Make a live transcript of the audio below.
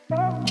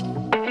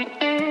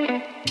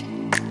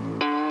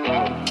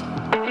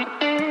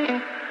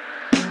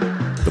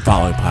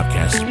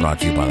podcast is brought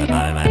to you by the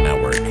 99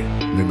 Network,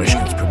 New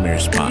Michigan's premier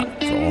spot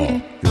for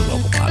all your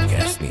local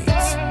podcast needs.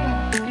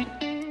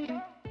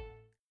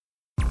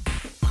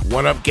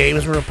 One Up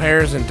Games and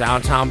Repairs in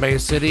downtown Bay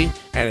City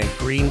and in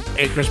Green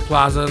Acres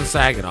Plaza in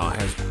Saginaw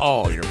has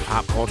all your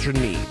pop culture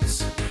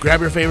needs.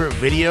 Grab your favorite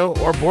video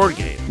or board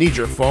game. Need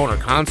your phone or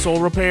console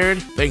repaired?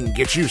 They can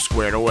get you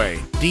squared away.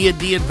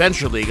 D&D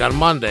Adventure League on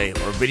Monday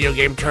or video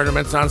game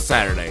tournaments on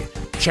Saturday.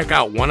 Check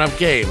out One Up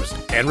Games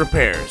and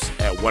Repairs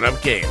at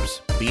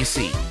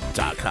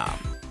oneupgamesbc.com.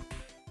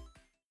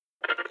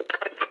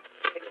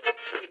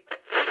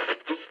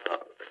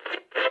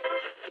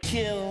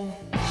 Kill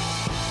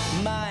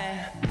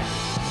my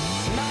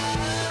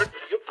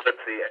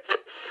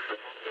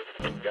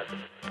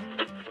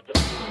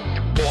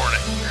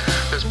Warning.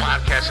 This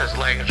podcast has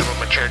language of a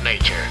mature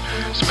nature.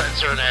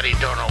 Spencer and Eddie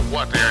don't know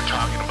what they are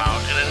talking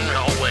about and in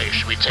no way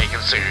should be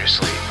taken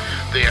seriously.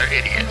 They are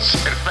idiots.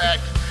 In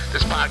fact,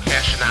 this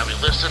podcast should not be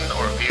listened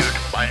or viewed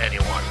by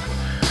anyone.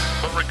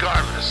 But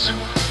regardless,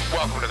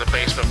 welcome to the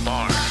Basement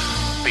Bar.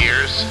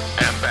 Beers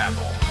and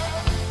Babble.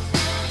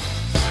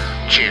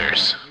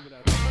 Cheers.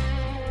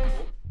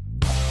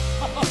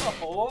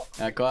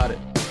 I caught it.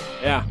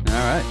 Yeah. All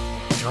right.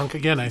 Drunk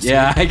again, I see.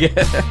 Yeah, I get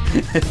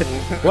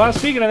it. Well,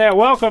 speaking of that,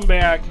 welcome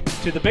back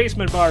to the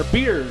Basement Bar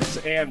Beers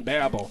and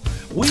Babble.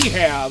 We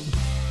have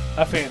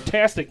a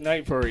fantastic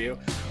night for you.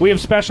 We have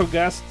special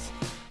guests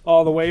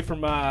all the way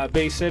from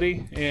Bay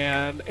City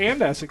and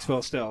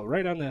Essexville still,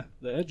 right on the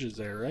edges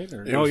there, right?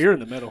 Or, no, you're in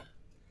the middle.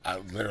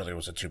 Literally, it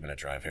was a 2-minute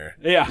drive here.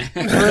 Yeah. Isn't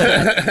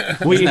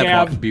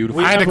that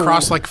beautiful? I had to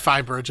cross like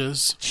 5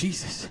 bridges.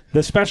 Jesus.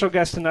 The special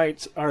guests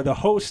tonight are the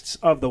hosts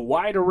of the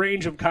wider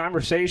range of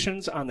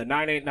conversations on the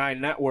 989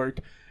 Network,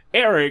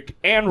 Eric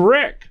and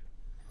Rick.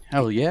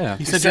 Hell yeah.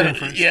 He said it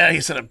first. Yeah,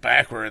 he said it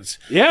backwards.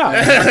 Yeah.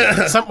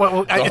 I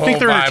think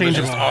they're vibe is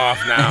interchangeable. just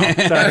off now.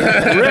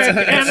 Rick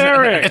and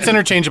Eric. It's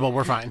interchangeable.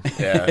 We're fine.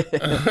 Yeah.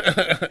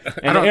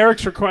 And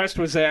Eric's request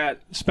was that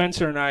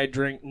Spencer and I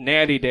drink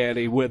Natty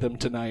Daddy with him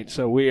tonight,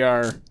 so we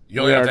are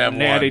You only have to have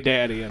Natty one.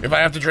 Daddy. If I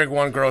have to drink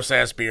one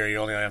gross-ass beer, you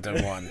only have to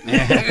have one.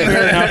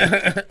 Fair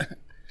enough.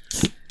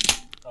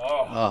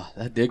 Oh,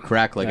 that did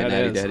crack like That a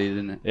natty is. daddy,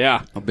 didn't it?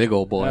 Yeah. A big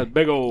old boy. That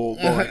big old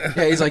boy.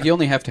 Yeah, he's like, you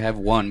only have to have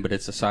one, but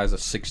it's the size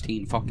of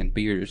 16 fucking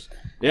beers.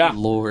 Yeah.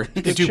 Lord.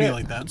 It do be shit.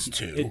 like that. It's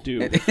two. It do.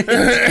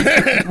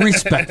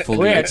 Respectfully,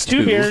 Well, yeah, it's it's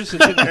 2 beers.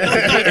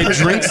 It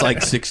drinks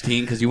like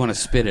 16 because you want to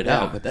spit it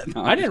out. But that,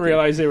 no, I didn't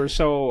realize they were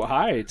so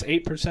high. It's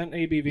 8%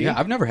 ABV. Yeah,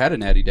 I've never had a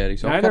natty daddy,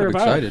 so I'm kind of Neither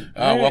have I. excited.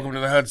 Welcome to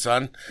the hood,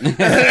 son.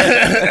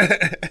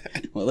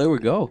 Well, there we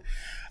go.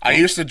 I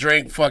used to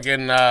drink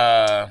fucking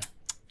All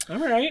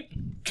right.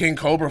 King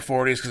Cobra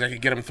 40s because I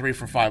could get them 3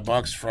 for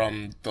 $5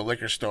 from the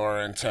liquor store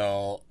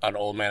until an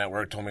old man at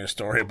work told me a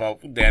story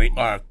about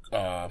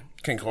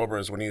King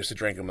Cobras when he used to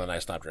drink them, and I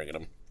stopped drinking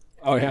them.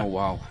 Oh, yeah. Oh,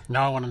 wow.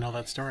 Now I want to know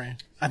that story.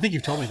 I think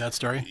you've told me that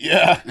story.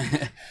 Yeah.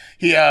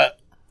 He was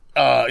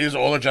an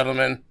older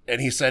gentleman, and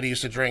he said he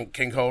used to drink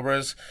King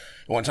Cobras.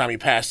 One time he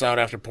passed out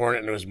after pouring it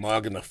into his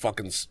mug, and the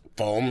fucking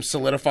foam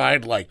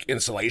solidified like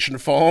insulation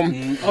foam.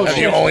 Oh, and shit.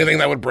 the only thing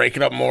that would break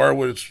it up more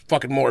was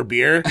fucking more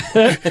beer.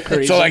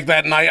 Crazy. So like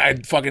that night, I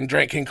fucking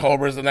drank King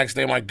Cobras. The next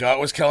day, my gut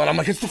was killing. I'm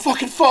like, it's the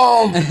fucking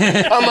foam.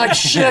 I'm like,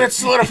 shit, it's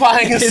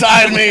solidifying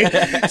inside me.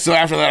 So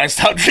after that, I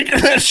stopped drinking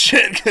that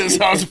shit because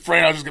I was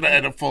afraid I was just gonna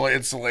end up full of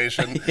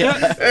insulation.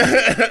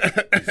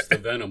 It's the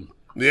venom.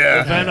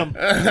 Yeah. Venom.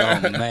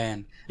 Oh,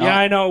 man. Yeah,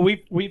 I know.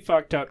 We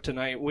fucked up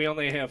tonight. We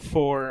only have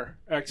 4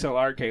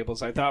 XLR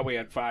cables. I thought we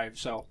had 5,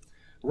 so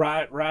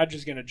Raj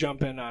is going to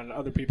jump in on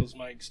other people's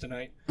mics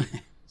tonight.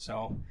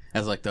 So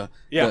As like the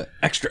Yeah.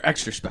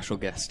 extra special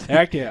guest.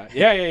 heck yeah.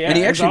 Yeah. And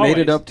he as actually made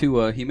it always. up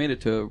to he made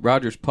it to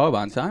Rogers Pub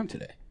on time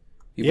today.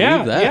 You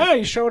Yeah, believe that? yeah,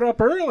 he showed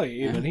up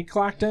early. Even he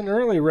clocked in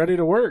early, ready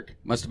to work.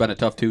 Must have been a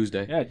tough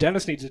Tuesday. Yeah,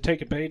 Dennis needs to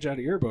take a page out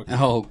of your book.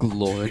 Oh, good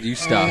Lord, you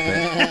stop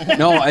it.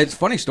 No, it's a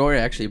funny story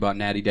actually about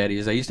Natty Daddy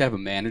is I used to have a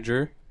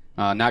manager,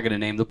 not going to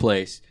name the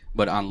place,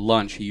 but on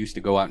lunch he used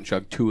to go out and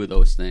chug 2 of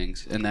those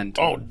things. And then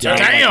Damn!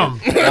 down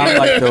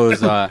like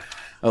those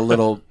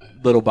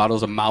little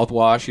bottles of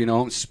mouthwash, you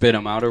know, spit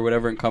them out or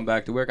whatever and come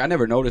back to work. I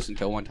never noticed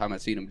until one time I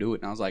seen him do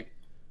it, and I was like,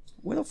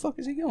 where the fuck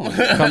is he going? He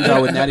comes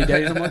out with Natty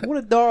Daddy, and I'm like, what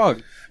a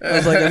dog. I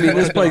was like, I mean,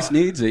 this place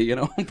needs it, you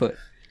know, but,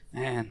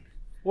 man.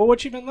 Well,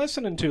 what you been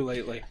listening to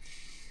lately?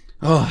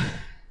 Oh,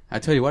 I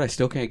tell you what, I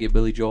still can't get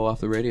Billy Joel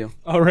off the radio.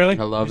 Oh, really?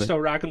 I love you it. Still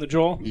rocking the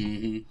Joel?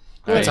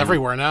 Mm-hmm. It's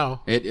everywhere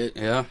now.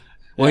 Yeah.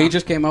 Well, he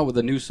just came out with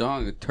a new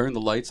song, Turn the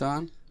Lights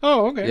On.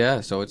 Oh, okay.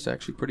 Yeah, so it's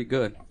actually pretty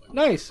good.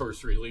 Nice.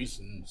 First release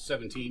in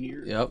 17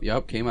 years.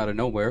 Yep, came out of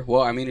nowhere.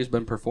 Well, I mean, he's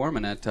been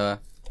performing at,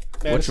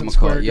 Madison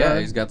Square yeah,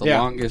 Garden. he's got the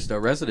longest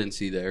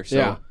residency there, so...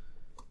 Yeah.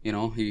 You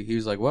know, he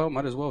was like, well,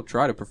 might as well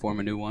try to perform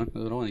a new one.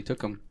 It only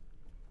took him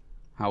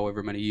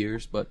however many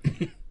years, but...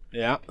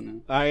 Yeah.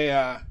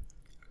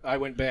 I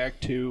went back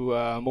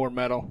to more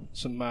metal.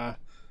 Some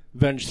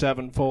Avenged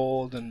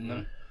Sevenfold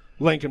and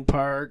Linkin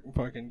Park.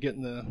 Fucking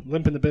getting the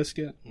Limp in the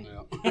Biscuit.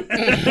 Yeah.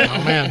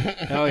 Oh, man.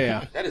 Hell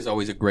yeah. That is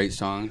always a great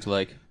song to,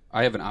 like,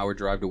 I have an hour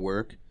drive to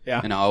work.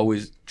 Yeah. And I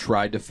always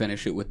tried to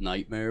finish it with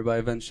Nightmare by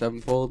Avenged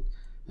Sevenfold.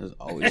 That's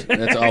always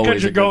Because a you're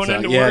good going song.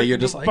 into Yeah, work you're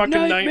with just like, fucking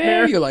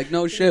Nightmare. You're like,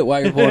 no shit,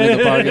 why you're pulling in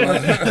the parking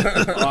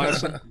lot?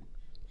 Awesome.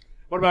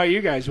 What about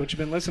you guys? What you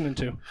been listening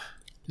to?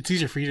 It's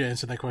easier for you to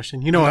answer that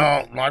question. You know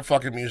what? No, my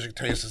fucking music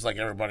taste is like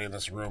everybody in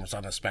this room. It's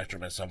on the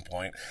spectrum at some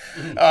point.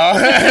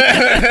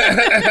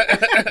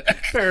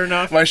 Fair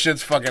enough. My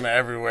shit's fucking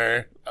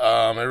everywhere.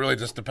 It really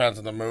just depends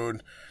on the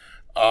mood.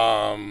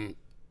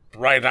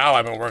 Right now,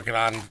 I've been working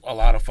on a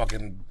lot of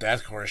fucking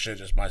deathcore shit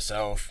just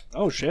myself.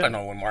 Oh shit. I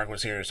know when Mark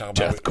was here, he was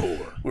talking about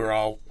deathcore. We were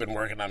all been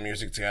working on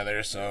music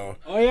together, so.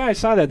 Oh yeah, I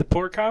saw that. The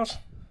Pork House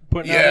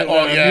putting Yeah,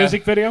 out a yeah.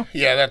 music video.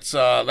 Yeah,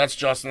 that's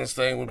Justin's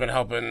thing. We've been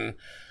helping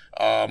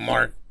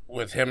Mark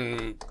with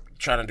him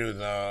trying to do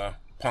the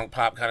punk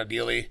pop kind of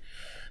dealy.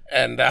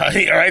 And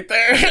you're right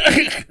there.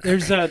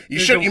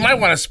 You might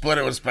want to split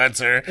it with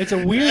Spencer. It's a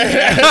weird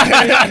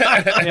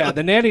aftertaste. Yeah,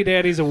 the Natty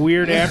Daddy's a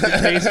weird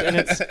aftertaste, and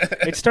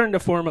it's starting to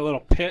form a little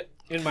pit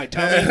in my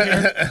tummy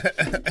here.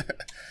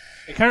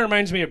 It kind of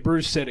reminds me of Brew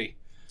City.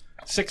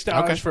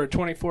 $6 for a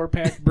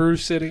 24-pack Brew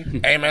City.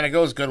 Hey man, it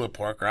goes good with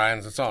pork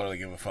rinds. That's all I really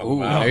give a fuck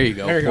Ooh, about. there you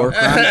go. There you Pork go.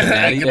 rinds,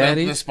 Natty The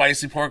Daddy.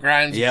 spicy pork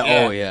rinds. Yeah,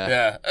 oh, yeah.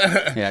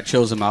 Yeah. Yeah, it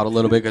chills them out a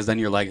little bit because then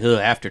you're like, ugh,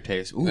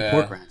 aftertaste. Ooh, Yeah.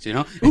 pork rinds, you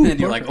know? And then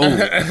you're like, oh,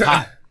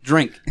 hot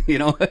drink, you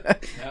know?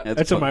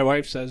 That's what my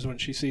wife says when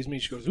she sees me.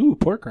 She goes, "Ooh,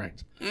 pork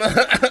rinds."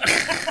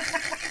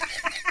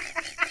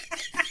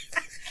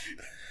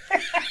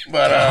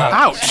 But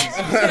Ouch!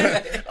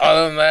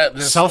 other than that,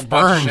 just Self-burn.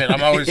 a bunch of shit.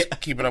 I'm always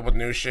keeping up with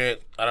new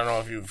shit. I don't know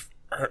if you've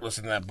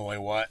listened to that Boy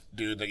What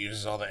dude that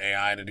uses all the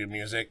AI to do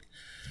music.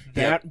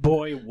 That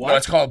boy, what? No,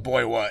 it's called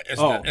Boy What.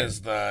 Oh.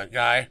 Is the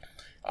guy?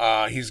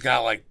 He's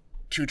got like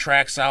 2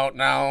 tracks out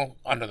now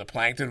under the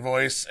Plankton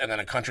voice, and then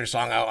a country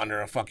song out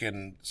under a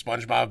fucking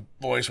SpongeBob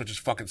voice, which is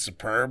fucking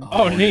superb.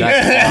 Oh, neat.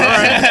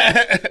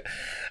 That's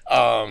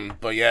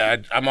But yeah,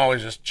 I'm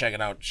always just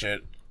checking out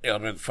shit. I've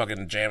been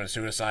fucking jamming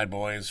Suicide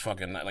Boys.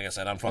 Fucking, like I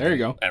said, I'm fucking There you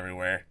go.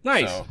 everywhere.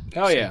 Nice. So,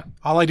 Hell yeah.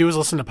 All I do is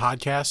listen to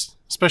podcasts,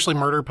 especially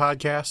murder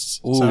podcasts.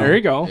 Ooh. So There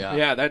you go. Yeah.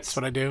 Yeah, that's that's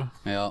what I do.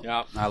 yeah,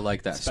 Yeah. I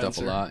like that stuff a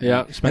Spencer. lot.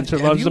 Yeah, Spencer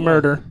Have loves you, the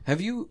murder. Have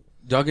you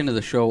dug into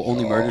the show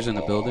Only Murders in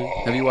the Building?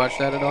 Have you watched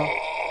that at all?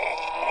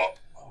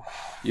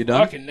 You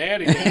done? Fucking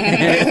natty.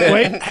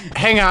 Wait.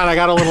 Hang on, I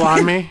got a little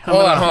on me.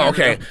 hold on.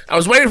 Okay. I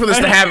was waiting for this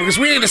to happen because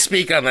we need to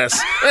speak on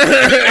this.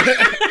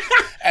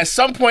 At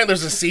some point,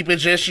 there's a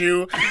seepage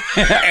issue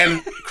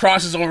and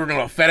crosses over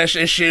to a fetish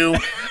issue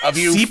of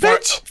you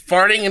Seepage?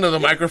 farting into the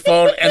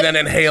microphone and then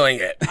inhaling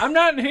it. I'm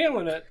not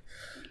inhaling it.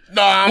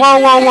 No, I'm, Whoa!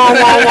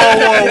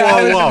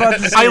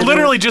 I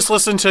literally just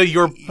listened to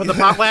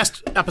the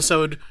last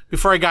episode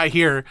before I got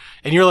here,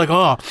 and you're like,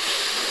 oh.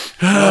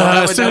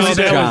 As soon as you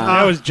did,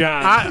 That was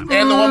John.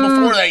 and the one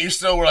before that, you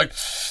still were like,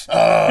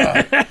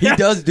 He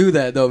does do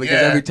that, though, because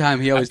Yeah. every time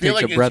he always I feel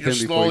takes like a breath you're in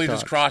before slowly he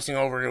talks. just crossing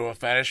over to a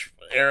fetish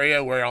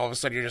area where all of a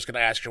sudden you're just going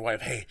to ask your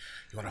wife, hey,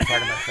 you want to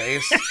fart in my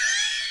face?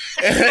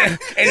 And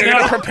you're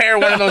going to prepare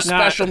one of those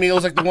special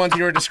meals like the ones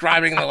you were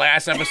describing in the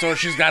last episode.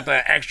 She's got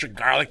the extra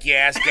garlicky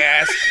ass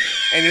gas.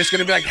 And you're just going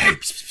to be like, hey,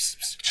 psst, psst,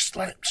 psst, just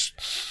let it,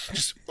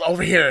 just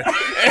over here.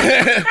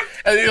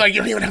 And you're like, you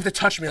don't even have to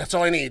touch me. That's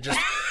all I need. Just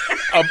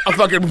a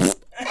fucking...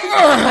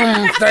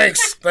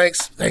 thanks.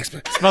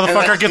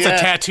 motherfucker gets a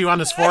tattoo on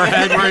his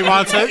forehead where he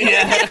wants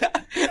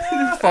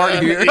it.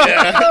 Fart here.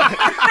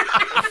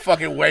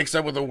 Fucking wakes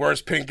up with the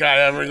worst pink eye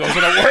ever and goes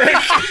into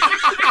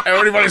work.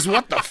 Everybody's,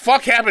 what the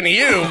fuck happened to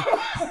you?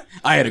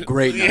 I had a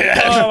great night.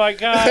 Oh my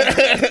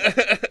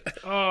god.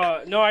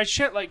 No, I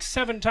shit like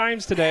 7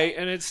 times today,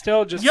 and it's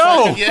still just.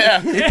 Yo!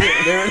 Yeah.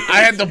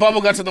 I had the bubble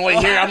guts on the way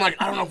here. I'm like,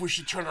 I don't know if we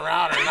should turn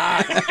around or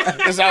not.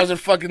 Because I was at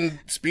fucking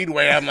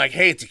Speedway. I'm like,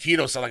 hey,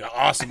 taquitos sound like an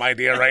awesome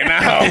idea right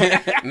now.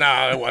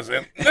 No, it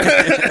wasn't.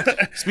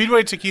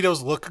 Speedway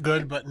taquitos look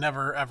good, but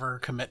never ever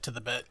commit to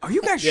the bit. Are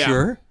you guys Yeah.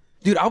 sure?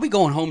 Dude, I'll be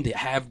going home to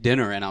have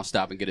dinner, and I'll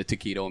stop and get a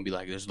taquito and be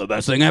like, this is the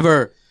best thing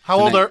ever. How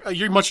old are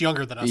you're? Much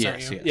younger than us,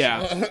 Yes, aren't you?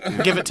 yes.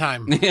 Yeah. Give it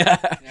time. Yeah.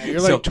 You're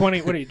like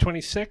 20. What are you?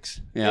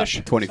 26? Yeah,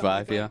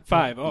 25, yeah.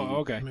 5. Oh,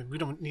 okay. I mean, we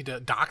don't need to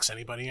dox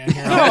anybody in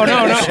here.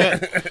 No.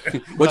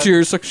 What's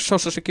your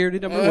social security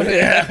number?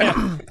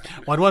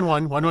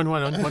 111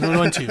 111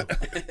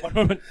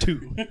 1112.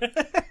 2.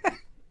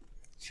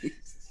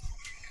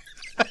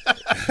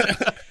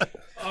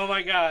 Oh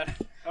my god.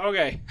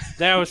 Okay,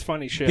 that was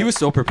funny shit. He was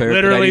so prepared for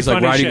that. Literally He's like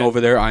funny riding shit.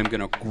 over there. I'm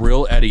gonna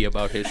grill Eddie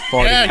about his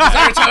farting. Yeah, because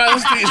every time I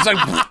listen to you, it's like,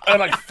 I'm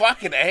like,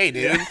 fucking A,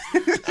 dude.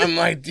 I'm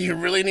like, do you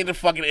really need to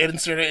fucking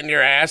insert it in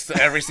your ass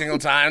every single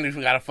time if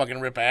we gotta fucking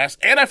rip ass?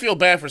 And I feel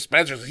bad for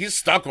Spencer. He's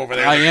stuck over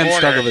there. I in the am corner.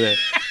 stuck over there.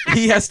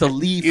 He has to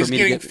leave He's for me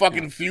to getting get.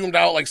 fucking fumed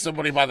out like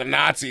somebody by the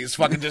Nazis,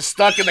 fucking just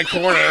stuck in the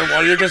corner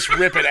while you're just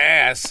ripping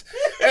ass.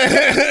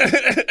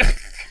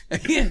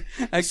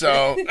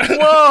 So,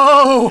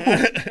 Whoa!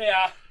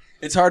 Yeah.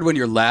 It's hard when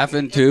you're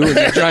laughing too, and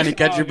you're trying to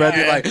catch your breath.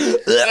 You're like,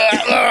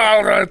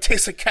 it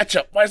tastes like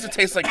ketchup. Why does it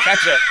taste like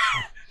ketchup?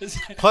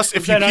 Plus,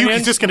 if Is you that puke, onions?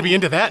 he's just going to be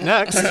into that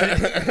next.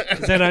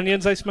 Is that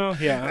onions I smell?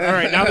 Yeah. All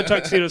right. Now the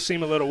tuxedos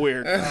seem a little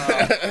weird.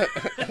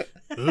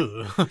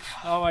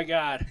 Oh my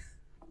god.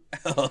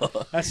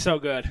 That's so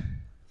good.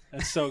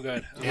 That's so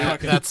good. Yeah,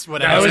 that's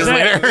what That was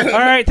happens it. later. All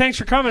right. Thanks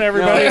for coming,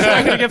 everybody. It's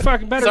not going to get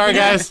fucking better. Sorry,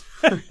 guys.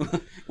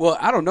 Well,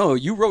 I don't know.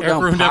 You wrote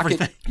down ruined pocket.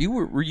 everything.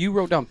 You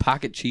wrote down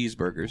pocket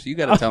cheeseburgers. You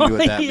got to tell me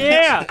what that means.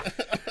 Yeah.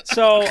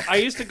 So I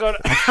used to go to.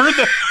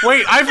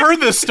 I've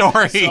heard this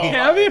story.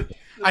 Have you?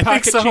 I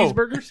think Pocket so.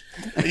 Cheeseburgers.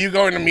 Are you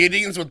going to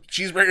meetings with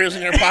cheeseburgers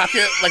in your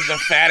pocket like the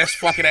fattest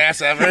fucking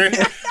ass ever?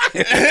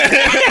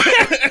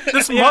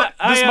 This Yeah,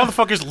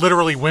 motherfucker's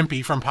literally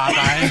Wimpy from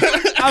Popeye.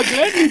 I'll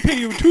gladly pay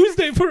you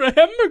Tuesday for a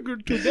hamburger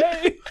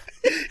today.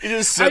 You're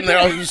just sitting there,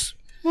 all just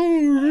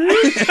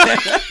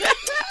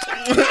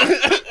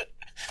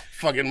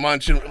fucking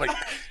munching. Like,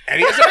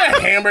 Eddie, is that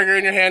a hamburger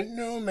in your hand?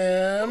 No,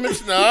 ma'am,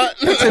 it's not.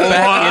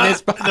 Back in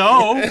his pocket.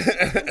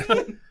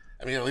 No.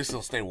 I mean, at least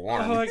it'll stay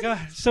warm. Oh my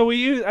god! So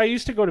I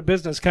used to go to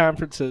business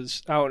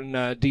conferences out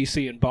in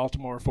D.C. and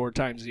Baltimore 4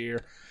 times a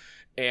year,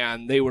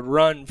 and they would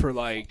run for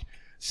like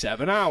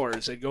 7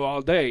 hours. They'd go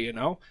all day, you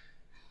know.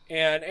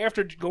 And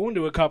after going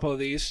to a couple of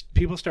these,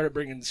 people started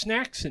bringing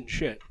snacks and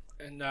shit.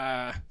 And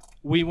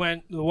we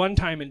went the one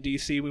time in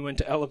D.C. We went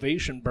to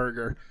Elevation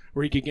Burger,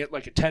 where you could get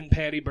like a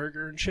 10-patty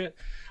burger and shit.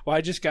 Well,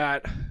 I just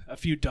got a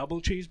few double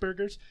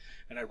cheeseburgers,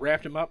 and I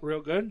wrapped them up real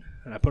good,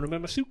 and I put them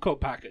in my suit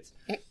coat pockets.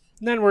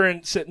 And then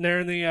we're sitting there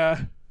in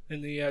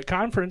the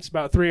conference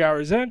about 3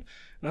 hours in, and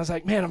I was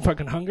like, man, I'm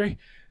fucking hungry.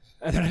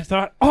 And then I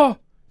thought, oh,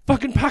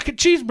 fucking pocket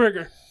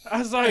cheeseburger. I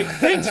was like,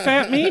 thanks,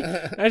 fat meat.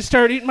 And I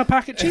started eating my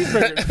pocket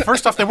cheeseburgers.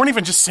 First off, they weren't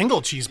even just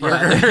single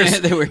cheeseburgers.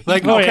 They were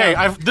like, Oh, okay,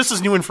 yeah. this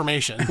is new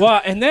information. Well,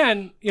 and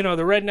then, the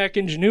redneck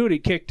ingenuity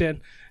kicked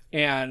in,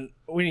 and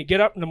when you get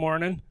up in the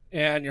morning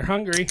and you're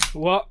hungry,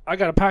 well, I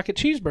got a pocket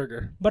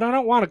cheeseburger, but I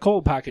don't want a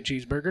cold pocket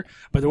cheeseburger.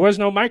 But there was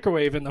no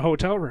microwave in the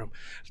hotel room,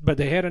 but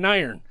they had an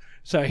iron.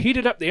 So I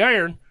heated up the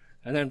iron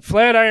and then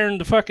flat ironed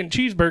the fucking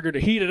cheeseburger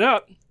to heat it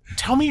up.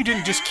 Tell me you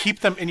didn't just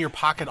keep them in your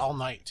pocket all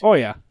night. Oh,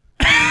 yeah.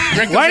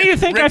 Why do you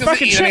think I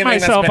fucking shit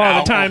myself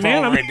all the time,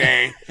 man? Every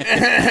day.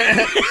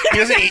 He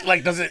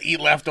doesn't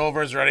eat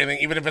leftovers or anything.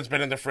 Even if it's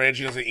been in the fridge,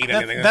 he doesn't eat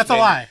anything. That's a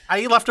lie.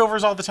 I eat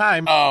leftovers all the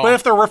time. Oh. But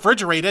if they're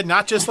refrigerated,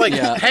 not just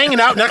hanging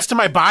out next to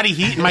my body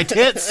heat and my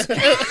tits.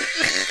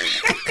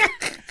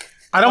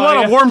 I don't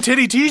want a warm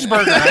titty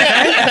cheeseburger.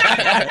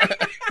 Okay?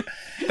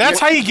 That's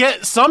how you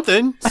get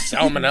something.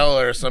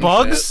 Salmonella or some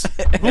Bugs?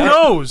 shit. Who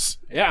knows?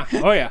 Yeah.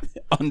 Oh, yeah.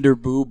 Under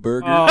boob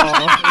burger.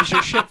 Oh, is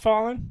your shit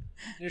falling?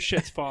 Your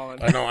shit's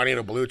falling. I know. I need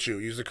a Blue Chew.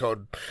 Use the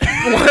code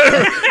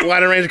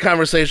Wide Range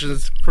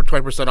Conversations for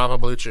 20% off a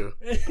Blue Chew.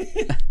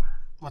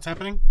 What's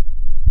happening?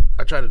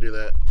 I try to do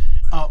that.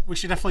 We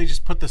should definitely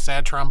just put the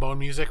sad trombone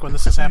music when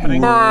this is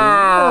happening.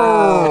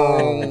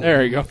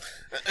 There you go.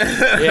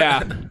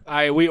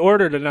 Yeah, we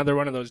ordered another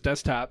one of those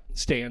desktop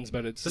stands,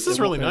 but This is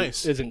really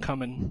nice. Isn't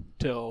coming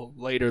till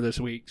later this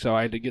week, so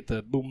I had to get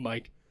the boom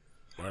mic.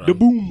 The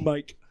boom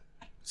mic.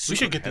 We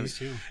should get these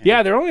too.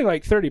 Yeah, they're only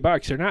like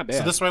 $30. They're not bad.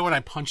 So this way, when I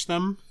punch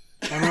them,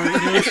 when we're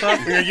doing stuff,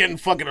 You're getting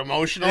fucking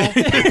emotional.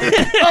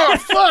 Oh,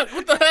 fuck.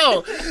 What the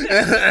hell?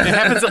 it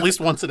happens at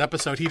least once an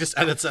episode. He just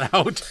edits it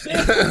out.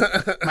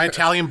 My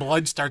Italian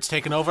blood starts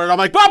taking over, and I'm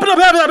like, blah, blah,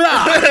 blah, blah,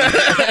 blah.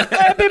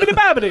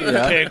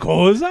 Che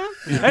cosa?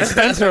 That's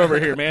Spencer over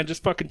here, man,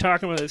 just fucking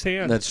talking with his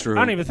hands. That's true.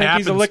 I don't even think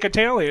he's a Happens. lick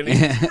Italian.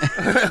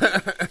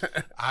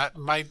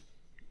 My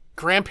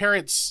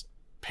grandparents'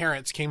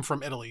 parents came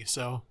from Italy,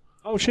 so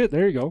Oh shit!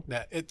 There you go.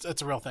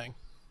 it's a real thing.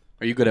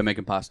 Are you good at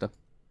making pasta?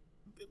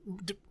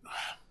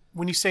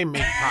 When you say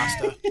make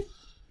pasta,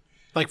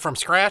 like from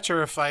scratch,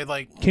 or if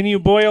I Can you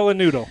boil a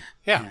noodle?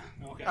 yeah.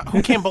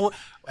 Who can't believe?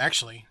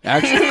 Actually,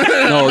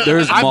 No,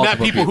 there's I've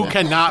multiple met people who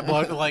cannot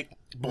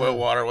Boil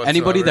water whatsoever.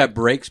 Anybody that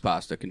breaks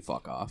pasta can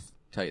fuck off.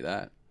 Tell you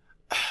that.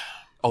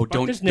 Oh,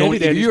 don't this don't. Natty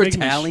If Daddy's you're making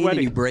me Italian and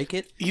sweaty. you break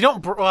it, You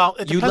don't. Well,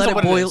 it you depends let on it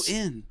what boil it is.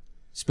 in.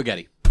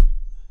 Spaghetti.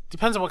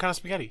 Depends on what kind of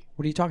spaghetti.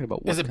 What are you talking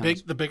about? Is it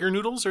big? The bigger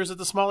noodles, or is it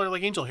the smaller,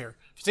 like angel hair?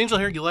 If it's angel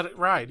hair, you let it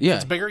ride. Yeah. If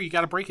it's bigger, you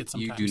got to break it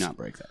You sometimes. do not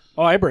break that.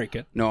 Oh, I break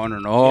it.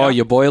 No.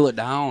 You boil it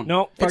down.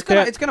 No, it's fuck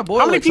gonna that. it's gonna boil.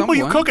 How many at some people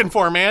you point. cooking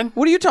for, man?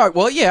 What are you talking?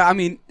 Well, yeah. I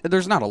mean,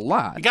 there's not a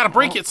lot. You got to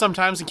break it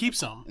sometimes and keep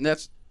some. And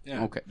that's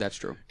okay. That's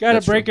true. Got to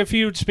That's break true. a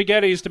few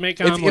spaghettis to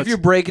make If omelets. you're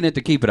breaking it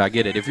to keep it, I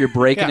get it. If you're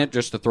breaking Yeah. it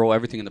just to throw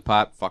everything in the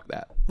pot, fuck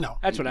that. No.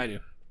 That's what I do.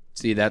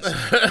 See, that's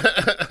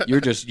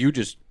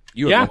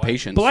you have Yeah, no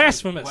patience.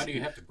 blasphemous. Why do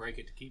you have to break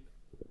it to keep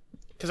it?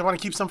 Because I want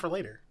to keep some for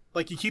later.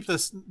 Like you keep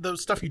those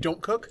stuff you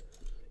don't cook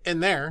in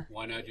there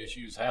Why not just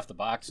use half the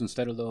box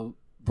instead of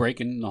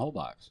breaking the whole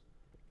box?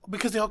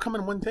 because they all come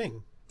in one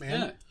thing,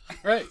 man. Yeah,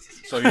 right.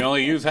 So you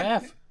only use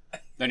half.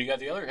 Then you got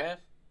the other half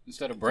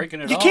instead of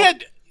breaking it You all.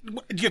 can't.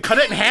 You cut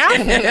it in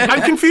half?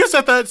 I'm confused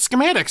at the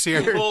schematics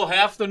You here. pull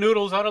half the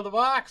noodles out of the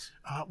box.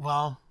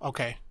 Well,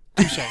 okay.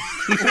 Touche.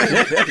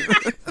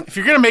 If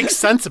you're gonna make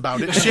sense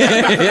about it,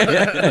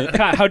 shit.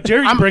 God, how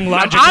dare you bring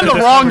logic I'm to on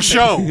the this wrong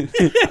conversation.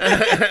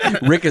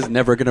 show. Rick is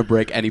never gonna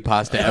break any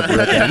pasta ever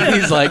again.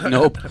 He's like,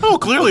 nope. Oh,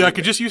 clearly I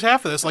could just use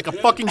half of this like a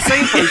fucking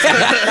sane person.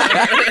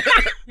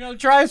 You know,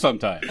 try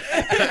sometime.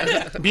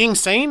 Being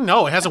sane?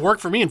 No, it hasn't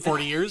worked for me in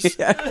 40 years.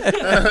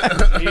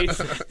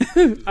 Jeez.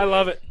 I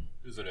love it.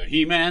 Is it a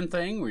He-Man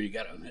thing where you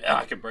gotta?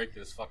 I can break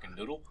this fucking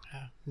noodle.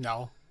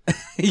 No.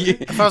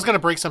 If I was gonna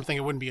break something,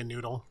 it wouldn't be a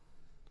noodle.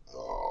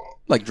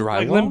 Like drywall.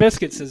 Like Limp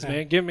Bizkit says,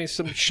 man, give me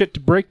some shit to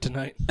break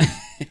tonight.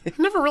 I'm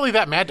never really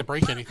that mad to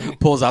break anything.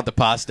 Pulls out the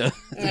pasta.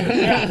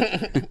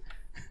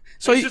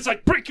 So he's just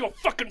like, break your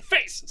fucking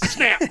face.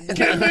 Snap.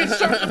 Give me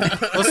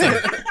something. Listen,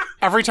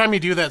 every time you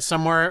do that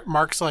somewhere,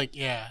 Mark's like,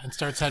 yeah, and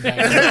starts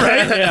headbanging.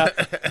 Right? Yeah.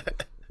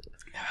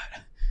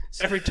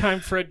 Every time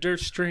Fred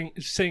Durst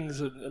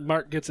sings,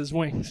 Mark gets his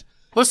wings.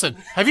 Listen,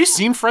 have you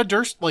seen Fred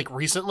Durst, like,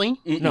 recently?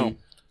 No.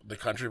 The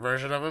country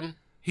version of him?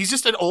 He's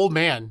just an old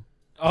man.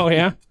 Oh,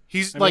 yeah?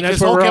 He's, I mean, like, that's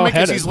his where whole we're all gimmick is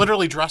headed. he's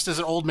literally dressed as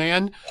an old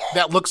man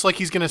that looks like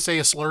he's going to say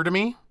a slur to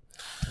me.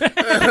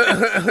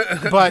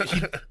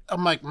 But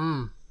I'm like,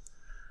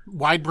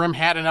 wide brim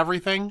hat and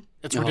everything.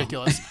 It's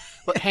ridiculous.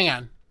 But hang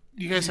on.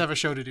 You guys have a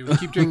show to do.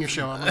 Keep doing your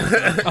show.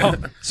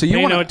 So you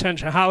Pay want no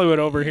attention. Hollywood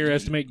over here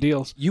has to make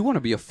deals. You want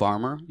to be a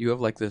farmer? You have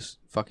like this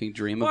fucking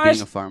dream of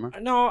being a farmer?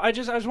 No, I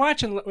was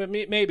watching,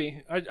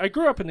 maybe. I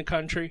grew up in the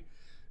country,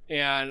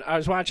 and I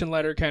was watching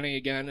Letterkenny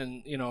again,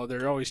 and, you know,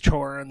 they're always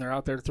choring. They're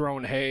out there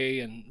throwing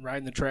hay and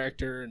riding the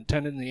tractor and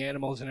tending the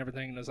animals and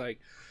everything. And I was like,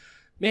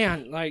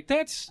 man, like,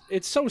 it's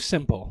so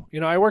simple.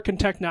 You know, I work in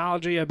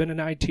technology. I've been in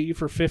IT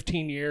for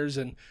 15 years,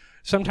 and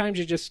sometimes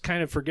you just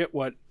kind of forget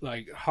what,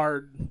 like,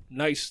 hard,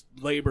 nice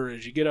labor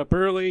is. You get up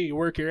early, you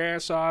work your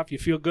ass off, you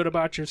feel good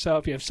about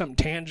yourself, you have something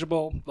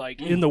tangible, like,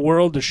 in the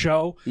world to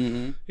show,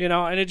 you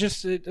know, and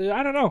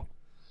I don't know.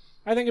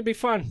 I think it'd be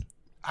fun.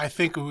 I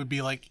think it would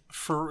be, like,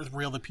 for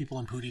real, the people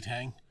in Pootie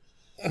Tang.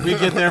 We'd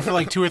get there for,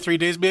 like, 2 or 3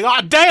 days and be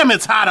like, oh, damn,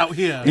 it's hot out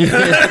here. And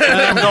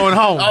I'm going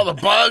home. All the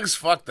bugs?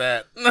 Fuck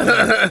that.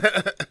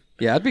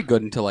 Yeah, I'd be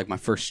good until like my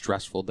first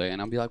stressful day,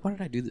 and I'd be like, why did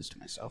I do this to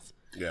myself?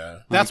 Yeah.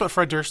 That's what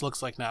Fred Durst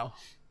looks like now.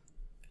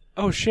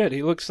 Oh, shit,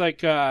 he looks like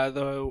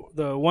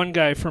the one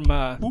guy from...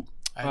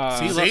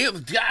 See?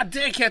 God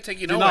damn, can't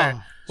take you nowhere.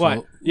 No. What?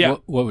 So Yeah.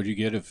 What would you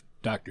get if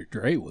Dr.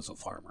 Dre was a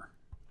farmer?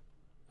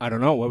 I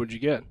don't know. What would you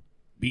get?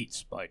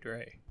 Beats by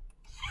Dre.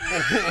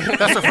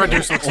 That's what Fred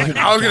Durst looks like.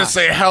 I was going to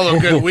say hella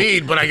good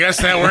weed, but I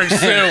guess that works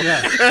too.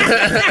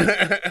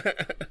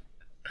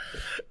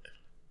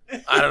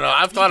 I don't know.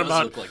 I've thought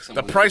about look like the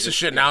someone price who of just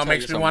shit tell now you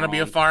makes me something want to be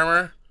a wrong.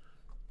 farmer,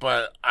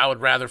 but I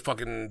would rather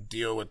fucking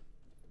deal with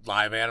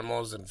live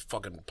animals than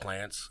fucking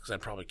plants because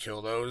I'd probably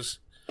kill those.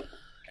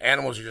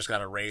 Animals you just got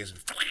to raise.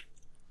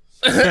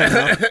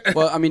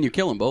 Well, I mean, you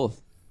kill them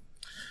both.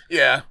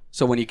 Yeah,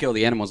 So when you kill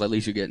the animals, at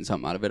least you're getting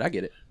something out of it. I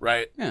get it.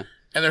 right. Yeah.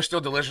 And they're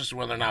still delicious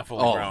when they're not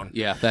fully Oh, grown.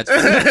 yeah, that's...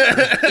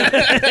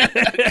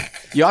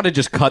 You ought to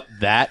just cut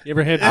that. You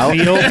ever had veal?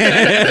 You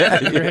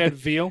ever had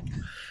veal?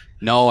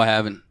 No, I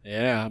haven't.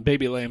 Yeah,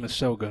 baby lamb is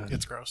so good.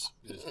 It's gross.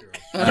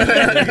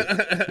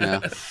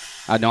 Yeah.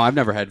 I know, I've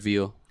never had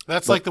veal.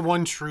 That's like the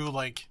one true,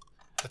 like,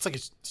 that's like a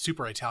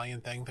super Italian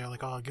thing. They're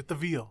like, oh, get the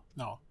veal.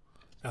 No,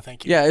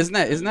 thank you. Yeah, isn't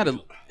that a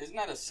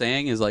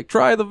saying? Is like,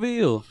 try the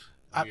veal.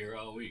 Here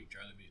all week.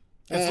 Try the beat.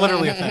 It's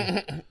literally a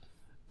thing.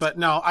 But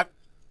no,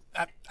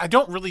 I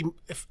don't really.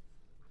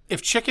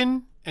 If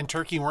chicken and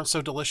turkey weren't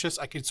so delicious,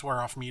 I could swear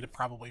off meat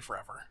probably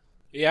forever.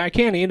 Yeah, I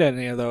can't eat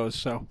any of those,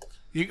 so.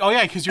 Oh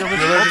yeah, because you're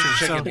allergic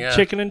to culture. So. Yeah.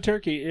 Chicken and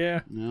turkey,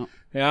 yeah. No.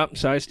 Yeah,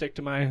 so I stick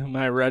to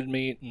my red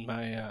meat and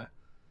my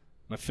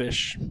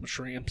fish, my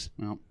shrimps,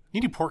 No.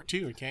 You do pork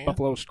too, can't you?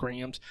 buffalo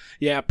scrams.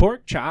 Yeah,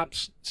 pork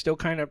chops still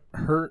kind of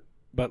hurt,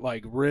 but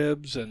like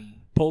ribs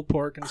and pulled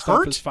pork and stuff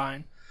Hurt? is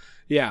fine.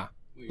 Yeah.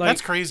 Like,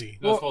 That's crazy.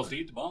 You're not supposed to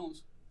eat the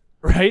bones.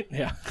 right?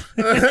 Yeah.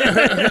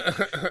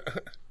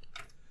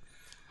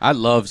 I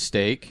love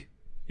steak,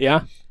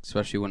 Yeah.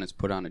 especially when it's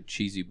put on a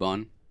cheesy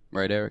bun.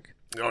 Right, Eric?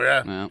 Oh,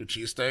 yeah. Yeah. The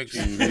cheesesteaks.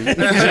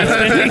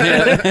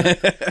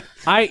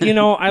 I like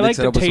Mix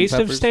it the up with some taste of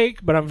peppers. steak,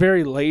 but I'm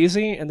very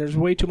lazy, and there's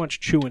way too much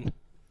chewing.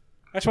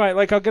 That's why,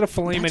 like, I'll get a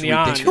filet mignon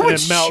and ridiculous. Too it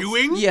much melts.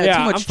 chewing? Yeah, Yeah,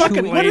 too much I'm fucking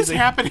chewing. What is lazy.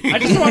 happening? I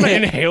just want to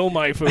inhale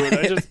my food.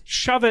 I just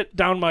shove it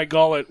down my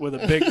gullet with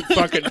a big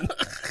fucking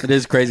It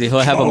is crazy. He'll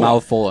have a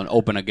mouthful and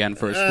open again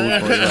for a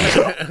spoonful.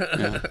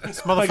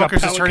 This like a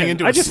motherfucker's just turning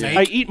pelican. into a snake.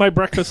 I eat my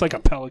breakfast like a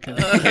pelican.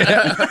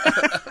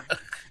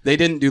 They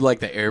didn't do like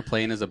the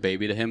airplane as a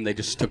baby to him. They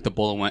just took the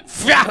bull and went.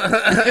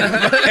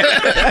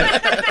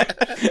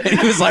 And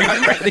he was like,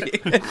 I'm ready.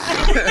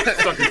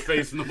 Stuck your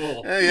face in the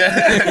bowl.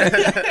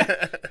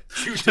 Yeah.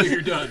 Shoot till you're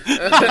done.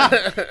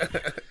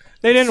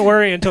 They didn't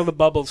worry until the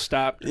bubbles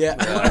stopped. Yeah.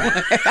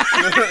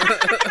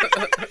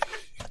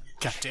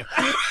 God damn.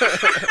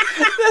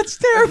 That's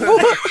terrible.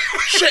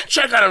 Shit,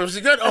 check on him. Is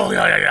he good? Oh,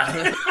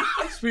 yeah.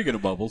 Speaking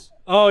of bubbles,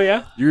 Oh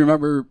yeah, do you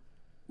remember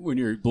when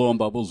you're blowing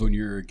bubbles when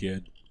you were a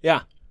kid?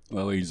 yeah.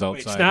 Well, he's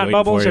outside Snot waiting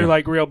bubbles for or you.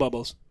 like real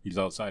bubbles? He's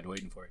outside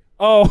waiting for you.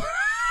 Oh,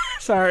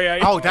 Sorry.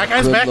 Oh, that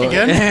guy's Good back Lord.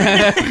 again.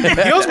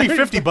 He owes me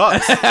 $50.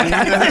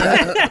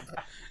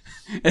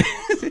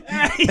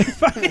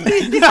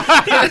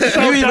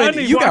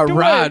 You got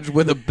Raj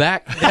with a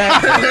back.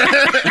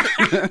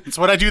 It's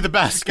what I do the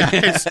best,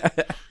 guys.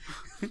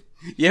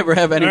 You ever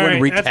have anyone All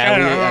right,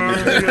 retaliate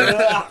on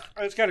your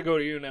It's got to go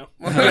to you now.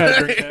 I gotta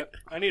drink that.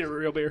 I need a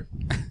real beer.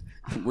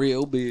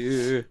 real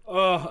beer?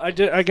 Oh, I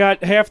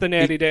got half the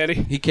Natty Daddy.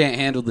 He can't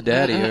handle the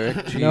daddy, Eric.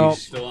 Jeez. No.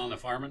 Still on the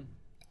farming?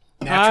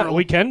 Natural.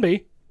 We can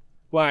be.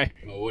 Why?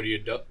 Well, what do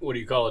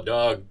you call a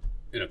dog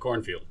in a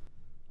cornfield?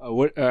 I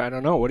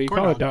don't know. What do you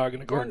Corn call dog. a dog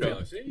in a Corn cornfield?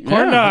 dog. See?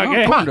 Corn dog, no,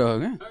 hey. corn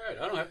dog. Yeah. All right,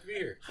 I don't have to be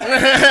here.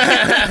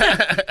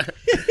 I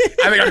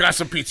think I got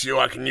some PTO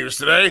I can use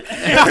today.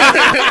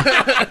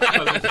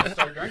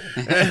 Start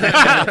drinking.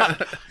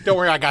 Don't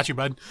worry, I got you,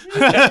 bud.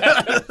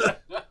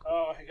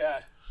 Oh my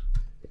god.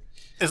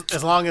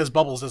 As long as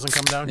Bubbles doesn't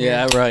come down here.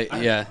 Yeah, right.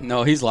 Yeah.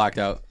 No, he's locked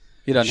out.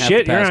 He doesn't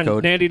Shit, have you're the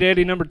on passcode. Natty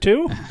Daddy number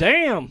 2?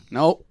 Damn.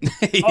 Nope.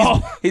 he's,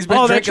 Oh, he's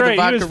been that's drinking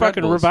right. the He was vodka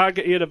fucking Red Bulls.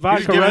 vodka. He had a He's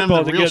vodka giving Red him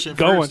Bull the to real get shit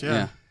going. first,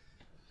 yeah.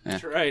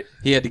 That's right.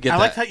 He had to get I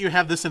that. like how you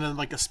have this in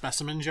like a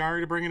specimen jar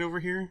to bring it over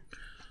here.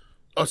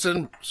 Oh, so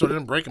it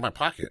didn't break in my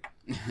pocket.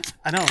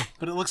 I know,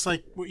 but it looks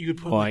like what you would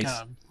put like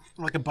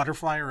a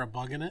butterfly or a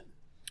bug in it.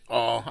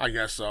 Oh, I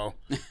guess so.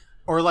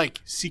 Or like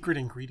secret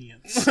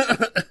ingredients.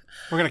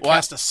 We're gonna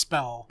cast a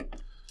spell,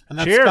 and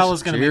that Cheers. spell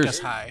is gonna make Cheers. us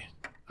high.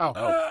 Oh,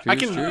 I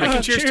cheers,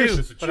 can cheers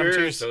Cheers. too. But I'm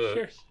Cheers, cheers.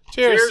 to,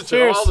 Cheers.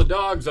 to all the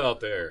dogs out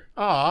there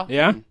Aw.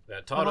 Yeah?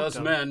 that taught us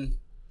men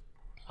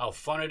how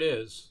fun it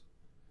is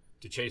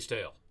to chase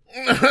tail.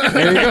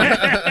 There you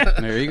go.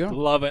 There you go.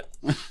 Love it.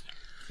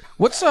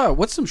 What's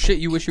some shit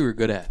you wish you were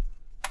good at?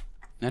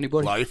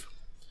 Anybody? Life.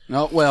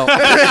 No, well,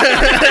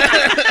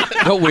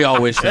 don't we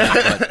all wish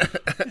that?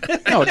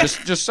 But, no,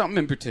 just something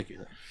in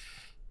particular.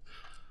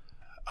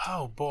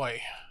 Oh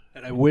boy.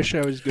 And I wish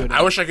I was good at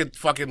I wish I could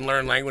fucking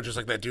learn languages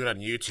like that dude on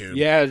YouTube.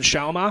 Yeah,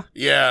 Shalma?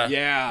 Yeah.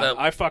 Yeah.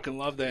 I fucking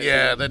love that.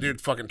 Yeah, dude. that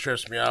dude fucking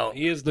trips me out.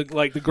 He is the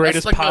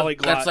greatest That's like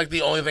polyglot. that's like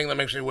the only thing that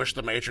makes me wish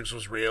the Matrix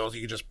was real. Is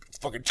you could just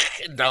fucking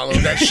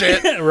download that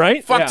shit.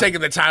 right? Fuck Yeah.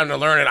 taking the time to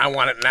learn it. I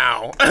want it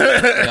now.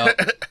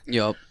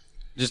 Yup.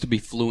 Just to be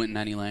fluent in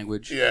any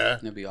language. Yeah.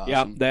 That'd be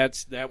Yeah, awesome.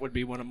 that would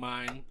be one of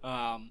mine.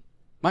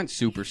 Mine's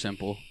super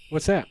simple.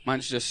 What's that?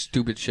 Mine's just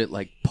stupid shit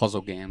like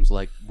puzzle games,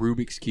 like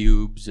Rubik's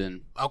Cubes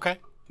and Okay.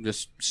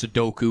 just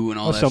Sudoku and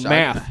all Oh, that so stuff.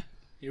 math.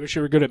 You wish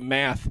you were good at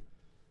math.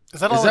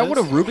 Is that all? Is that it what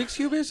a Rubik's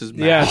Cube is? Is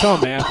math? Yeah, it's all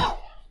math.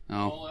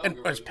 Oh. And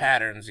there's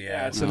patterns, Yeah,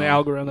 yeah. it's an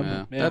algorithm.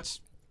 Yeah. Yeah.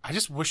 That's I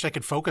just wished I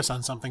could focus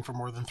on something for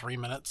more than 3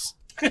 minutes.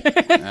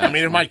 I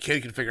mean, if my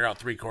kid can figure out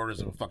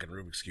 3/4 of a fucking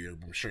Rubik's Cube,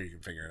 I'm sure you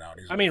can figure it out.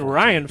 I mean,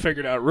 Ryan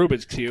figured out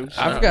Rubik's Cube.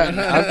 I've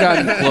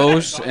gotten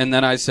close, and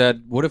then I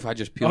said, "What if I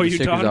just peel Oh, the you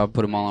stickers done? out,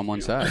 put them all on one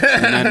side?"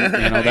 And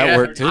then that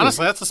worked too.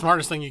 Honestly, that's the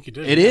smartest thing you could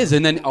do. It is,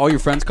 and then all your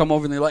friends come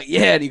over and they're like,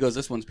 "Yeah," and he goes,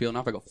 "This one's peeling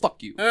off." I go,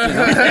 "Fuck you." You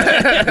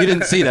know? You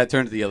didn't see that.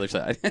 Turn to the other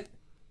side.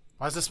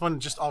 Why is this one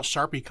just all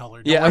Sharpie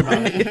colored? Yeah. Don't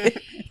worry about it.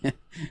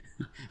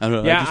 I don't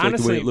know. I Yeah, just like the way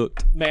honestly, it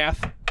looked.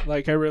 math.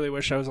 Like, I really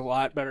wish I was a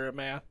lot better at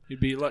math. You'd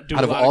be doing Out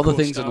of a lot all the cool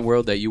things stuff. in the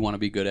world that you want to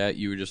be good at,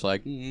 you were just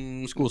like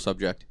school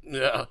subject.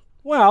 Yeah.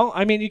 Well,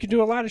 I mean, you can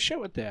do a lot of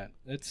shit with that.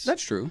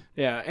 That's true.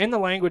 Yeah, and the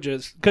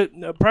languages,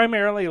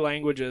 primarily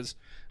languages,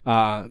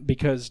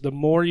 because the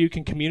more you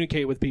can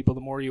communicate with people,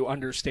 the more you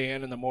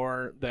understand, and the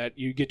more that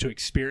you get to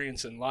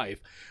experience in life.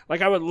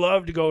 Like, I would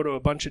love to go to a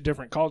bunch of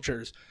different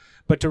cultures,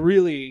 but to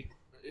really,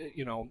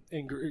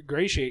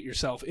 ingratiate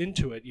yourself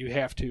into it, you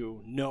have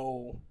to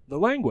know the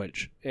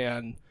language.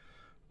 And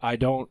I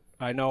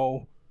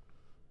know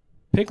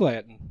Pig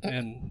Latin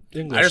and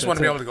English. I just want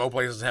to be That's able to go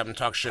places and have them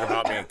talk shit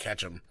about me and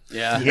catch them.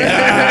 Yeah. I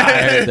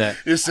heard that.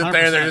 Just sit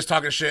there, 100%. they're just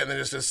talking shit, and then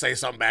just say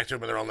something back to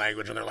them in their own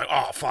language, and they're like,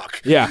 "Oh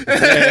fuck." it.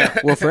 Yeah.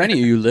 Well, for any of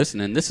you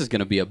listening, this is going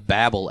to be a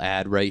Babbel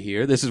ad right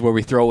here. This is where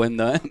we throw in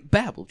the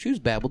Babbel. Choose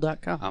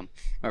Babbel.com.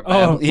 Or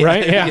Oh, Babbel.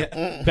 right?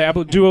 Yeah.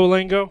 Babbel,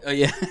 Duolingo.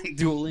 Yeah.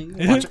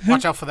 Duolingo.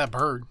 Watch out for that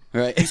bird.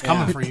 Right. He's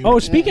coming for you. Oh,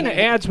 speaking of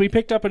ads, we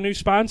picked up a new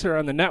sponsor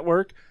on the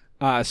network,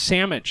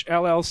 Sandwich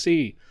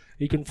LLC.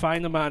 You can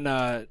find them on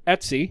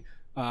Etsy.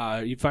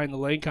 You find the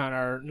link on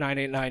our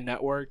 989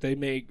 network. They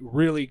make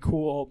really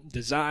cool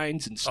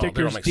designs and they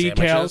don't stickers, make decals.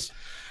 sandwiches?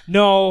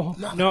 No,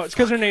 it's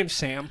because her name's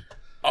Sam.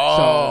 Oh,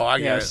 So, I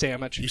get yeah, it.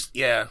 Sandwich.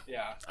 Yeah.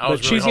 Yeah, I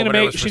was but really she's gonna hoping it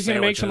make was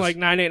for make some like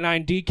sandwiches.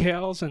 989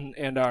 decals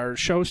and our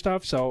show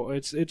stuff. So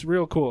it's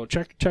real cool.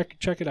 Check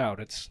it out.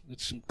 It's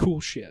some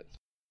cool shit.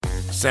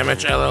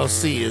 Sandwich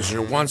LLC is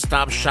your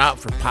one-stop shop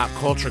for pop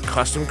culture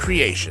custom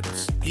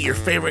creations. Get your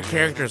favorite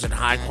characters in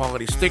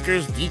high-quality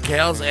stickers,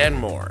 decals, and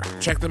more.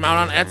 Check them out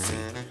on Etsy.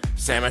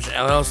 Sandwich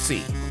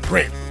LLC.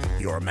 Print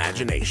your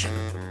imagination.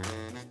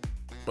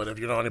 But if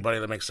you know anybody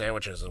that makes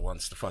sandwiches and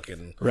wants to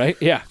fucking Right?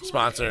 Yeah.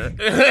 sponsor,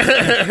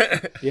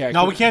 Yeah.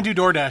 No, we can't do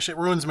DoorDash. It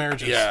ruins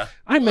marriages. yeah.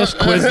 I miss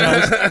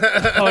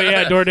Quiznos. Oh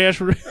yeah, DoorDash.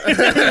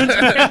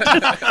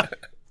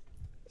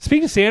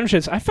 Speaking of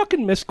sandwiches, I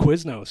fucking miss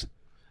Quiznos.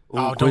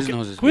 Oh, don't get-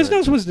 Quiznos is Quiznos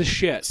good. was the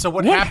shit. So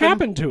what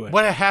happened to it?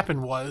 What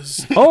happened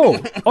was Oh my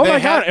They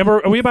God! had-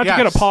 Are we about to get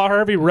a Yes. Paul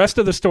Harvey rest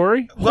of the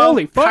story?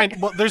 Holy fuck!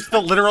 there's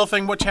the literal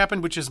thing which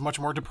happened, which is much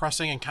more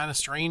depressing and kind of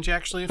strange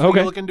actually if Okay.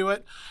 you look into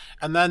it.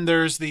 And then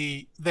there's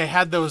they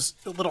had those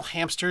little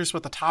hamsters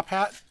with the top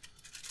hat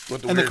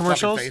With the in the weird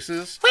commercials. fucking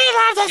faces. We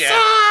love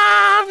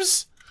the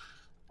subs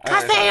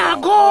because they are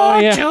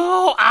good yeah.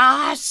 to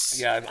us.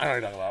 Yeah, I know what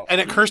you're talking about.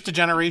 And it cursed a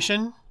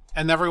generation,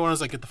 and everyone was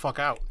like, "Get the fuck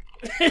out."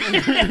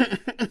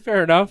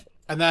 Fair enough.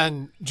 And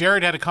then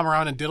Jared had to come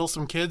around and diddle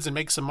some kids and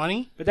make some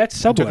money. But that's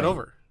Subway. Took it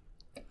over.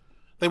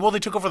 They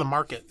took over the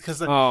market because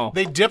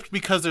they dipped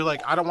because they're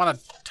like, I don't want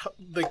to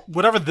like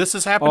whatever this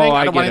is happening.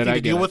 I don't want anything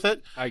to deal with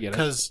it. I get it.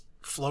 Because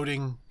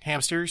floating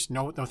hamsters,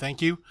 no,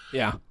 thank you.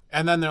 Yeah.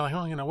 And then they're like,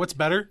 oh, what's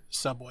better?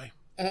 Subway.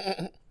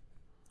 And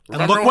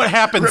Remember look what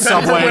happened,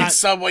 remember Subway. when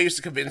Subway used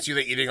to convince you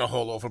that eating a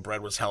whole loaf of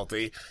bread was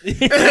healthy?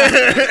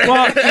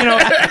 Well,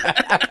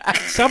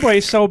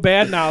 Subway's so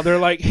bad now. They're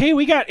like, hey,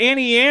 we got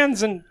Annie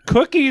Ann's and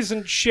cookies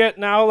and shit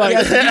now. Like,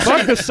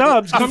 fuck the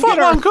subs. A Come get our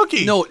foot-long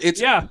cookie. No, it's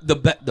Yeah. the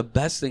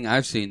best thing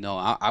I've seen though.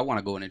 I want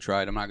to go in and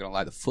try it. I'm not gonna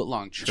lie. The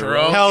foot-long churro.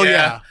 Churro? Hell Yeah.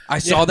 yeah. I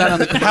saw that on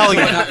the Hell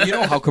commercial. yeah. You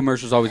know how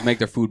commercials always make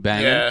their food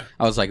banging. Yeah.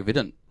 I was like, if it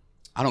doesn't,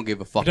 I don't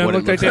give a fuck Doesn't what it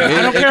look like looks like. that.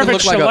 I don't care if could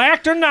it's look like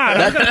shellacked or not.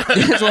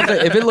 That's what I'm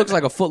saying. If it looks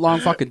like a foot-long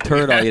fucking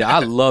turd, I'll eat it. I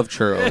love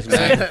churros,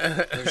 man.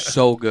 They're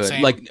so good.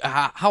 Same. Like,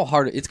 how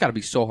hard... It's got to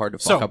be so hard to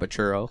fuck So- up a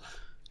churro.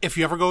 If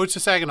you ever go to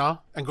Saginaw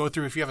and go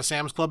through, if you have a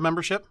Sam's Club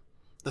membership,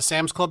 the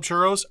Sam's Club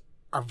churros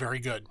are very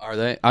good. Are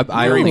they? I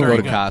Very, only go very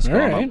to good. Costco.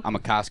 All right. I'm a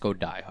Costco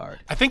diehard.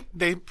 I think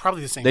they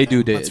probably the same They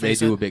thing. do. Let's They face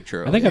do it. a big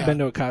churro. I think I've Yeah. been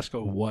to a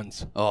Costco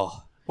once.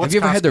 Oh. What's Have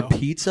you ever had their Costco?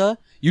 pizza?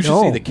 You should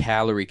No. see the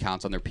calorie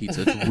counts on their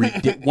pizza. It's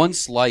ridiculous. One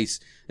slice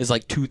is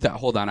like 2,000.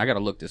 Hold on, I gotta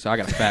look this. I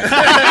gotta fact.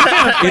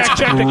 check the It's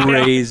count.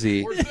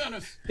 crazy. Where's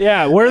Dennis?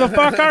 Yeah, where the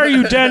fuck are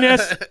you,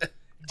 Dennis?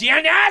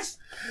 Dennis?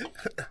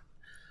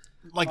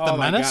 Like Oh the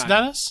my Menace, God.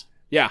 Dennis?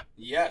 Yeah,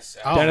 Yes.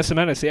 Oh. Dennis the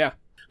Menace, yeah.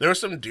 There was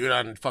some dude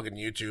on fucking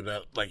YouTube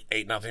that like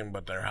ate nothing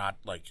but their hot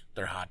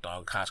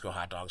dog, Costco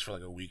hot dogs for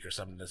like a week or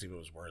something to see if it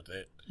was worth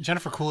it.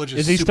 Jennifer Coolidge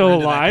Is he super still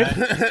into that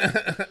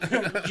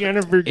alive? guy.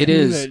 Jennifer It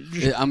is.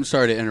 Coolidge. I'm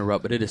sorry to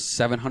interrupt, but it is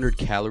 700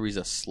 calories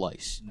a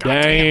slice,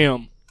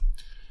 Damn.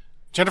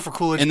 Jennifer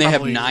Coolidge and they have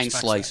probably 9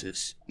 respects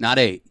slices, not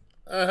 8.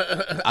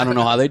 I don't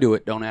know how they do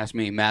it. Don't ask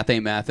me. Math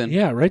ain't mathin'.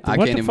 Yeah, right. I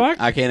What can't the even. fuck?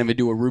 I can't even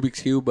do a Rubik's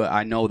cube, but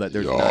I know that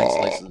there's 9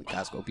 slices of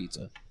Costco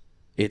pizza.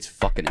 It's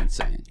fucking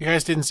insane. that. You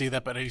guys didn't see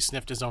that, but he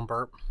sniffed his own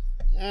burp.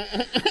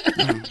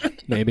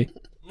 Maybe.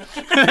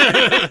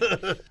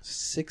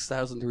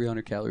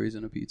 6,300 calories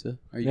in a pizza.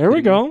 Are you There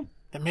we kidding me? go.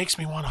 That makes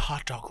me want a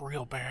hot dog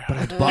real bad.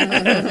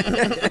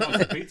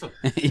 Pizza.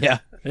 Yeah,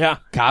 Yeah.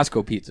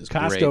 Costco pizza's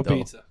Costco great, though.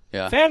 pizza.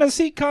 Yeah,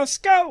 Fantasy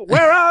Costco,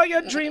 where all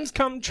your dreams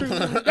come true.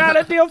 Got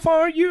a deal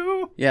for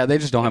you. yeah. They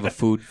just don't have a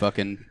food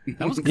fucking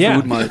Yeah.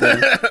 food mart there.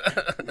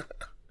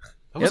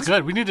 That was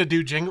good. We need to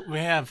do jingle. We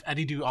have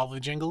Eddie do all the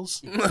jingles.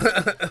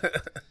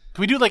 Can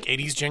we do like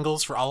 80s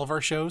jingles for all of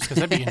our shows? Because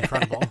that'd be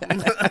incredible.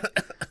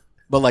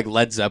 But like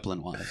Led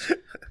Zeppelin was.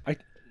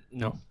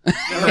 No.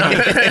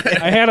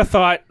 I had a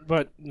thought,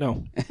 but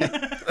no.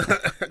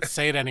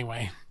 Say it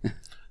anyway.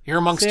 You're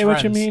amongst Say friends.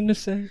 what you mean to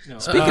say. No.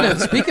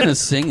 Speaking of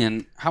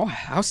singing,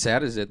 how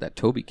sad is it that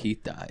Toby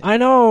Keith died? I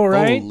know,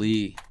 right?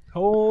 Holy,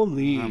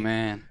 Holy. oh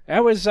man.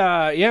 That was,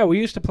 we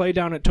used to play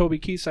down at Toby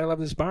Keith's I Love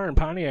This Bar in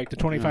Pontiac, the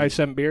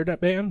 25-cent beer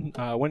band.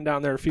 Went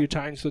down there a few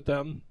times with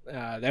them.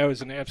 That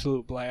was an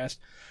absolute blast.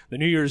 The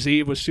New Year's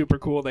Eve was super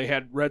cool. They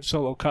had Red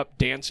Solo Cup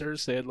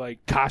dancers. They had,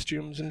 like,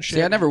 costumes and shit.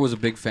 See, I never was a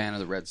big fan of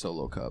the Red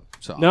Solo Cup.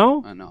 So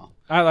No? I know.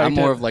 I liked I'm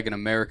more it. of like an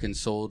American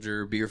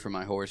soldier, beer for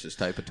my horses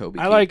type of Toby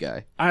I Keith like.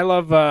 guy. I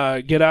love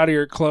Get Out of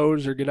Your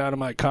Clothes or Get Out of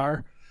My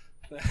Car.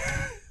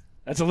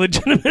 That's a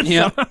legitimate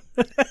Yeah.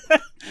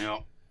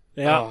 song.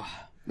 Yeah.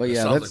 But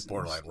yeah, Sounds that's like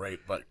borderline rape,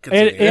 but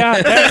continue.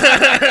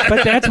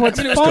 But that's what's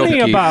funny Toby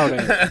Keith. about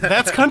it.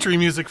 That's country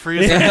music for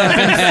you.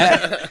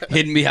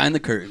 hidden behind the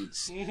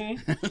curtains.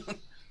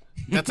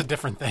 That's a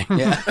different thing.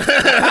 Yeah.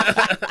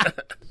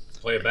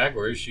 Play it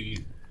backwards. She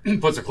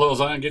puts her clothes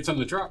on and gets in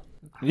the truck.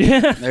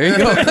 Yeah. There you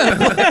go.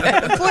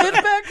 Play it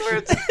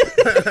backwards.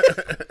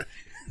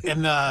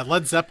 In the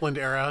Led Zeppelin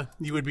era,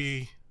 you would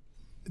be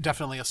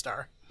definitely a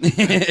star.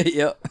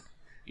 Yep.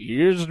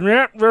 Is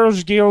that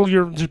those Gil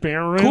your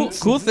parents?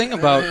 Cool thing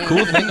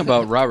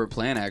about Robert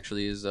Plant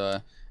actually is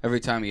every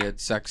time he had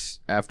sex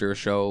after a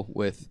show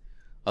with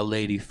a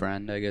lady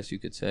friend, I guess you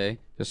could say,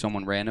 just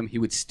someone random, he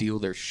would steal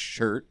their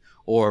shirt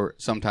or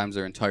sometimes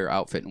their entire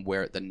outfit and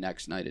wear it the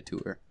next night of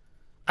tour.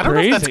 I don't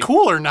know if that's Crazy.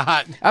 cool or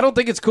not. I don't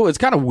think it's cool. It's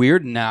kind of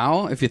weird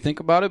now if you think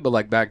about it, but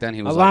like back then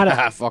he was A lot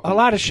fuck of 'em. a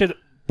lot of shit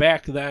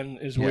back then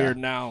is Yeah. weird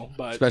now,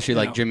 but Especially you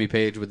like know. Jimmy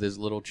Page with his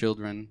little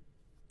children.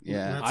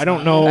 Yeah. I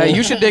don't know. Hey,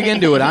 you should dig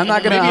into it. I'm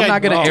not gonna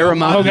air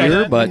him out Okay.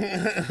 here, but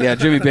yeah,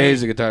 Jimmy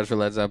Page, the guitarist for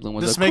Led Zeppelin,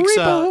 was This a makes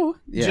creepo.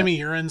 Yeah. Jimmy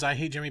Urin's I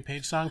Hate Jimmy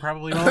Page song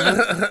probably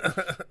relevant.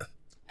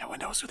 No one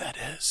knows who that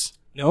is.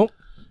 Nope.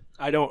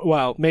 I don't.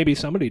 Well, maybe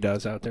somebody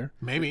does out there.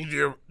 Maybe. Do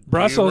you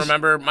Brussels.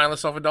 remember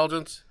mindless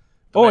self-indulgence?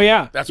 Oh,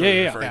 yeah. That's what yeah,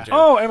 you're yeah. referring to.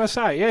 Oh,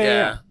 MSI.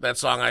 Yeah. That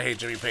song I Hate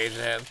Jimmy Page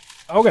had.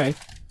 Okay.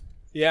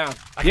 Yeah.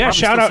 Yeah,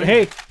 shout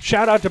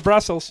out to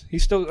Brussels.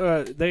 He's still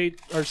they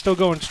are still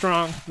going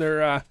strong.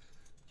 They're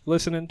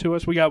listening to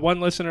us. We got one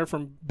listener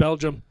from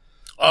Belgium.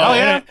 Oh,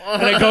 yeah?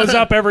 And it goes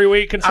up every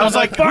week, and so I was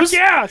like, fuck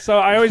yeah! So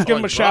I always give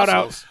him a shout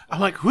out. I'm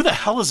like, who the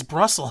hell is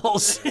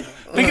Brussels?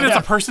 Thinking it's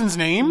a person's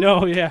name?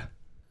 No, yeah.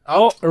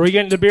 Oh, are we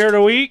getting to beer of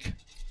the week?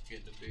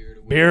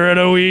 Beer of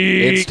the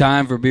week. It's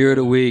time for beer of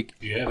the week.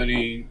 Do you have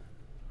any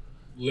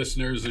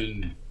listeners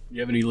in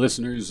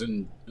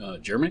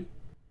Germany?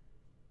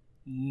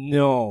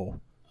 No.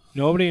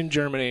 Nobody in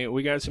Germany.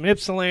 We got some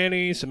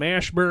Ypsilanti, some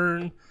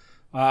Ashburn.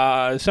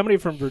 Somebody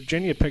from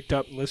Virginia picked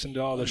up and listened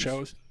to all the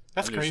shows.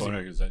 That's I'm just crazy.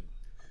 wondering, 'cause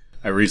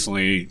I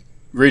recently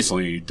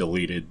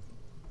deleted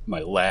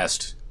my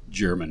last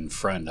German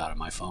friend out of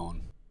my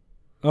phone.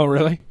 Oh,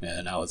 really?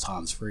 And now it's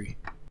Hans free.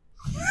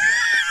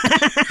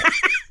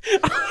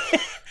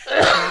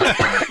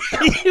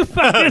 You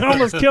fucking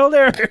almost killed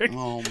Eric.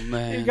 Oh,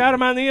 man. You got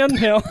him on the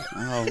inhale.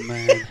 Oh,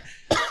 man.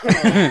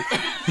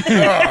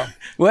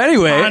 Well,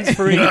 anyway,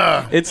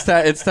 it's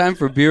time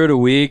for beer of the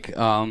week.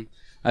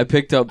 I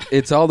picked up.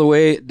 It's all the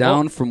way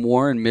down from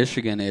Warren,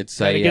 Michigan. It's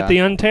Gotta get the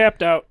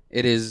Untapped out.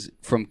 It is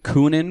from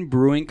Kuhnhenn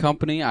Brewing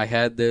Company. I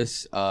had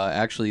this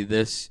actually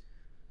this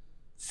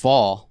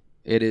fall.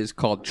 It is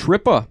called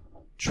Trippa.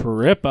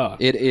 Trippa.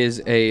 It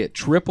is a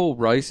triple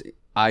rice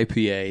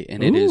IPA,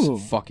 and it is Ooh.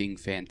 fucking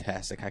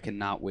fantastic. I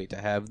cannot wait to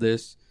have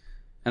this,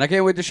 and I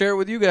can't wait to share it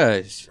with you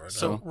guys.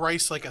 So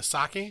rice like a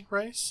sake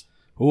rice?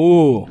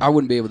 Ooh. I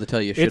wouldn't be able to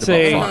tell you shit It's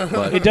about fun,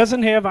 but it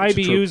doesn't have It's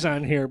IBUs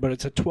on here, but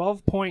it's a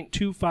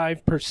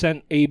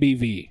 12.25%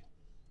 ABV.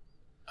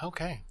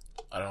 Okay.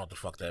 I don't know what the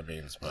fuck that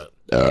means, but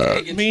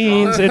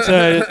Means it's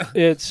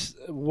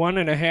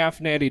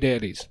 1.5 natty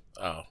daddies.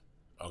 oh,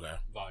 okay,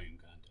 Volume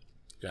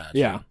content. gotcha.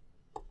 Yeah.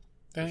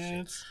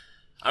 That's...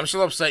 I'm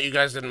still upset you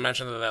guys didn't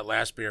mention that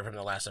last beer from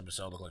the last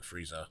episode looked like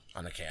Frieza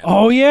on the can.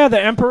 Oh yeah,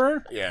 the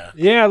Emperor. Yeah.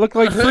 Yeah, it looked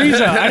like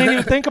Frieza. I didn't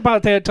even think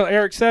about that until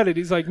Eric said it.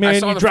 He's like, I "Man,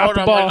 saw you the dropped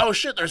photo, the I'm ball." like, oh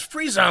shit, there's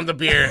Frieza on the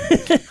beer.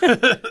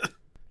 Did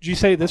you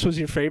say this was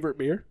your favorite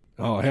beer?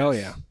 Oh hell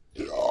yeah!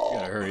 You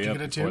gotta hurry up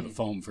get it before too? the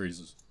foam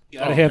freezes.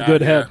 Gotta have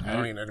good head. I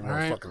don't need any more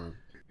Alright. fucking.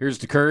 Here's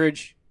the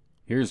courage.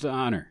 Here's the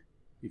honor.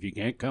 If you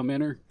can't come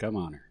in her, come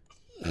on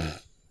her.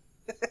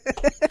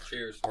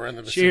 cheers. We're in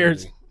the Cheers.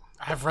 vicinity.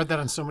 I've read that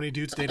on so many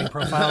dudes' dating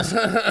profiles.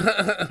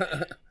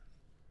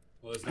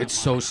 It's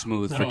so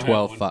smooth for No,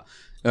 12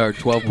 or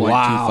 12.25.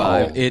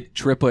 Wow.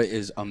 Trippa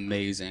is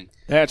amazing.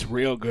 That's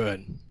real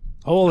good.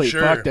 Holy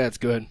Sure. fuck, that's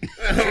good.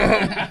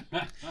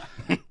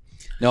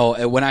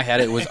 No, when I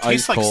had it, it was It ice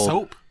tastes like cold.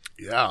 soap.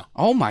 Yeah.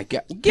 Oh my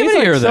god! Give Tastes it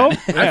like here then.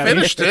 soap. I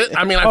finished it.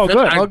 I mean, Oh,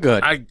 good. Oh,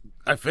 good.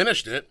 I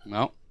finished it,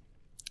 Well,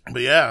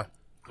 but yeah.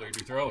 Cleared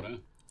your throat, huh?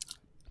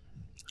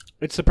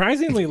 It's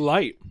surprisingly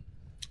light.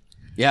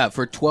 yeah,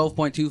 for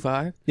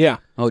 12.25. Yeah.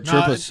 Oh,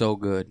 Trippa's it- so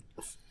good.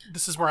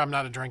 This is where I'm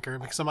not a drinker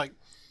because I'm like,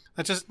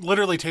 that just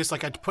literally tastes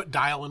like I put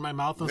dial in my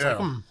mouth. I was Yeah.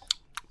 like,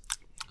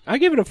 I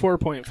give it a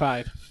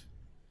 4.5.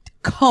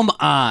 Come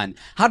on!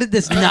 How did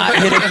this not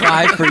hit a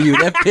 5 for you?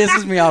 That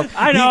pisses me off.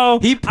 I know.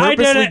 He I did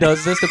purposely it.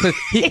 does this to piss.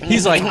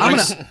 He's like,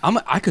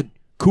 I could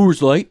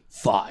Coors Light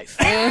 5.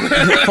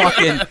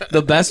 Fucking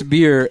the best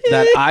beer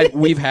that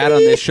we've had on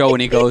this show,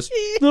 and he goes,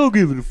 "I'll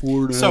give it a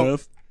 4.5." So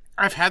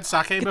I've had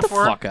sake Get the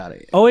before. fuck out of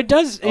here. Oh, it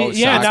does. Oh,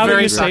 Yeah, sake. now that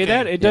Very you say sake.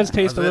 that, it does Yeah.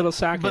 taste a Does it? little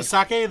sake. But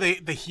sake,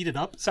 they heat it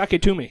up.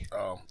 Sake to me.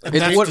 Oh. And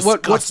It's, that's what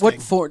disgusting.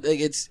 for? Like,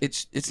 it's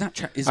not.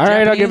 Is All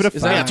right, I'll Japanese? give it a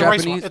Is that five. Yeah, it's a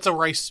rice. Japanese? It's a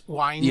rice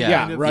wine. Yeah.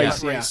 kind of,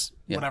 rice, rice,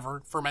 yeah.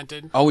 whatever,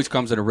 fermented. Always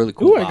comes in a really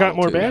cool. Ooh, I got bottle,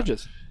 more too, yeah.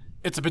 badges.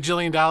 It's $1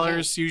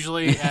 bajillion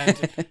usually,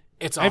 and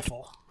it's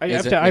awful. I Is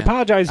have it? to. I Yeah.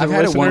 apologize to I've the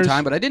had it listeners. one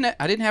time, but I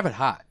didn't have it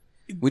hot.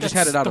 We just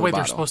had it out the of way the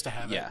they're bottle. supposed to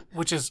have Yeah. it,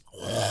 which is.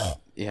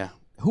 Yeah.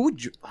 Who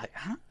would you? I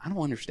don't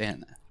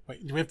understand that.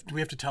 Wait, do we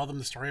have to tell them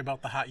the story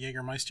about the hot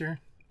Jägermeister?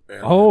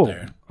 Yeah, Oh,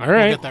 there. all We'll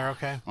right. get there,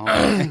 okay?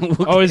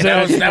 Oh, is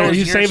that? That Are was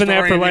you your saving that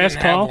story, for and we last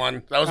didn't have call?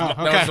 one. That was Oh, that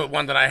okay. was the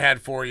one that I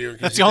had for you. 'cause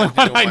That's you the only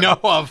didn't one do I know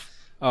of.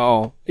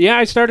 Oh, yeah.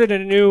 I started a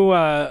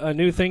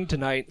new thing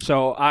tonight,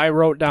 so I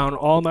wrote down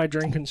all my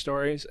drinking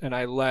stories, and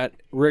I let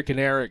Rick and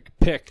Eric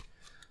pick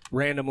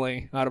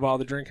randomly out of all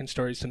the drinking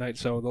stories tonight.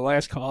 So the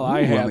last call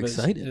I Ooh, have I'm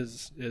excited.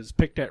 is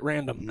picked at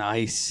random.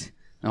 Nice.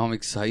 Now I'm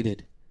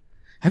excited.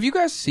 Have you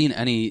guys seen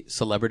any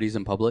celebrities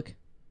in public?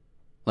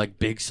 Like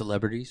big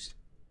celebrities?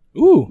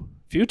 Ooh,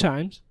 few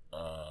times.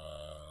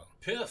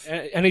 Piff.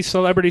 Any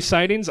celebrity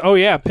sightings? Oh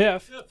yeah,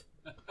 Piff.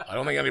 I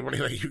don't think anybody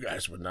that you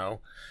guys would know.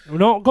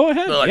 No, go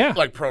ahead. They're like, yeah.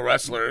 like pro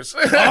wrestlers.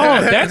 Oh,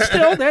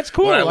 that's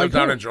cool. When I Like lived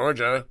down who? in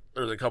Georgia,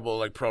 there was a couple of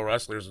like pro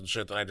wrestlers and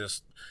shit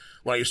that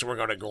when I used to work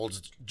out at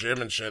Gold's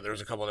Gym and shit, there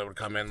was a couple that would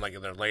come in like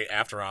in their late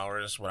after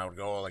hours when I would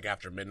go like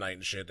after midnight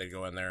and shit. They'd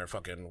go in there and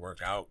fucking work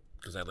out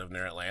because I lived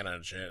near Atlanta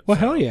and shit. Well, So,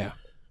 hell yeah.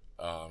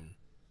 Um,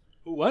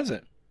 Who was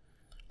it?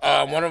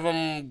 one of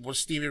them was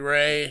Stevie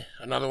Ray.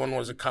 Another one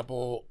was a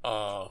couple.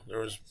 There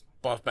was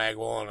Buff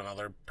Bagwell and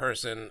another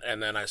person.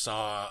 And then I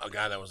saw a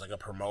guy that was like a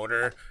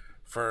promoter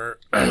for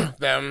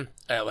them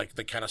at like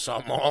the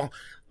Kennesaw Mall,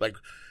 like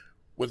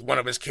with one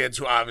of his kids,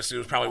 who obviously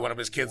was probably one of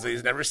his kids that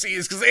he's never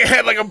sees, because they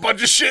had like a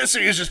bunch of shit, so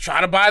he was just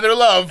trying to buy their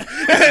love.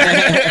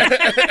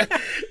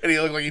 And he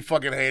looked like he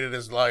fucking hated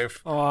his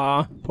life.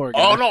 Aw, poor guy.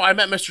 Oh no, I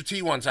met Mr.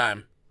 T one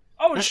time.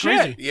 Oh, That's shit.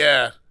 crazy.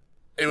 Yeah,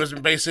 it was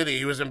in Bay City.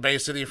 He was in Bay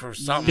City for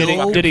something.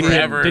 Did he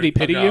forever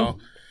pity ago. you?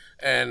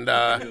 And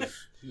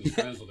He was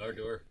friends with our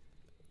door.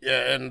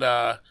 yeah, and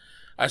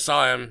I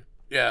saw him.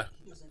 Yeah.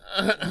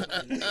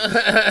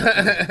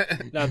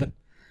 Nothing.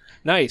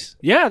 Nice.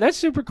 Yeah, that's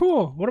super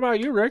cool. What about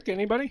you, Rick?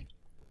 Anybody?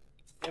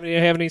 Have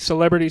any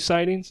celebrity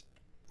sightings?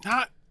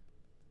 Not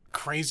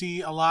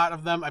crazy, a lot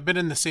of them. I've been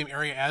in the same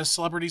area as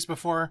celebrities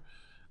before.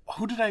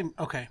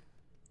 Okay.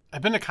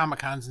 I've been to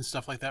Comic-Cons and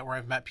stuff like that where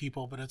I've met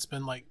people, but it's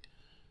been like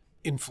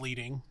in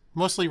fleeting.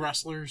 Mostly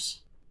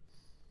wrestlers.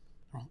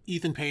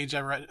 Ethan Page,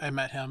 I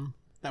met him.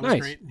 That was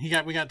Nice. great.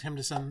 We got him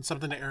to send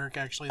something to Eric,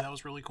 actually. That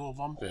was really cool of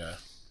him. Yeah.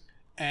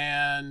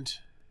 And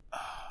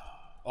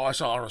Oh, I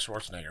saw Arnold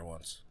Schwarzenegger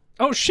once.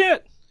 Oh,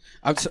 shit.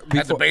 At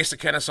the base of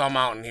Kennesaw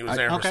Mountain, he was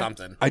there for okay.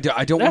 something. I don't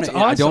That's want to.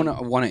 I awesome.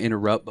 don't want to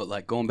interrupt, but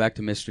like going back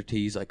to Mr.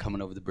 T's, like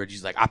coming over the bridge,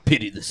 he's like, "I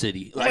pity the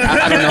city." Like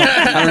I don't know.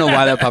 I don't know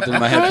why that popped into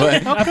my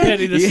head, but I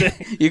pity the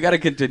city. you got to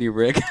continue,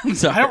 Rick. I'm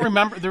sorry. I don't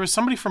remember. There was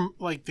somebody from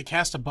like the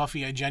cast of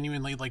Buffy I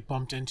genuinely like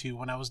bumped into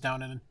when I was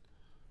down in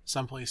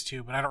someplace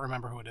too, but I don't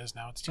remember who it is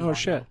now. It's too long Oh,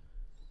 shit. ago.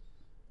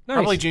 Nice.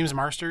 Probably James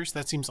Marsters.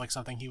 That seems like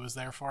something he was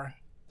there for.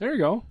 There you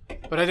go.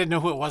 But I didn't know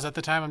who it was at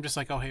the time. I'm just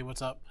like, oh, hey,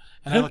 what's up?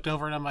 And I looked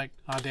over and I'm like,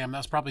 oh, damn, that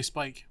was probably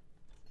Spike.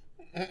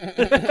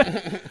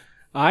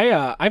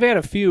 I've had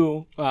a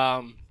few.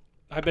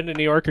 I've been to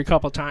New York a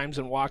couple times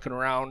and walking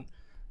around.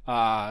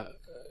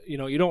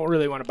 You don't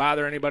really want to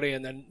bother anybody,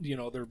 and then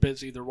they're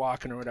busy, they're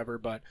walking or whatever.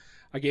 But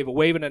I gave a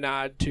wave and a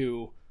nod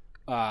to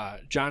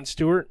Jon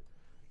Stewart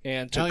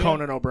and to Hell yeah.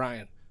 Conan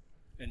O'Brien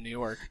in New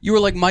York. You were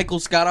like Michael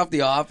Scott off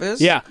The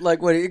Office? Yeah.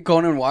 Like when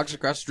Conan walks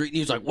across the street and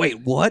he was like, "Wait,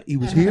 what? He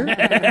was here?"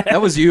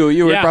 That was you.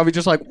 You were Yeah. probably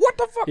just like, "What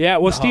the fuck?" Yeah,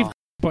 well, Steve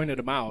pointed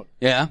him out.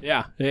 Yeah.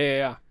 Yeah.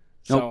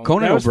 No, So,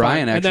 Conan that was fun.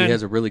 O'Brien And actually then-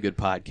 has a really good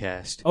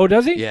podcast. Oh,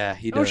 does he? Yeah,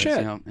 he Oh does.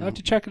 shit! Yeah, I'll have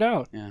to check it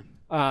out. yeah.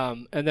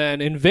 And then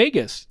in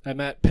Vegas, I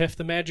met Piff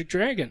the Magic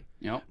Dragon.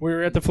 Yep. We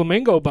were at the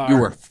Flamingo Bar. You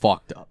were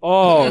fucked up.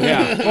 Oh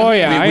yeah. Oh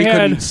yeah. We I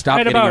couldn't had, stop I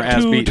had getting our about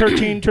ass 2 beat.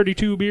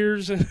 1332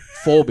 beers.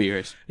 Full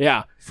beers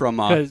Yeah. from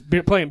Because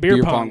playing beer,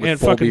 beer pong, pong with and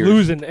full fucking beers.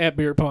 losing at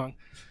beer pong.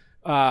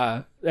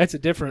 That's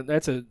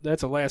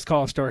a last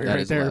call story That right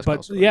is a there. last call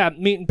But story. yeah,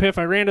 meeting Piff,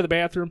 I ran to the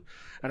bathroom,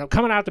 and I'm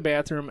coming out the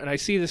bathroom, and I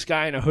see this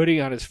guy in a hoodie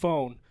on his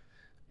phone,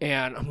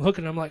 and I'm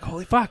looking, I'm like,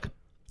 holy fuck,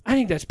 I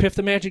think that's Piff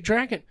the Magic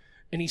Dragon.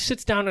 And he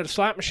sits down at a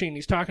slot machine,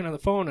 he's talking on the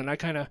phone, and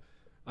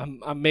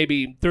I'm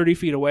maybe 30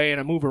 feet away, and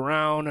I move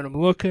around, and I'm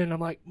looking, I'm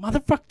like,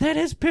 motherfucker, that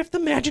is Piff the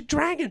Magic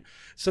Dragon.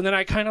 So then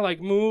I kind of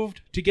like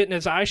moved to get in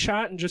his eye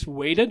shot and just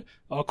waited,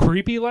 all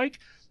creepy like,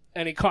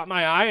 and he caught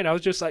my eye, and I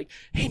was just like,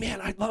 hey man,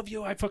 I love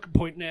you. I fucking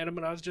pointing at him,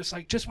 and I was just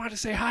like, just wanted to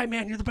say hi,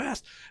 man, you're the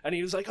best. And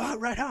he was like, oh,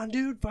 right on,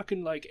 dude.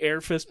 Fucking like air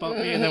fist bumped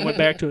me, and then went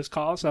back to his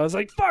call. So I was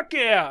like, fuck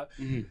yeah.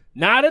 Mm-hmm.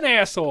 Not an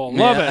asshole.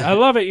 Love Yeah. it. I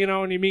love it,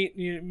 when you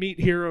meet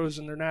heroes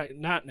and they're not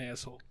an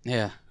asshole.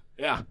 Yeah.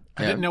 Yeah.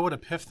 I didn't know what a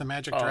Piff the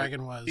Magic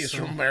Dragon was. He's so-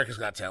 from America's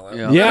Got Talent.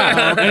 Yeah.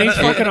 Yeah, and he's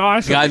fucking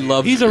awesome. Guy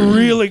loves- He's a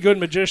really good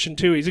magician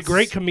too. He's a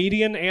great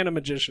comedian and a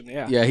magician.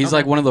 Yeah. Yeah, he's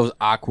like one of those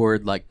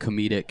awkward, like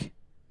comedic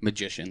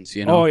magicians,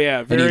 Oh yeah,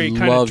 And he very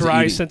kind of loves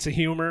dry eating. sense of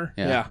humor.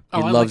 Yeah. Oh,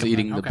 He I loves like him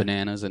eating then. the Okay.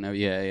 bananas and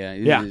yeah.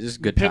 Yeah. It's just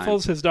a good time.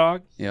 Piffles, his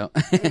dog, Yeah.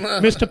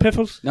 Mr.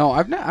 Piffles. No,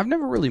 I've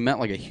never really met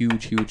like a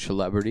huge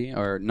celebrity,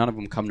 or none of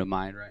them come to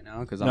mind right now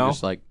because I'm No?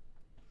 just like,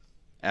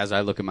 as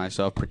I look at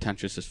myself,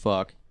 pretentious as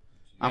fuck.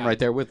 I'm right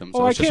there with them, so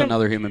Well, I it's just can't-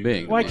 another human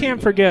being. Well, I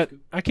can't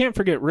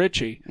forget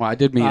Richie. Well, I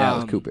did meet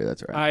Alice Cooper.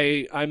 That's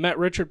right. I met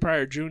Richard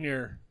Pryor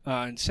Jr.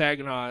 In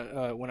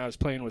Saginaw when I was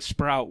playing with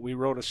Sprout. We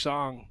wrote a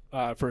song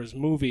for his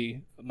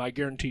movie, My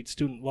Guaranteed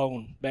Student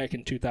Loan, back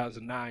in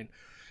 2009.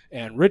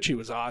 And Richie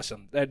was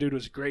awesome. That dude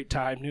was a great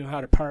time, knew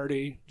how to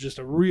party, just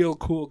a real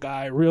cool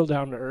guy, real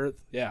down to earth.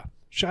 Yeah.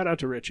 Shout out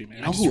to Richie, man.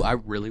 You know who I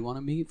really want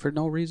to meet for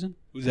no reason?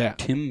 Who's that?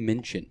 Tim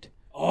Minchin.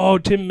 Oh,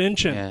 Tim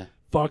Minchin. Yeah.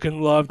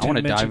 Fucking love I Tim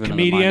wanna dive Minchin. into the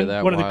mind Comedian, of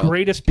that one of the wild.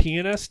 greatest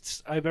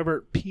pianist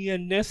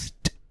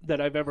that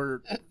I've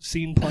ever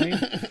seen playing.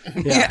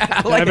 Yeah,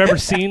 that I've ever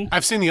seen.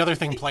 I've seen the other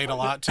thing played a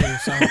lot too.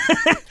 So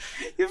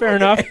Fair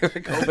enough.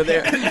 Eric over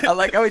there. I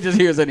like how he just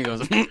hears it and he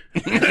goes,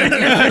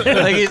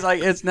 like he's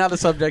like, it's not a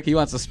subject he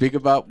wants to speak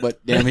about,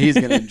 but damn it, he's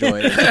going to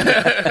enjoy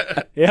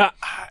it. Yeah.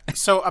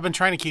 so I've been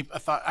trying to keep a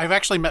thought. I've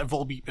actually met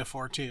Volbeat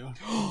before too.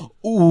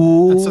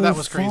 Ooh. And so that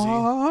was crazy.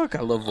 Fuck.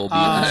 I love Volbeat.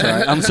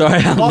 I'm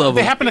sorry. I Well, love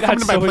they him. happened to You come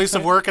got to my so place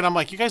of excited. work, and I'm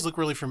like, you guys look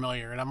really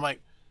familiar. And I'm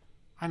like,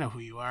 I know who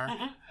you are.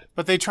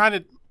 But they try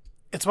to.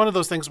 It's one of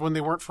those things when they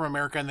weren't from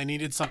America and they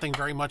needed something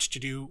very much to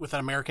do with an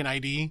American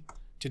ID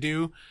to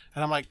do.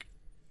 And I'm like,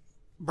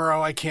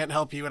 bro, I can't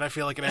help you. And I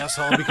feel like an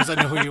asshole because I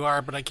know who you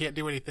are, but I can't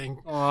do anything.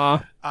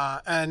 Aw.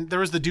 And there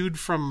was the dude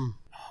from,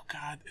 oh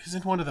God, who's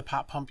in one of the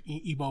pop punk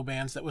emo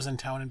bands that was in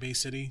town in Bay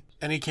City.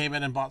 And he came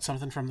in and bought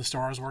something from the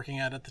store I was working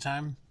at the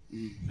time.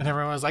 And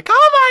everyone was like,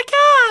 "Oh my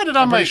god!" And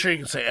I'm pretty like, sure you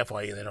can say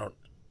FYE. They don't.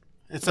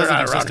 "It They're doesn't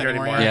not exist around here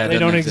anymore." anymore. Yeah, it They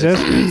don't doesn't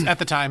exist. At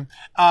the time,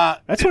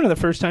 That's one of the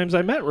first times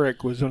I met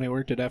Rick was when he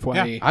worked at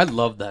FYE. I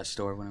loved that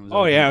store when it was. Oh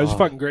open. yeah, it was a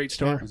fucking great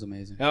store. It was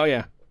amazing. Oh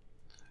yeah,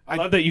 I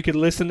love that you could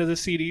listen to the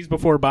CDs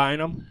before buying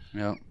them.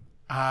 Yeah.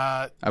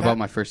 I I bought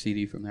my first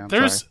CD from there.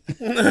 there's,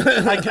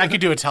 I could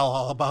do a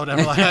tell-all about it.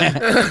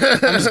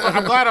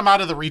 I'm glad I'm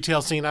out of the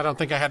retail scene. I don't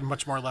think I had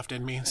much more left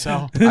in me.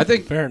 So I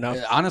think Fair enough.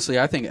 Honestly,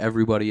 I think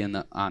everybody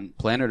on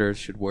planet Earth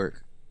should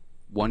work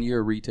 1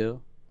 year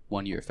retail,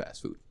 1 year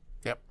fast food.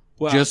 yep.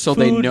 Well, Just so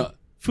they know.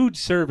 food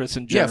service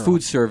in Yeah, general.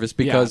 food service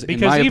because,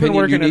 in my even opinion,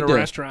 working you need in a to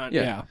restaurant,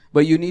 yeah.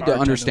 But you need to Bartending.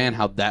 understand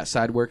how that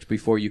side works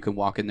before you can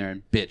walk in there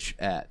and bitch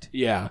at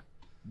Yeah.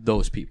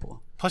 those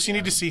people. Plus, you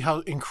need to see how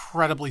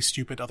incredibly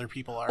stupid other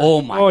people are.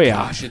 Oh my Oh, yeah.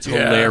 gosh, it's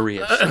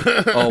hilarious.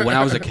 Oh, when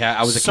I was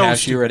a So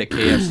cashier at a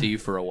KFC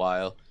for a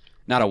while.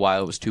 Not a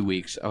while, it was 2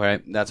 weeks. All right,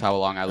 that's how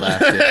long I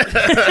lasted.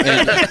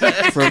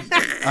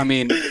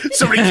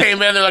 Somebody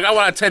came in, they're like, I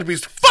want a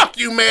 10-piece. Fuck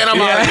you, man.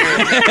 I'm out of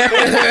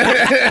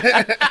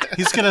here.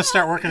 He's gonna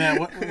start working at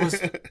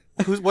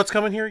what's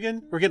coming here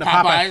again? We're getting a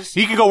Popeyes.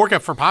 He can go work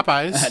for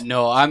Popeyes.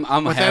 No, I'm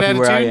With that happy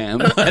where I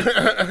attitude?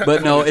 am.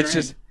 But no,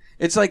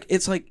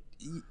 it's like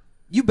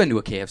you've been to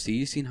a KFC,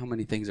 you've seen how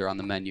many things are on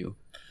the menu.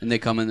 And they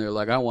come in, they're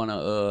like, I want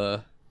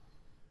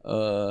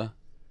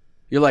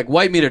you're like,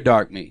 white meat or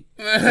dark meat?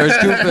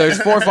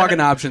 There's 4 fucking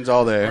options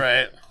all there.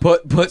 Right.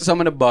 Put some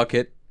in a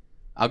bucket.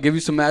 I'll give you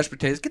some mashed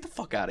potatoes. Get the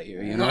fuck out of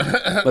here, you know?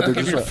 But they're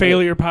just Your like,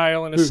 failure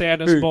pile and a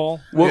sadness bowl.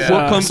 What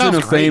comes in Sounds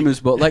a great. famous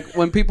bowl? Like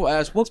when people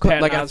ask, like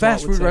at a Oswalt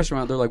fast would food say.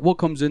 restaurant, they're like, what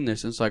comes in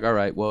this? And it's like, all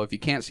right, well, if you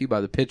can't see by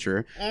the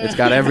picture, it's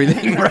got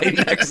everything right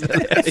next to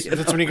it.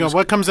 That's when you go,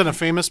 what comes in a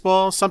famous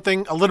bowl?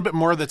 Something a little bit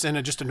more that's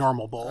in just a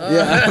normal bowl.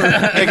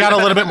 Yeah, They got a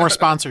little bit more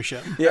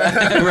sponsorship.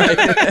 yeah, right.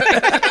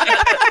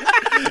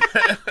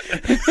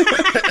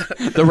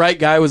 The right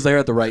guy was there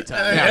at the right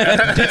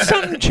time. Did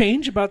something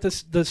change about the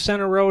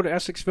Center Road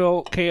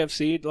Essexville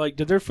KFC? Like,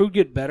 did their food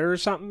get better or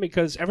something?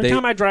 Because every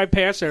time I drive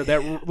past there,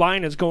 that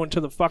line is going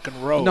to the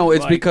fucking road. No,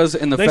 it's Like, because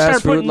in the they fast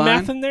start food putting line.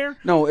 meth in there.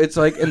 No, it's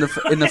like in the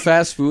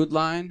fast food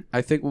line.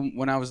 I think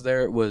when I was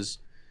there, it was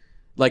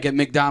like at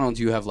McDonald's,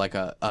 you have like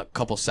a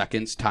couple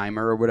seconds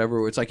timer or whatever.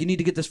 Where it's like you need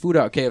to get this food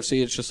out.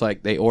 KFC, it's just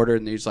like they order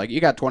and it's like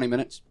you got 20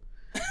 minutes.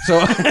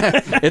 So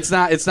it's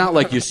not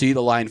like you see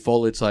the line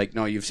full. It's like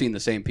no, you've seen the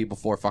same people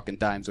 4 fucking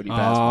times when you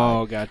pass by.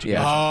 Oh, gotcha.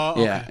 Yeah, Oh,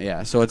 okay.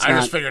 yeah. So it's I not.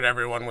 just figured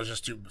everyone was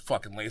just too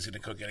fucking lazy to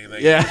cook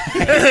anything. Yeah.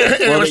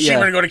 It was cheaper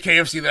yeah. to go to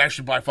KFC than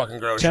actually buy fucking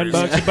groceries.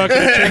 $10 a bucket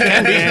of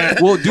chicken. Yeah.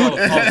 Well, dude,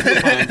 Coupons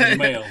in the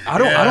mail. I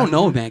don't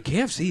know, man.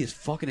 KFC is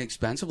fucking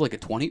expensive. Like a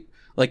 20,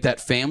 like that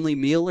family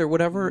meal or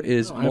whatever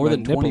is I more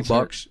have than my nipples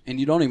 $20, and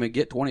you don't even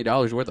get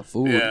 $20 worth of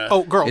food. Yeah.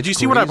 Oh, girl, It's do you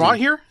see what I crazy. bought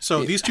here?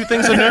 So these 2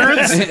 things of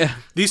nerds,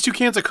 these 2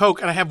 cans of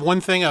Coke, and I have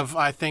 1 thing of,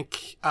 I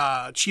think,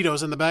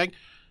 Cheetos in the bag.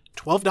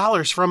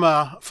 $12 from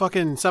a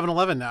fucking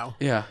 7-Eleven now.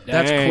 Yeah,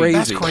 that's Dang. crazy.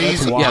 That's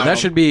crazy. Yeah, wild. that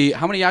should be.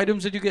 How many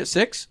items did you get?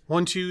 6?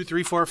 1, 2,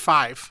 3, 4,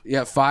 5.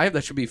 Yeah, 5.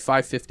 That should be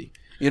 $5.50.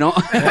 You know,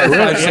 really?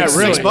 Yeah,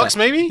 really. $6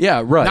 maybe?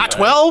 Yeah, right. Not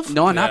 12?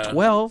 No, not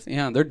 12.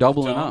 Yeah, they're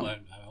doubling up. I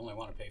only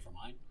want to pay for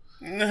mine.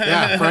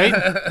 Yeah,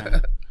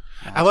 right?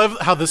 I love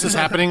how this is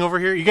happening over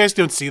here. You guys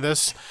don't see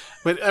this,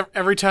 but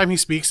every time he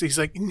speaks, he's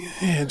like,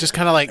 just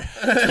kind of like,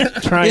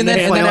 Trying And then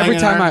to flailing every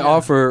an time arm. I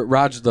offer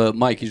Raj the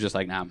mic, he's just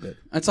like, "Nah, I'm good."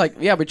 It's like,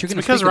 yeah, but you're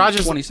gonna because speak in Raj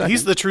is 20 seconds.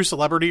 he's the true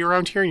celebrity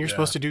around here, and you're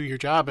supposed to do your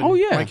job and Oh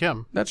yeah, like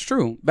him. That's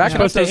true. Back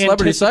Supposed up to to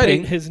celebrity anticipate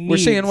sighting. his We're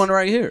seeing needs. one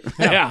right here.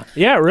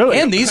 Yeah, really.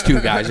 And these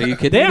 2 guys, are you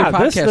kidding? yeah, Your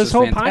this podcast is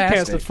whole fantastic.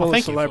 podcast is full of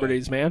thank you.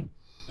 celebrities, man.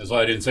 That's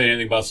why I didn't say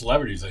anything about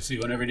celebrities. I see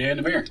one every day in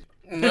the mirror.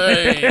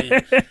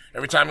 Hey.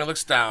 Every time he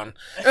looks down.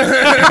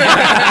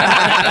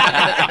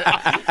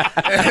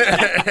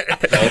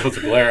 That puts a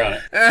glare on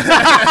it.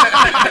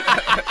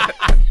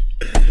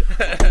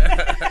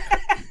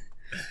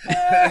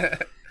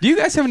 Do you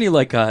guys have any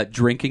like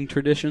drinking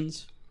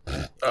traditions?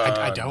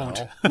 I don't.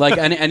 Like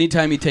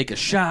anytime you take a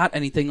shot,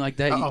 anything like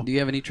that? Uh-oh. Do you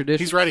have any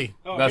traditions? He's ready.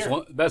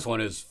 Best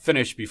one is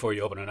finish before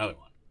you open another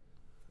one.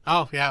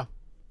 Oh yeah.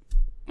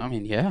 I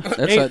mean, yeah,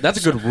 that's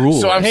a good rule.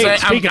 So I'm Hey, saying,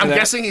 speaking of I'm that-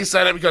 guessing he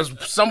said it because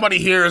somebody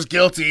here is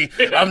guilty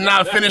of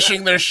not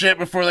finishing their shit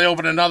before they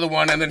open another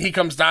one, and then he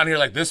comes down here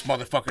like, this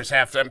motherfucker's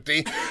half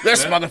empty.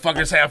 This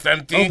motherfucker's half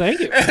empty. Oh, thank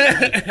you.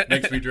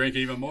 Makes me drink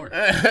even more.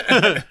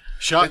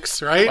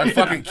 Shucks, right? My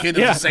fucking kid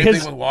does Yeah, the same his-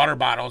 thing with water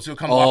bottles. He'll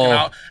come walking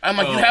out. I'm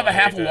like, you have a I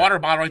half hate a that. water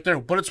bottle right there,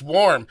 but it's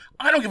warm.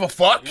 I don't give a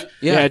fuck.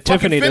 Yeah,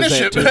 Tiffany Fucking does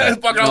finish that it.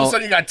 too. Fucking all of No. a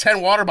sudden you got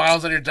 10 water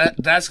bottles on your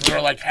desk that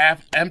are like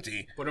half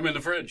empty. Put them in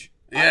the fridge.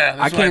 Yeah,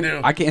 that's what I do.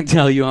 I can't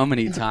tell you how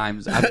many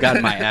times I've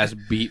gotten my ass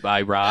beat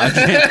by Raj.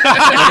 And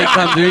he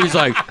comes in, he's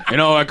like,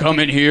 I come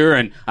in here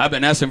and I've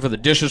been asking for the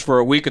dishes for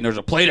a week, and there's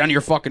a plate on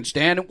your fucking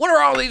stand. And what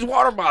are all these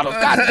water bottles?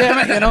 God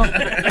damn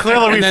it,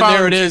 Clearly, we And then found.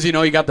 there it is, you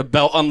got the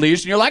belt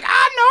unleashed, and you're like,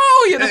 I know.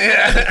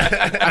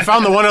 I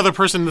found the one other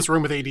person in this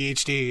room with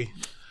ADHD.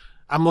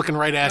 I'm looking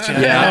right at you.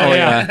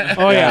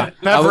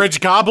 Beverage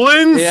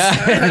goblins.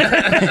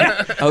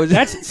 Yeah.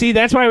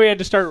 That's why we had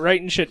to start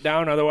writing shit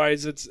down.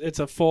 Otherwise, it's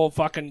a full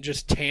fucking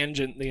just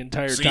tangent the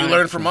entire So time. you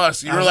learned from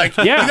us. You were like,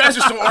 Yeah. you guys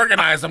are so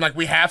organized. I'm like,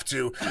 we have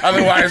to.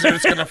 Otherwise,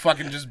 it's going to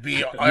fucking just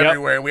be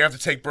everywhere. And we have to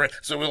take breaks.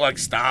 So we'll like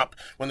stop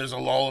when there's a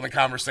lull in the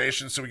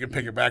conversation so we can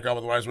pick it back up.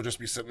 Otherwise, we'll just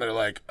be sitting there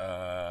like,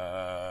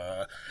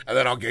 and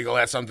then I'll giggle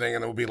at something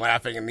and then we'll be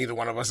laughing and neither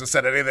one of us has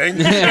said anything.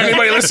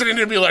 Anybody listening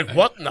to be like,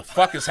 what in the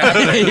fuck is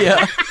happening?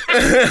 Yeah.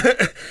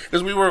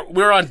 Because we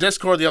were on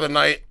Discord the other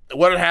night.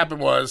 What had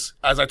happened was,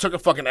 as I took a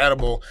fucking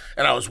edible,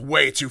 and I was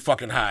way too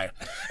fucking high.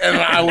 And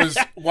I was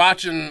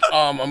watching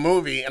a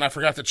movie, and I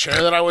forgot the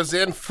chair that I was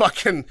in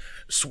fucking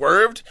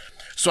swerved.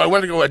 So I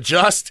went to go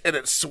adjust, and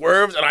it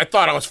swerved, and I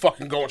thought I was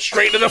fucking going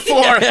straight to the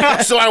floor.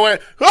 So I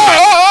went,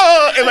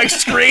 oh, and like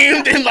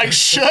screamed and like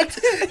shook,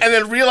 and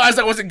then realized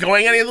I wasn't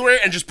going anywhere,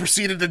 and just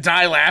proceeded to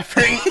die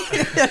laughing.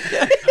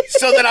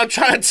 So then I'm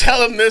trying to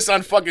tell him this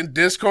on fucking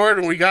Discord,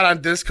 and we got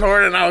on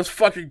Discord, and I was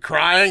fucking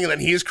crying, and then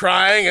he's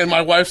crying, and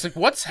my wife's like,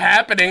 what's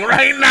happening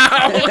right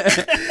now?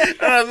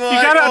 And I'm like,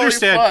 You gotta holy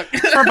understand.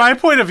 fuck. From my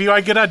point of view,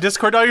 I get on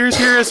Discord, all you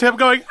hear is him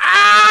going,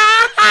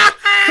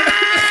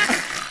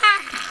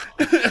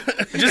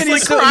 just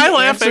like cry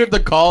laughing. Answered the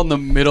call in the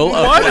middle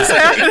of What is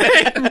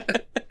happening?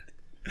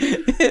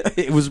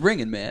 It was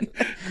ringing, man.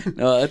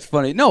 No, that's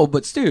funny. No,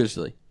 but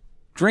seriously,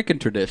 drinking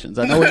traditions.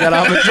 I know we got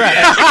off the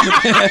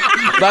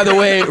track. By the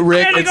way,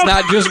 Rick, it's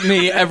not just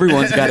me.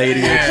 Everyone's got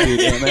ADHD,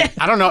 damn it.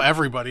 I don't know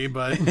everybody,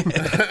 but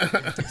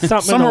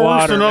Something some in the are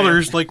water, worse than man.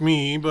 others, like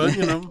me. But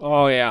you know,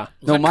 Oh yeah.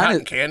 No, mine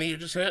Cotton is, candy you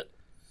just hit?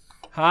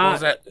 Huh?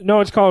 was that? No,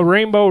 it's called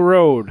Rainbow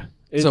Road.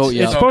 It's, So,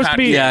 yeah. it's supposed to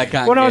be. Yeah,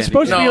 cotton well, no, it's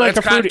candy. supposed to be No, like it's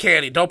a cotton fruity.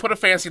 candy. Don't put a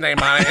fancy name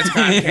on it. It's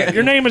cotton candy.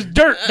 Your name is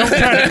Dirt. Don't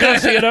try to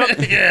gussy it up.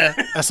 Yeah.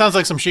 that sounds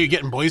like some shit you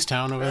get in Boys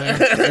Town over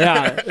there.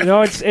 Yeah,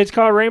 no, it's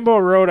called Rainbow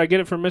Road. I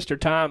get it from Mr.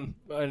 Tom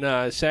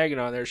in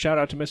Saginaw. There, shout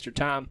out to Mr.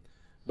 Tom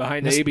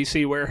behind the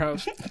ABC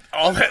warehouse.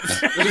 All that.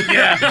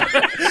 Yeah.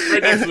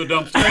 Right next to the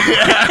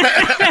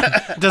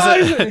dumpster. Does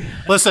it?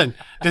 Listen,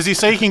 does he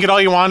say you can get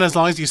all you want as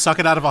long as you suck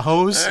it out of a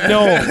hose?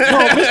 No,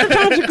 Mr.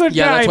 Tom's a good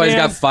yeah, guy, that's why man.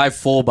 he's got 5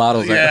 full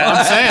bottles. Yeah.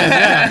 I'm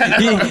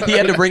saying, yeah. he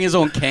had to bring his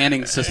own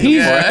canning system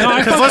He's- for it. no,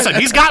 I Because listen,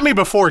 he's got me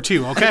before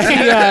too.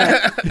 Okay.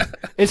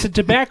 It's a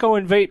tobacco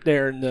and vape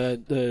there in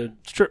the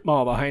strip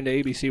mall behind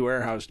the ABC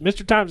warehouse.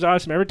 Mr. Tom's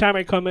awesome. Every time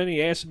I come in,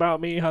 he asks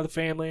about me, how the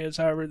family is,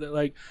 however.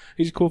 Like,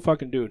 he's a cool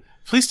fucking dude.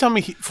 Please tell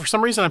me, for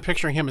some reason, I'm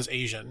picturing him as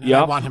Asian. And I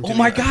Yep. want him to. Oh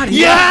my be. God!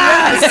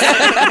 Yes!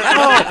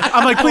 Oh,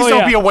 I'm like, please don't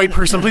yeah. be a white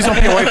person. Please don't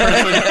be a white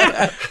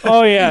person.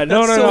 Oh yeah,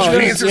 no. Which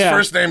means his yeah.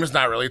 first name is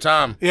not really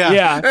Tom. Yeah.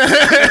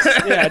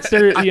 Yeah, it's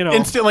their, you know.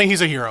 Instantly,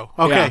 he's a hero.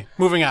 Okay, Yeah.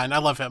 moving on. I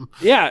love him.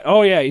 Yeah.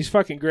 Oh yeah, he's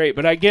fucking great.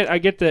 But I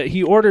get the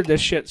he ordered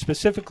this shit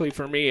specifically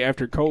for me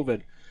after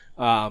COVID,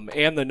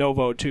 and the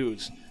Novo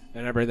 2s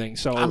and everything.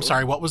 So I'm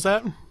sorry. What was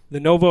that? the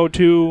Novo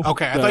 2.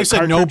 Okay, I the thought you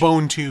said no cartridge-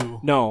 bone too.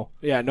 No,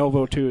 yeah,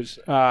 Novo 2s.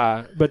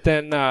 But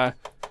then,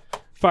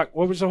 fuck,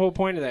 what was the whole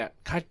point of that?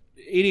 God,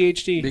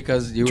 ADHD.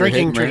 Because you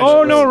Drinking were hitting tradition.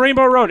 Oh no,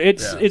 Rainbow Road.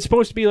 It's Yeah. it's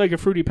supposed to be like a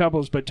Fruity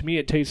Pebbles, but to me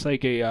it tastes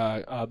like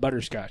a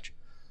butterscotch.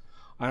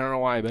 I don't know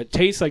why, but it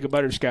tastes like a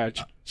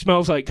butterscotch.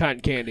 Smells like cotton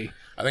candy.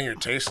 I think your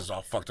taste is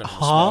all fucked up from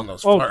smelling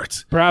those Oh,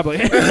 farts. probably.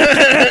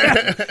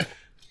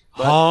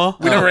 Huh?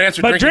 We never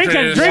answered But drinking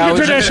drinking- traditions. Yeah, I was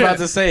just tradition. about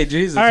to say,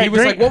 Jesus. All right, he was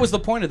drink- like, "What was the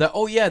point of that?"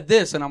 Oh yeah,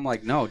 this, and I'm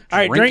like, "No, All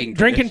right, drinking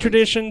drinking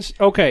traditions.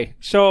 Okay,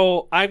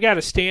 so I've got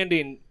a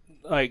standing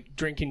like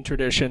drinking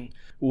tradition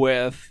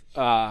with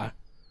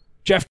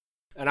Jeff,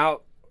 and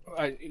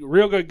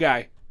real good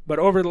guy. But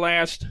over the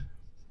last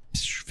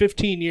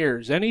 15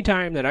 years,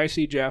 anytime that I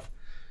see Jeff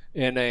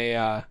in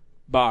a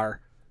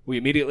bar, we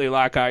immediately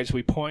lock eyes,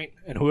 we point,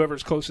 and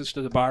whoever's closest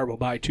to the bar will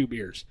buy 2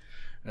 beers,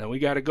 and we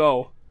got to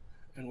go,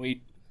 and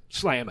we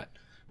slam it,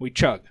 we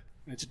chug.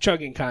 It's a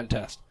chugging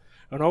contest.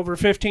 And over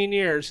 15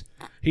 years,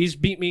 he's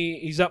beat me.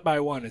 He's up by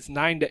 1. It's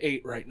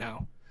 9-8 right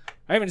now.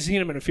 I haven't seen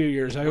him in a few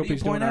years. I hope do you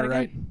he's doing point at all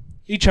right. again?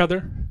 Each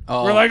other.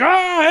 Oh. We're like,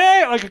 oh,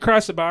 hey, like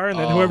across the bar, and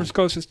then whoever's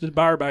closest to the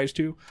bar buys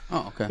 2.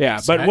 Oh, okay. Yeah,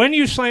 but when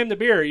you slam the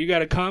beer, you got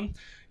to come.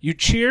 You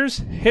cheers,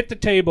 hit the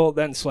table,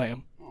 then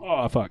slam.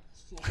 Oh, fuck.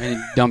 And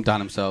he dumped on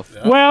himself.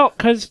 Well,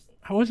 because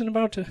I wasn't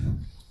about to.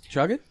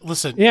 Chug it?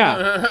 Listen,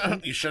 Yeah.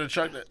 You should have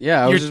chugged it.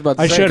 Yeah, I was just about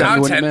to I say. should've.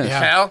 You wouldn't Content, miss.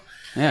 pal.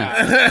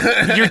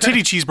 Yeah. your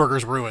titty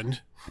cheeseburger's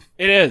ruined.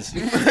 It is.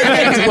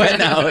 It's wet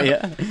now.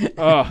 Yeah.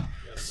 Oh,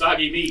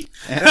 Soggy meat.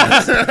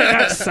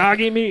 got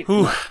soggy meat.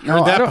 Ooh, No, heard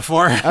I that don't-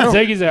 before.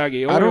 Zaggy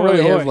zaggy. I don't Oi,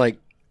 really oi, have oi. like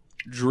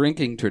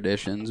drinking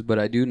traditions, but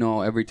I do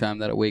know every time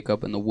that I wake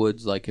up in the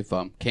woods, like if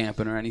I'm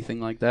camping or anything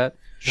like that.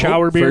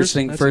 Shower beers.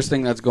 First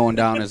thing that's going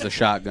down is a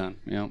shotgun.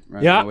 You know,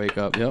 right Yeah. when I wake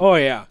up. Yep. Oh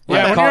yeah.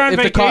 Yeah. When Co- you're on if,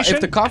 vacation.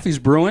 if the coffee's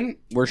brewing,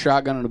 we're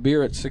shotgunning a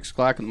beer at 6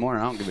 o'clock in the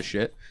morning. I don't give a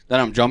shit. Then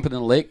I'm jumping in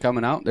the lake,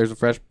 coming out. There's a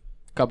fresh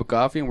cup of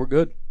coffee, and we're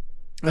good.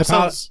 That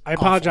sounds I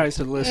apologize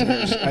to the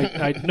listeners.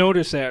 I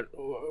noticed that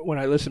when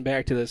I listen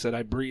back to this that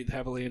I breathe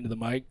heavily into the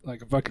mic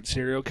like a fucking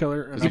serial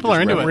killer. And People are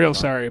into I'm it. real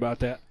sorry about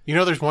that. You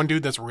know, there's one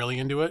dude that's really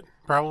into it,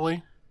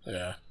 probably.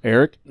 Yeah.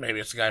 Eric? Maybe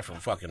it's the guy from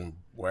fucking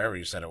wherever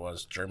you said it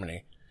was,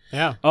 Germany.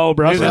 Yeah. Oh,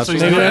 Brussels. Maybe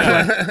that's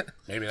what he's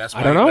Maybe that's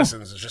why I don't he know.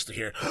 listens, is just to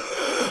hear.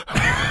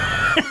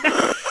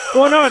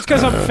 Well, no, it's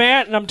because I'm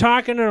fat and I'm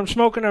talking and I'm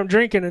smoking and I'm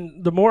drinking,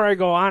 and the more I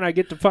go on, I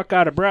get the fuck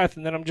out of breath,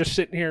 and then I'm just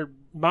sitting here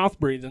mouth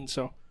breathing,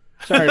 so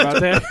sorry about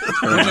that.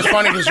 Which is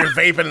funny because you're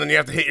vaping and then you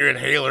have to hit your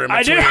inhaler in I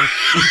between.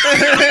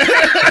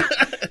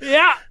 do.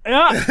 Yeah.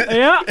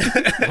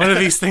 One of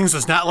these things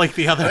is not like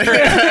the other.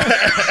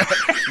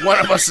 One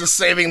of us is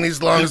saving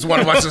these lungs, one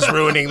of us is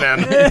ruining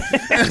them.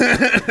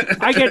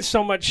 I get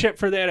so much shit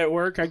for that at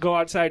work. I go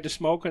outside to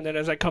smoke, and then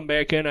as I come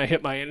back in, I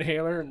hit my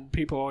inhaler, and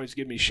people always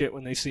give me shit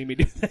when they see me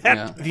do that.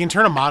 Yeah. The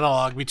internal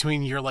monologue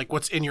between your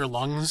what's in your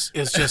lungs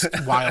is just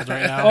wild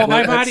right now. Oh,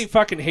 my body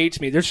fucking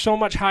hates me. There's so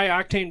much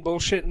high-octane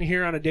bullshit in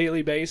here on a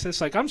daily basis.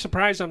 Like, I'm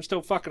surprised I'm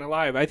still fucking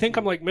alive. I think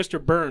I'm like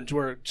Mr. Burns,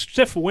 where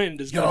stiff wind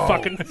is going to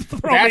fucking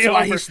throw That's me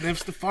why over. he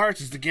sniffs the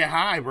farts, is to get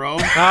high, bro.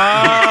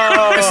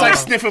 Oh. It's like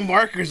sniffing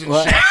markers and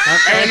shit.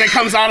 And then it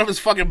comes out of his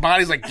fucking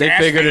body like They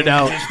gas figured it fumes.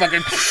 out. It's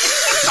fucking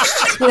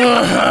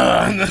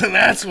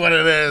that's what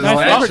it is.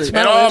 My favorite It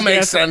smell all is makes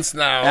gas. sense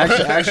now.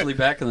 Actually,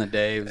 back in the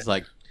day, it was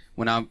like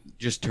when I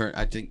just turned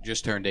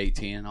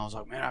 18, and I was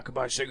like, man, I could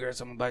buy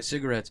cigarettes. I'm gonna buy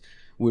cigarettes.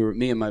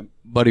 Me and my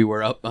buddy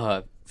were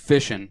up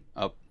fishing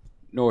up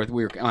north.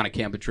 We were on a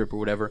camping trip or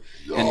whatever,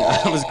 and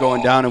I was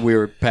going down, and we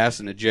were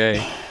passing a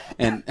J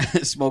and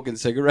smoking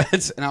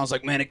cigarettes, and I was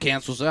like, man, it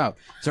cancels out.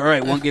 It's all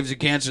right. One gives you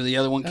cancer, the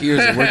other one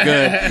cures it. We're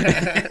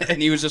good.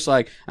 And he was just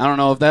like, I don't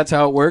know if that's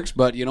how it works,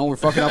 but we're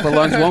fucking up our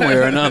lungs one way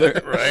or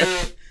another.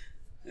 Right?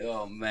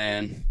 Oh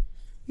man.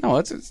 No,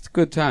 it's a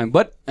good time.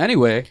 But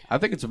anyway, I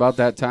think it's about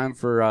that time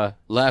for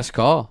last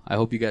call. I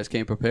hope you guys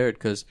came prepared,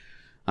 because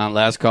on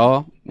last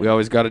call, we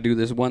always got to do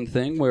this one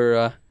thing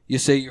where you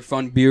say your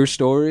fun beer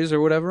stories or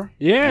whatever.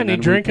 Yeah, And any then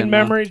we drinking can,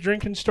 memories,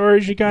 drinking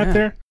stories you got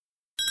there?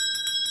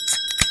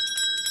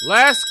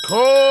 Last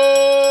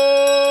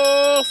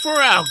call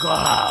for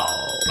alcohol.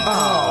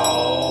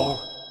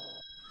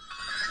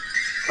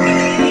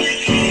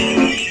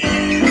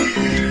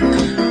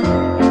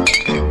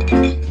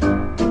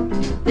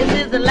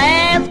 This is the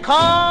last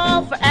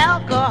call for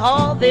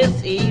alcohol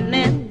this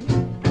evening.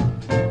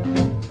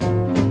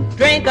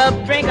 Drink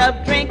up, drink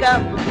up, drink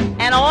up,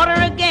 and order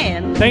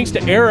again. Thanks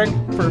to Eric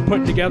for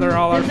putting together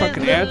all our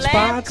fucking ad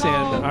spots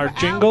and our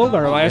jingle,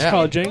 our last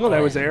call jingle.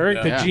 That was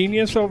Eric, the Yeah.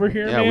 genius over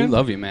here, Yeah, man. we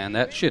love you, man.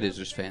 That shit is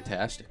just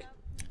fantastic.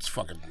 It's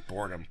fucking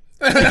boredom.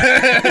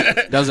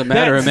 Doesn't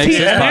matter. It makes this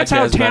That's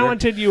how podcast better.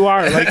 talented you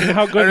are. Like, and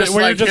how I'm good just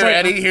where like, you're just here,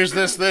 like, Eddie, here's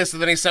this,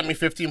 and then he sent me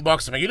 $15.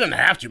 I'm like, you didn't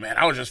have to, man.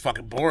 I was just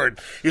fucking bored.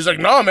 He's like,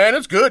 no, man,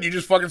 it's good. You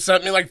just fucking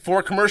sent me like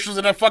 4 commercials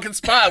in a fucking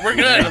spot. We're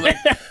good. I'm like,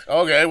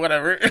 okay,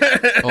 whatever.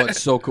 Oh,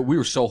 it's so cool. We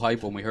were so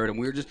hyped when we heard him.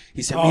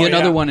 He sent Oh, me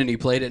another yeah. one, and he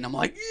played it, and I'm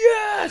like,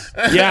 yes!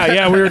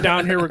 yeah, we were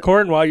down here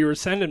recording while you were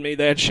sending me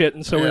that shit,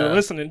 and so we were Yeah.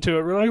 listening to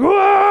it. We're like,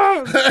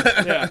 whoa!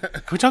 Yeah.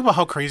 Can we talk about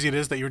how crazy it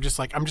is that you're just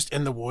like, I'm just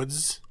in the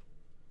woods?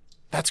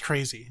 That's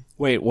crazy.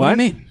 Wait, What what?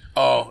 do you mean?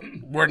 Oh,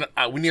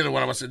 we neither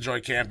one of us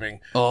enjoy camping.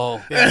 Oh,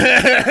 oh no!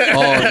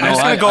 I'm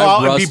just gonna go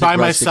out and be by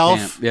myself.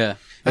 Camp. Yeah,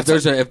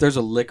 if there's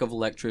a lick of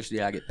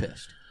electricity, I get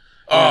pissed.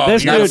 Oh,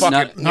 this you gotta dude-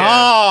 fucking, No.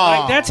 yeah.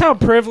 Like, that's how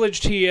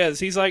privileged he is.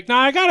 He's like, nah,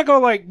 I gotta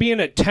go like be in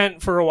a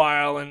tent for a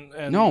while and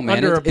No, man,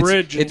 under a it's-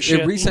 bridge and it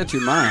shit. resets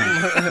your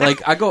mind.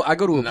 Like I go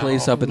to a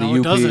place up in the No, it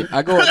UP. doesn't.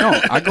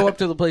 I go up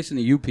to the place in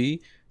the UP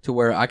to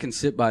where I can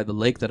sit by the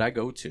lake that I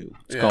go to.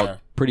 It's Yeah. called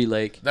Pretty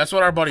Lake. That's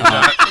what our buddy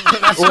John.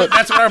 That's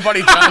what our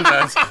buddy John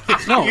does.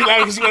 No. He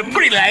likes a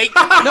pretty lake.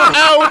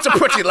 Oh, it's a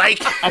pretty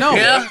lake. No,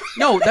 Yeah.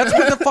 no, that's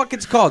what the fuck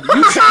it's called.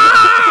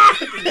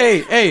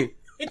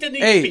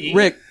 Hey,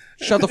 Rick,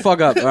 shut the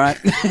fuck up, all right?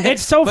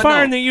 It's so But far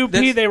no, in the UP,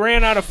 this- they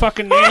ran out of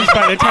fucking names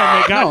by the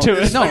time they got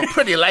to it. No,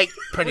 Pretty lake.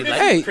 Pretty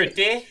lake.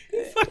 hey,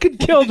 Fucking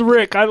killed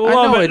Rick. I I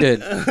love know I it.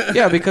 did.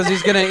 Yeah, because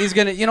he's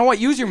gonna. You know what?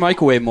 Use your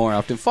microwave more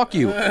often. Fuck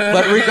you.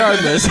 But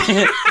regardless,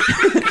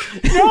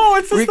 No,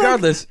 it's just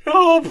regardless, like,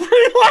 oh,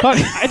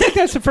 pretty I think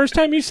that's the first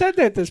time you said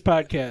that this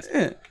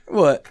podcast.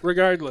 what?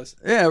 Regardless.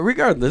 Yeah,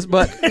 regardless,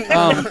 but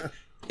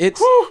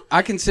it's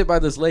I can sit by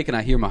this lake and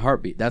I hear my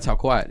heartbeat. That's how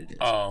quiet it is.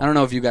 Oh. I don't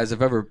know if you guys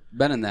have ever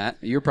been in that.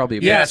 You're probably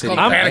a Yeah, bad it's city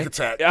called guy. panic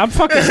attack. I'm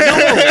fucking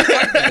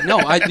No,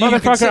 you can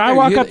motherfucker. sit there I and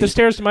walk hear up the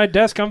stairs to my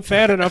desk. I'm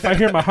fat enough. I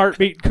hear my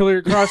heartbeat clear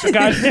across the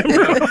goddamn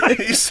room.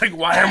 He's like,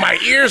 why are my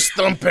ears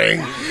thumping?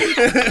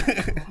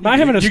 Am I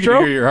having a You can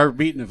stroke? hear your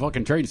heartbeat in the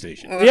fucking train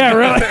station. Yeah,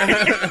 really.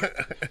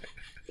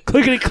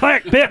 Clickety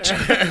clack,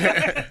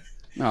 bitch.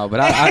 No, but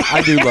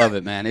I do love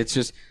it, man. It's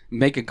just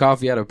making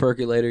coffee out of a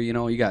percolator. You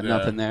know, you got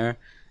nothing there.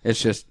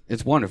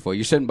 It's wonderful.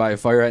 You're sitting by a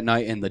fire at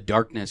night, and the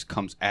darkness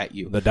comes at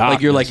you.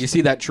 Like you're like you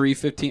see that tree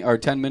 15 or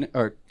 10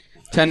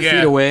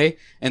 feet away,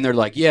 and they're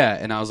like, yeah.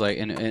 And I was like,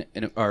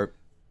 or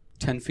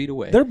 10 feet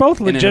away. They're both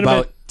And in legitimate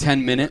about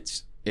 10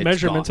 minutes, it's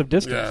measurements gone. of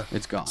distance. Yeah.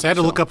 It's gone. So I had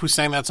to look up who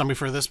sang that song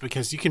before this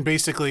because you can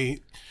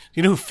basically,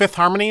 you know who Fifth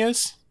Harmony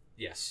is?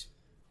 Yes.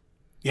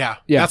 Yeah.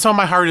 Yeah. That's how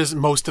my heart is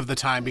most of the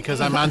time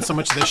because I'm on so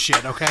much of this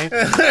shit, okay?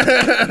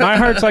 My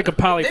heart's like a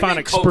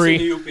polyphonic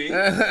spree.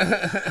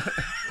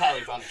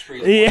 Polyphonic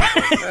spree.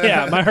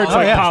 Yeah, my heart's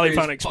like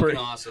polyphonic spree.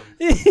 Awesome.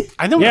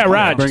 I know. Yeah, what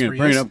Rod. polyphonic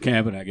Bring it spree up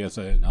camping. I guess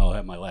I'll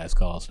have my last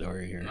call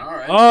story here. All All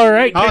right,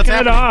 right. Oh, it's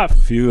kicking it happening. off.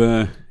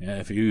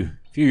 A few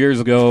years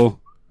ago,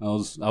 I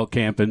was out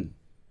camping.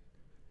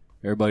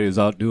 Everybody was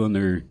out doing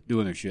their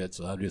shit,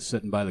 so I was just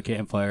sitting by the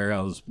campfire.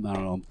 I was,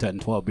 10,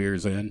 12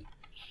 beers in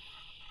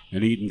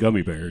and eating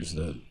gummy bears.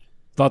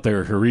 Thought they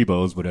were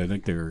Haribos, but I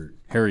think they were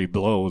Harry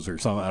Blows or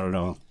something. I don't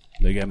know.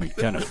 They got me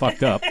kind of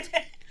fucked up.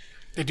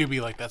 They do be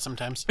like that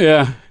sometimes.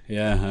 Yeah,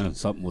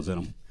 something was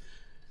in them.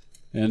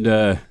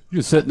 And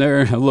just sitting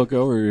there, I look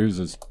over, there's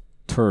this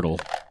turtle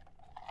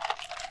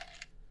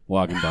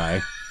walking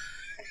by.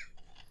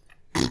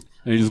 And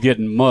he's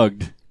getting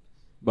mugged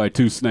by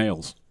 2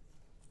 snails.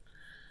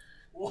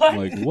 What? I'm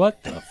like,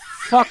 what the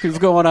fuck is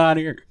going on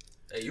here?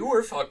 Hey, you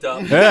were fucked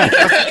up. Yeah,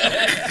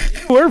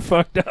 We're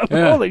fucked up.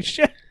 Yeah. Holy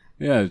shit.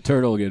 the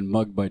turtle getting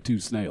mugged by 2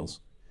 snails.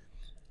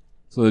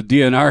 So the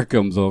DNR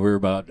comes over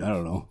about,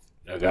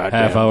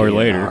 half hour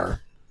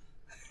later.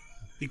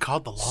 He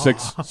called the law.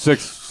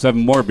 6,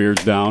 7 more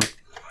beers down.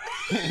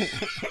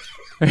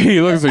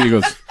 He looks at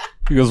me,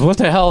 he goes, what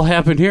the hell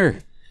happened here?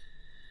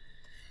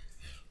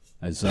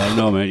 I said, I don't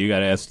know, man, you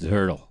gotta ask the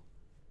turtle.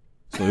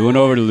 So we went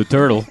over to the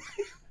turtle.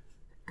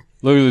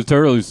 Look at the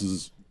turtle, he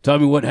says, tell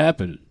me what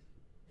happened.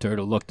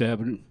 Turtle looked at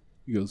him,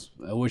 he goes,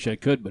 I wish I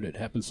could, but it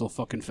happened so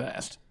fucking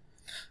fast.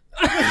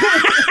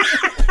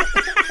 I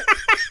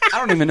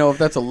don't even know if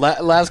that's a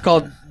last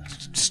call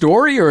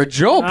story or a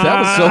joke. That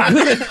was so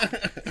good.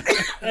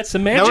 That's the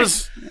magic.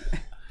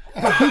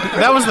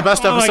 That was the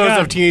best Oh my episodes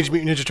God. of Teenage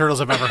Mutant Ninja Turtles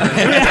I've ever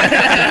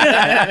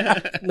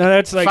heard. No,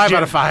 that's like 5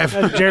 out of 5.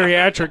 That's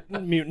geriatric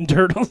mutant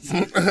turtles.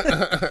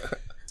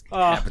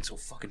 Happened so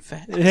fucking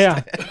fast.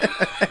 Yeah.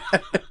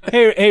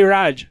 Hey,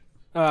 Raj.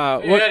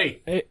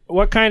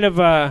 What kind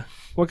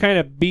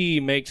of bee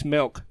makes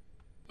milk?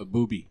 A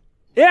booby.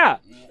 Yeah.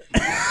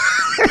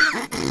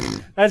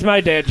 That's my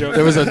dad joke.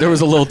 There was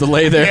a little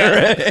delay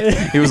there.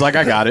 He was like,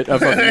 I got it. I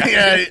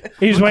fucking-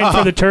 He was waiting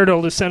for the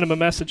turtle to send him a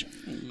message.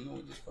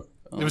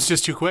 It was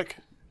just too quick.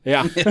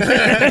 Yeah.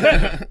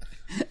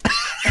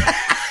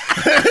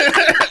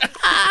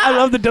 I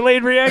love the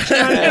delayed reaction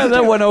on Yeah, it.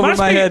 that went over Must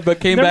my be- head, but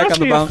came there back must on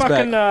the be bounce a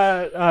fucking,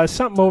 back.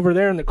 something over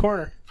there in the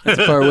corner.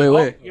 It's far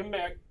away. Give him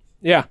back.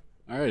 Yeah.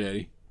 All right,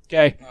 Eddie.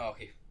 Okay.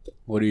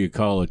 What do you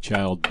call a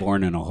child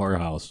born in a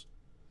whorehouse?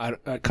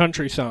 A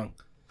country song.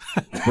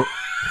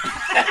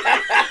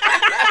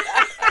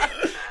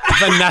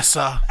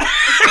 Vanessa.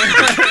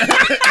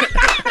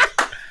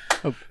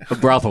 A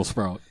brothel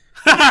sprout.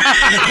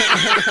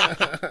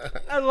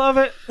 I love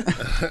it.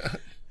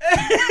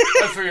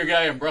 That's for your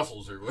guy in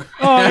Brussels or what?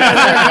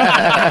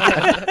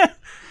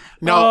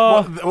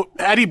 No,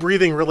 Eddie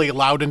breathing really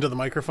loud into the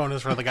microphone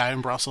is for the guy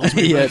in Brussels.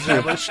 Yeah,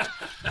 true.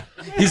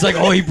 He's like,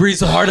 he breathes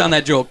so hard on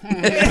that joke.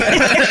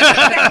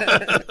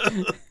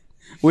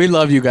 We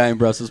love you, guy in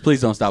Brussels. Please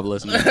don't stop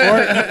listening.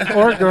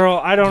 Or girl.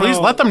 I don't know. Please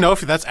let them know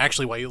if that's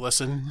actually why you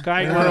listen.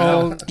 Guy,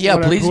 girl. Yeah,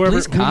 whatever,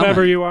 please comment.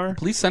 whoever you are.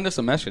 Please send us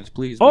a message,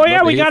 please. Oh, We'd yeah,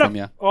 love to we hear got from it.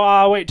 you. Oh,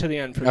 I'll wait till the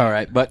end for that. All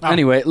right, but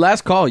anyway,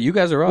 last call. You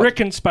guys are up. Rick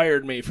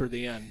inspired me for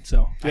the end,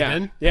 so yeah,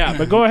 did? yeah.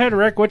 But go ahead,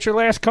 Rick. What's your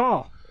last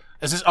call?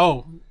 Is this?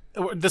 Oh,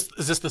 is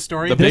this the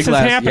story? The This big is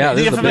last, happening. yeah,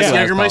 the this is the big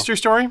infamous last call. Jägermeister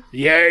story.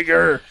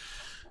 Jaeger.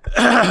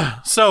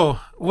 So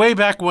way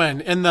back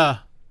when, in the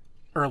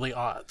early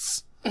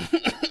aughts,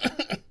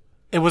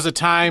 it was a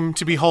time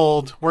to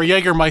behold where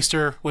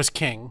Jägermeister was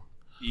king.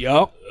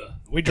 Yup.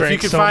 We If you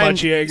drank could so find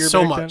much Jaeger.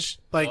 so back much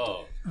like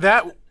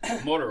that.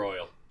 Motor oil.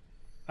 Then.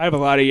 I have a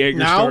lot of Jaeger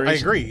Now stories. I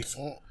agree,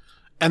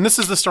 and this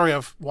is the story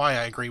of why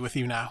I agree with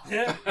you now.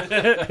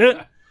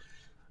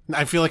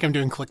 I feel like I'm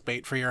doing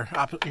clickbait for your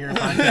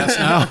podcast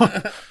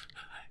now.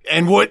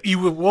 And what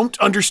you won't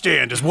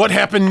understand is what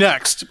happened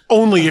next.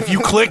 Only if you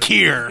click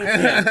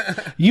here.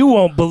 You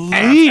won't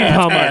believe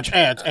how much.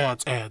 Ads.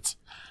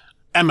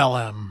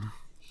 MLM.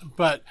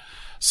 But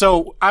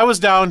so I was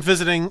down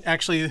visiting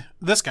actually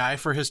this guy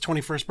for his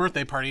 21st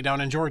birthday party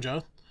down in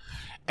Georgia.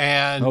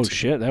 And Oh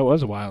shit, that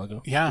was a while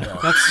ago. yeah,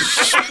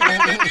 that's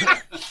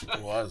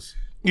It was.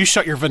 you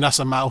shut your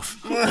Vanessa mouth.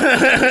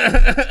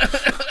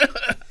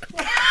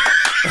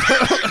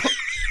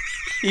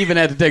 Even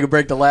had to take a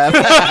break to laugh.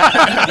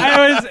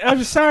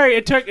 I'm sorry.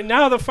 It took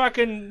now the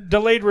fucking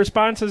delayed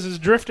responses is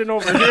drifting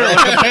over here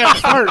like a bad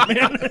fart,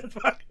 man.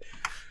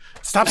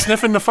 Stop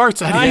sniffing the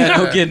farts, Eddie. Yeah,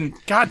 no kidding.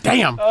 God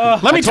damn.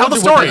 Let me tell the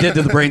Told you what story. they did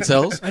to the brain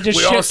cells. I just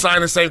We all shit.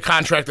 signed the same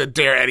contract that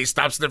dare Eddie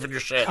stop sniffing your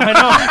shit. I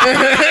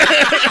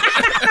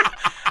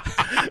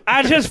know.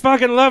 I just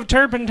fucking love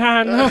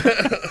turpentine. All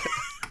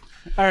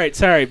right,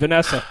 sorry,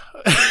 Vanessa.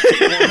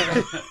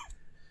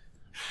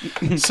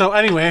 So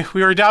anyway,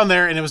 we were down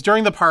there, and it was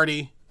during the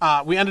party.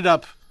 We ended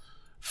up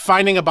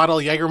finding a bottle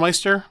of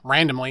Jägermeister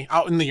randomly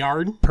out in the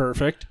yard.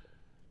 Perfect.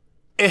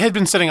 It had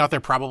been sitting out there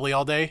probably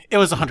all day. It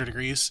was 100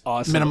 degrees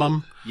Awesome.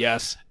 minimum.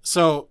 Yes.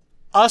 So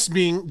us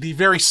being the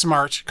very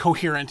smart,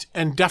 coherent,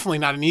 and definitely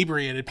not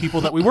inebriated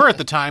people that we were at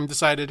the time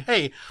decided,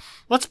 hey,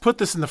 let's put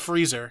this in the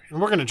freezer,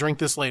 and we're going to drink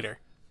this later.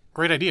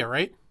 Great idea,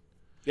 right?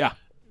 Yeah.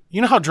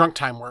 You know how drunk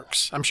time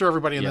works. I'm sure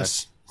everybody in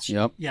this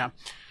Yep. Yeah.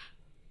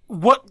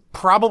 What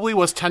probably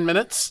was 10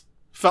 minutes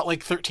felt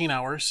like 13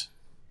 hours.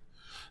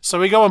 So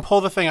we go and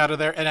pull the thing out of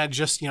there, and I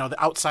just, the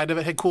outside of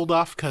it had cooled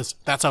off because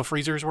that's how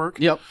freezers work.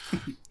 Yep.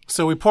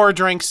 So we pour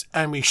drinks,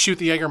 and we shoot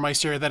the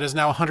Jägermeister that is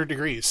now 100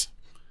 degrees.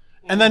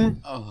 And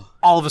then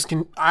all of us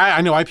can...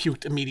 I know I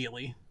puked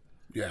immediately.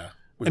 Yeah.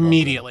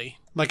 Immediately.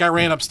 Like, I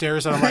ran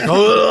upstairs, and I'm like,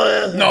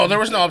 oh. No, there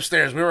was no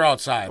upstairs. We were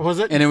outside. Was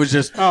it? And it was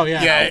just... Oh,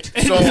 yeah. Yeah.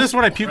 So, Is this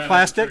when I puked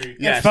plastic?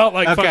 yes. It felt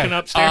like Okay. fucking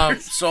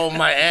upstairs. So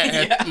my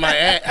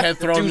aunt had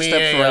thrown Two me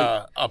steps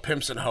right. a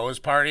pimps and hoes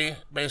party,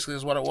 basically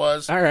is what it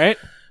was. All right.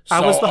 So I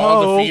was the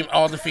all hoe.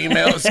 all the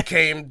females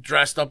came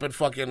dressed up in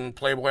fucking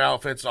Playboy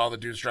outfits. All the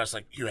dudes dressed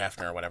like Hugh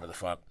Hefner or whatever the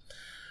fuck.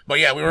 But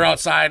yeah, we were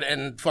outside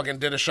and fucking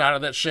did a shot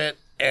of that shit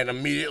and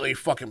immediately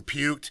fucking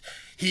puked.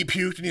 He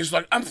puked and he's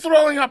like, I'm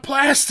throwing up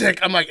plastic.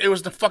 I'm like, it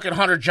was the fucking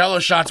 100 Jello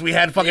shots we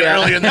had fucking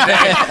earlier in the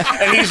day.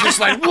 And he's just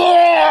like,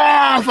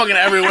 whoa, fucking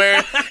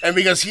everywhere. And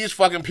because he's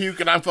fucking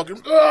puking, I'm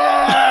fucking,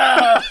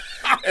 ah!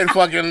 And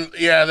fucking,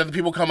 yeah, then the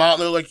people come out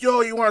and they're like,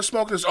 yo, you want to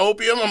smoke this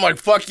opium? I'm like,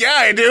 fuck yeah,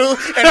 I do.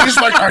 And he's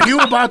like, are you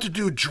about to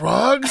do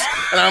drugs?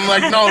 And I'm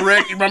like, no,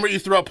 Rick, you remember you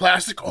threw up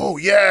plastic? Oh,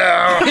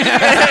 yeah.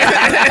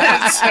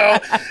 So,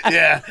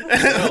 yeah.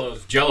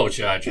 Those Jello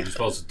shots, you're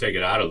supposed to take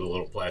it out of the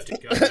little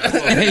plastic cup.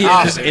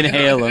 Yeah, just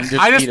inhale them.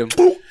 Just I eat them.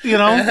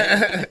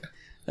 just,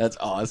 That's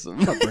awesome.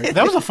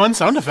 that was a fun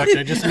sound effect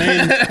I just made.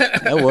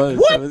 That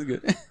was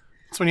good.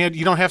 It's when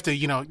you don't have to,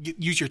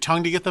 use your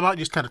tongue to get them out.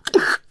 You just kind of...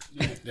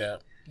 Yeah.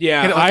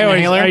 Yeah, Hit it with an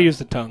inhaler? I use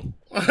the tongue.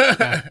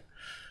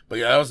 But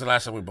yeah, that was the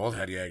last time we both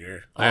had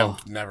Jaeger.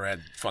 I've never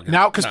had fucking...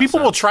 Now, because people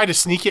will nonsense. try to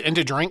sneak it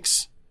into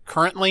drinks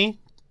currently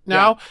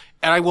now,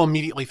 and I will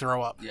immediately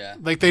throw up. Yeah.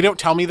 Like, they don't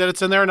tell me that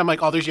it's in there, and I'm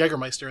like, oh, there's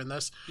Jägermeister in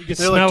this. You can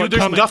They're smell like, it dude,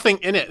 there's coming. nothing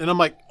in it. And I'm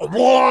like,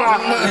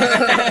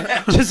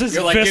 whoa! Just as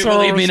You're like, you visceral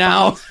believe me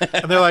now?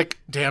 And they're like,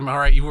 damn, all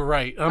right, you were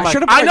right. And I'm like,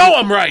 should've I bought know you-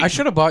 I'm right. I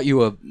should have bought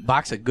you a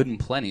box of Good and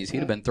Plenty's. He'd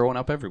have been throwing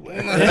up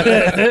everywhere.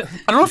 I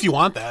don't know if you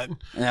want that.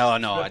 No,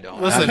 I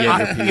don't. Listen, I'm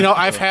Jaeger Pete,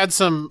 I've so. had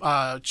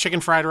some chicken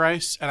fried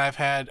rice, and I've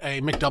had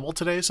a McDouble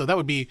today, so that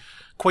would be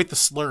quite the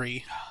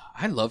slurry.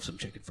 I love some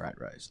chicken fried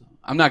rice. Though.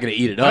 I'm not going to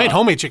eat it up. I made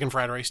homemade chicken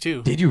fried rice,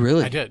 too. Did you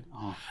really? I did.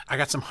 Oh. I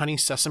got some honey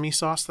sesame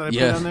sauce that I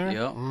Yeah. put on there.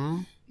 Yep.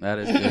 That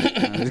is good.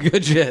 That is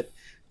good shit.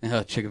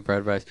 Chicken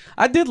fried rice.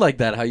 I did like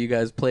that, how you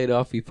guys played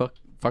off you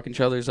fucking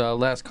each other's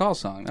last call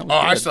song. That was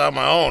Oh, good. I still have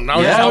my own. I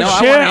was, Yeah, just,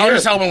 no, shit. I was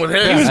just helping with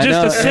his. He was I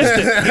just know.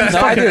 assistant. He was,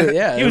 No, I do,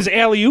 yeah. he was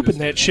alley-ooping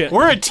that shit.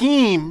 We're a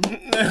team.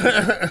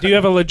 Do you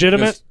have a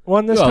legitimate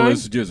one this Well, time?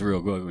 this is just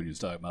real quick when you was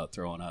talking about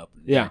throwing up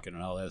and Yeah. drinking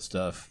and all that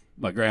stuff.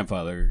 My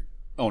grandfather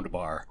owned a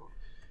bar,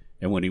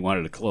 and when he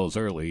wanted to close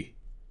early,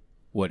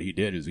 what he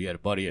did is he had a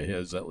buddy of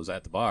his that was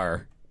at the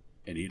bar,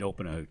 and he'd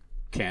open a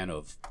can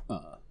of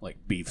like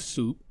beef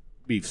stew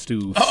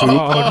soup, Oh,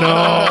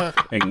 no.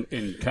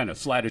 and kind of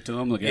slide it to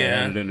him like he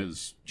had it in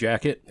his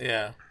jacket.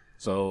 Yeah.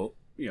 So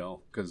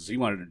because they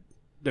wanted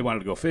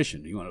to go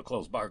fishing. He wanted to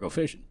close the bar, go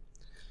fishing.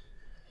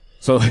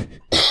 So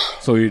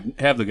he'd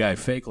have the guy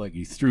fake like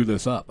he threw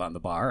this up on the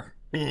bar.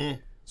 Mm-hmm.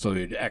 So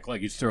he'd act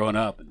like he's throwing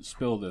up and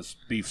spill this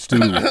beef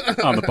stew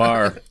on the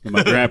bar. And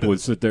my grandpa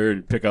would sit there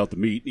and pick out the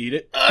meat and eat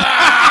it.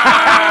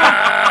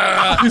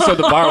 He said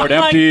the bar would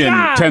empty in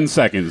God. 10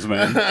 seconds,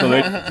 man. So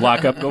they'd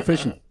lock up, go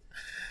fishing.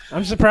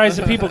 I'm surprised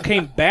that people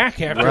came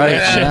back after Right,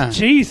 that shit. yeah.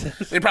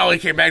 Jesus. They probably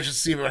came back just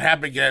to see what would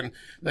happen again.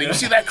 Like, you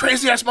see that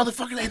crazy ass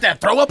motherfucker that ate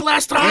that throw up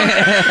last time?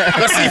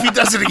 Let's see if he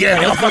does it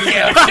again. He'll fuck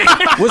yeah.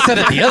 We'll sit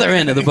at the other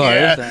end of the bar.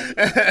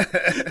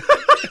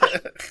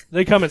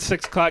 They come at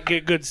 6 o'clock,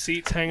 get good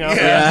seats, hang out.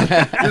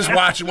 Just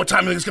watching what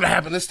time is going to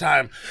happen this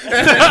time.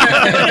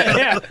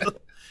 Yeah.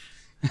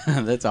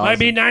 That's awesome. Might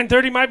be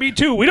 9:30, might be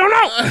 2. We don't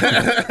know.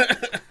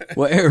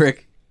 Well,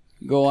 Eric,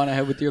 go on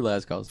ahead with your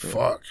last call story.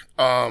 Fuck.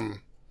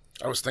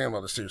 I was thinking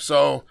about this too.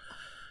 So,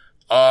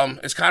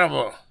 it's kind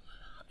of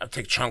I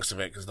take chunks of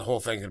it because the whole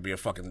thing could be a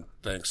fucking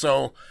thing.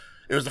 So,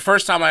 it was the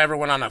first time I ever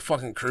went on a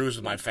fucking cruise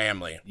with my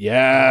family.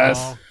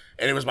 Yes.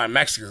 And it was my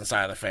Mexican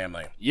side of the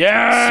family.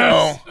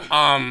 Yes.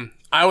 So,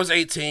 I was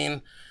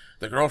 18.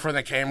 The girlfriend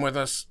that came with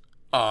us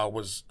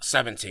was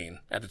 17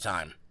 at the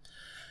time.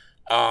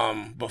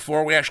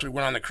 Before we actually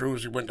went on the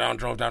cruise, we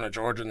drove down to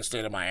Georgia and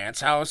stayed at my aunt's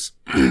house.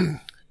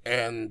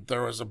 And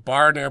there was a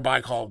bar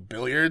nearby called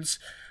Billiards.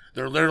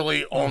 They're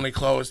literally only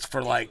closed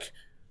for like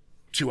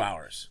 2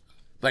 hours.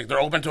 Like they're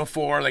open till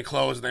 4, they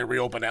close, and they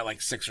reopen at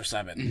like 6 or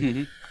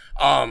 7.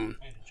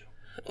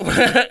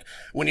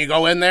 When you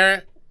go in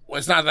there, well,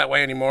 it's not that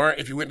way anymore.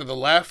 If you went to the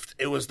left,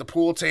 it was the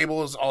pool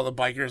tables, all the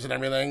bikers and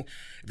everything.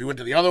 If you went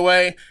to the other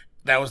way,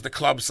 that was the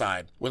club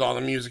side with all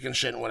the music and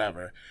shit and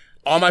whatever.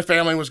 All my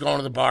family was going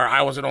to the bar.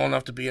 I wasn't old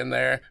enough to be in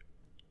there.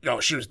 No,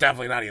 she was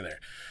definitely not either.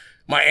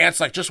 My aunt's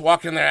like, just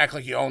walk in there, act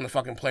like you own the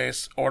fucking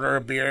place, order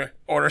a beer,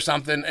 order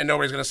something, and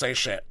nobody's gonna say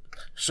shit.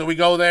 So we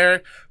go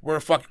there,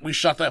 we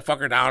shut that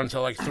fucker down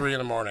until like 3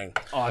 a.m.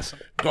 Awesome.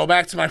 Go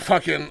back to my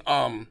fucking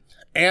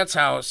aunt's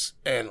house,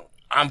 and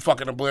I'm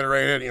fucking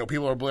obliterated.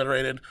 People are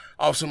obliterated.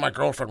 All of a sudden, my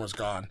girlfriend was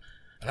gone,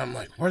 and I'm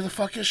like, where the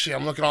fuck is she?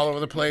 I'm looking all over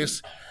the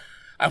place.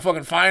 I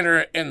fucking find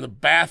her in the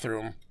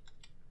bathroom,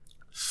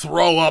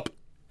 throw up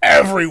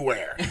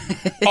everywhere,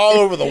 all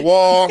over the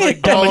wall,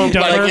 all over,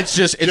 Like it's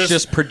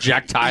just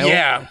projectile.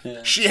 Yeah,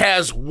 she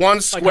has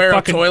one square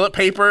of toilet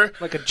paper,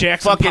 like a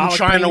Jackson fucking Pollock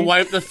trying painting. to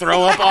wipe the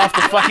throw up off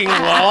the fucking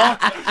wall,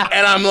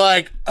 and I'm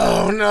like,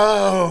 oh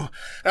no.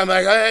 I'm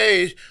like,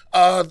 hey,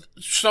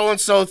 so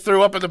and so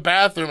threw up in the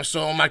bathroom,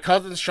 so my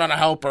cousin's trying to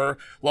help her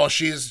while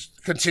she's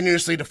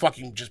continuously to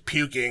fucking just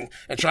puking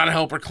and trying to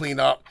help her clean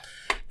up.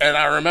 And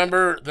I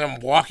remember them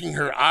walking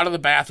her out of the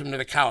bathroom to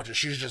the couch, and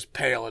she's just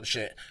pale and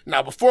shit.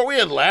 Now, before we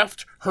had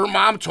left, her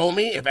mom told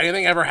me if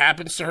anything ever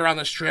happens to her on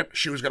this trip,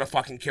 she was gonna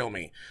fucking kill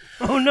me.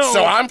 Oh, no.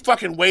 So I'm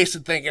fucking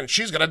wasted thinking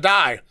she's gonna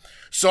die.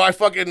 So I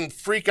fucking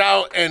freak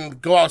out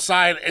and go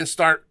outside and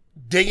start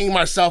digging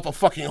myself a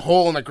fucking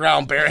hole in the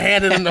ground,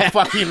 barehanded in the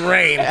fucking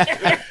rain,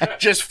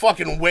 just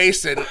fucking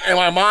wasted. And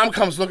my mom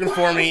comes looking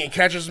for me and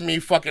catches me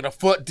fucking a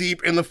foot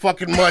deep in the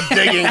fucking mud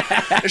digging.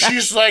 And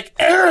she's like,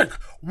 Eric,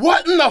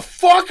 what in the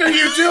fuck are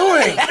you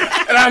doing?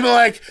 And I'm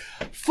like,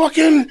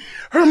 fucking,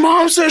 her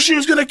mom says she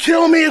was gonna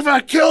kill me if I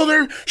killed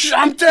her.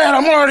 I'm dead.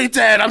 I'm already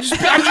dead. I'm just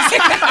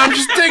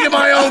digging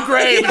my own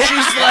grave. And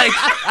she's like,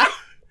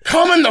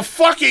 come in the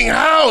fucking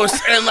house.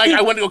 And like,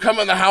 I went to go come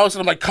in the house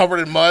and I'm like covered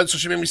in mud. So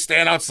she made me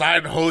stand outside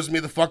and hose me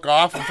the fuck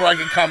off before I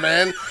could come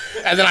in.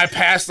 And then I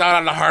passed out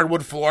on the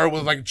hardwood floor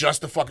with like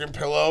just a fucking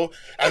pillow,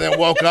 and then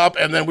woke up,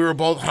 and then we were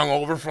both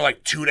hungover for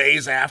like 2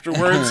 days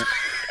afterwards,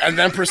 and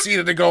then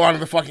proceeded to go on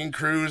the fucking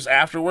cruise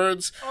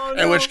afterwards. Oh,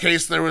 no. In which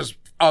case there was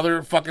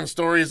other fucking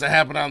stories that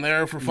happened on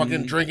there for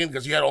fucking drinking,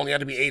 because you only had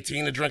to be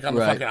 18 to drink on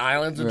the fucking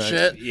islands and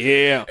shit.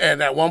 Yeah.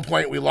 And at one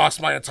point we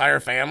lost my entire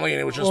family,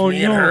 and it was just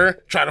me and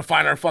her trying to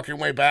find our fucking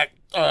way back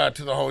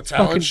to the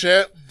hotel and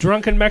shit.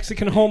 Drunken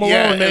Mexican Home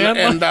Alone, man.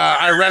 And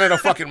I rented a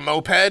fucking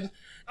moped.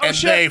 And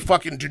they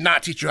fucking do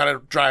not teach you how to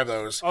drive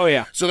those. Oh,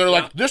 yeah. So they're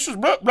like, this is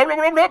blah, blah, blah,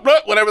 blah, blah, blah,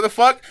 whatever the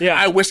fuck.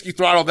 Yeah. I whiskey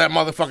throttled that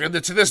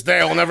motherfucker. To this day,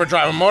 I will never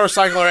drive a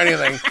motorcycle or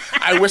anything.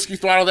 I whiskey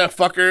throttled that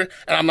fucker,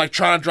 and I'm like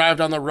trying to drive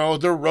down the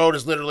road. The road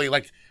is literally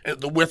like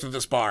the width of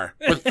this bar.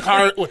 With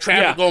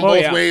traffic going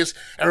both ways.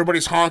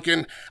 Everybody's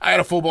honking. I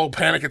had a full-blown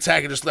panic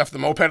attack and just left the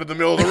moped in the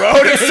middle of the road.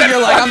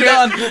 You're like, I'm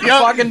done. I'm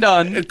fucking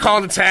done. And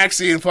called a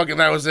taxi, and fucking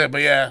that was it.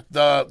 But yeah,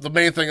 the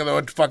main thing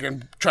though,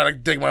 fucking trying to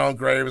dig my own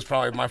grave is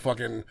probably my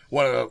fucking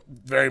one of the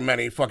very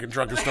many fucking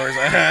drunken stories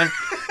I have.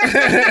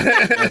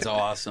 That's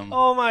awesome.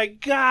 Oh my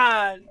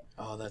god.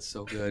 Oh, that's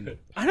so good.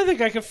 I don't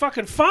think I can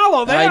fucking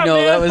follow that. I know,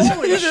 man. that was,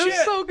 Holy that shit.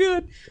 was so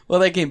good. Well,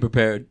 they came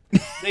prepared.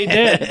 They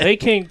did. They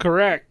came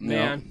correct, No.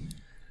 man.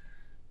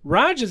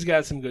 Raj has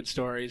got some good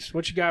stories.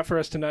 What you got for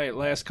us tonight?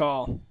 Last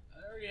call.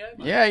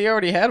 Yeah, you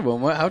already had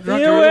one. How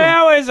drunk Yeah, are you?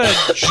 that was a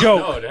No,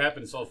 joke. it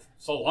happened so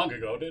long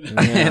ago, didn't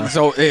it? And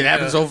so it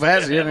happened so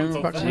fast. You didn't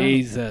even fucking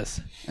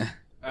Jesus.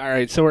 All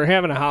right, so we're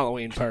having a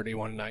Halloween party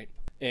one night,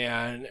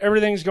 and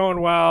everything's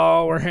going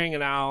well. We're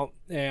hanging out,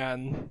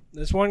 and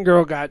this one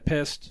girl got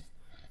pissed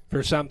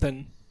for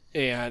something,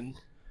 and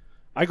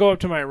I go up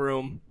to my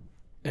room,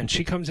 and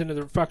she comes into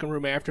the fucking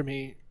room after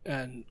me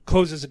and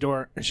closes the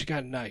door, and she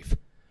got a knife.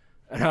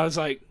 And I was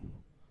like,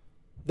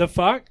 the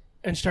fuck?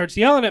 And starts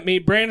yelling at me,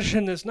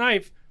 brandishing this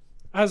knife.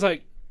 I was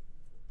like,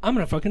 I'm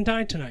going to fucking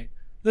die tonight.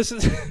 This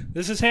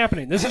is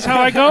happening. This is how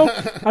I go.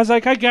 I was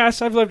like, I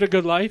guess I've lived a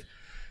good life.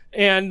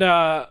 And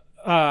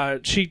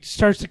she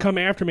starts to come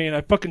after me, and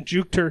I fucking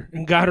juked her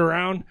and got her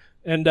around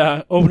and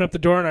opened up the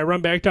door, and I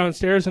run back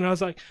downstairs, and I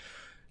was like,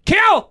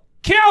 kill,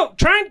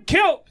 try and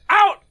kill,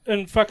 out.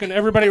 And fucking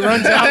everybody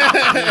runs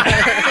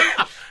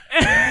out.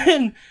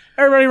 And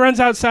everybody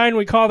runs outside, and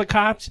we call the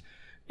cops.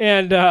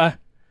 And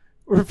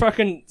we're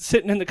fucking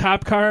sitting in the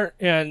cop car,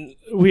 and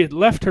we had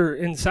left her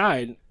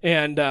inside.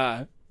 And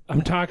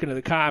I'm talking to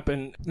the cop,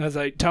 and I was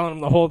like telling him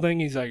the whole thing.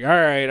 He's like, all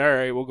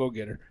right, we'll go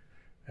get her.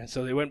 And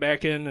so they went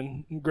back in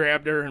and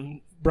grabbed her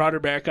and brought her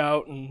back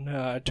out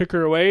and took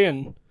her away.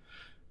 And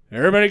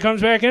everybody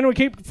comes back in. We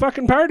keep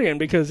fucking partying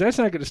because that's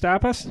not going to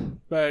stop us.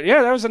 But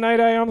yeah, that was the night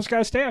I almost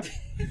got stabbed.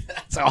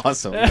 That's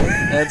awesome.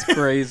 That's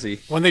crazy.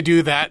 When they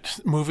do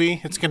that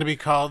movie, it's going to be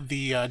called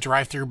the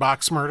drive-through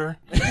box murder.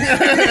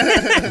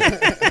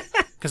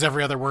 Because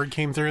every other word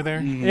came through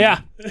there.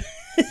 Yeah.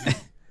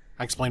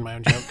 I explained my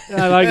own joke.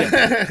 I like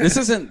it. This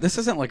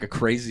isn't like a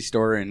crazy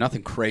story, and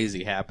nothing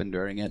crazy happened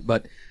during it.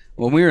 But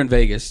when we were in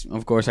Vegas,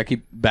 of course, I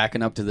keep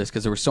backing up to this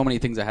because there were so many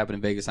things that happened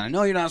in Vegas. And I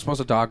know you're not supposed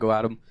to talk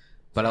about them,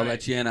 but I'll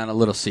let you in on a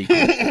little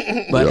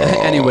secret. But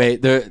anyway,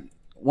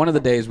 one of the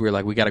days we were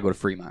like, we got to go to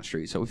Fremont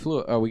Street. So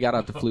we got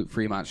out to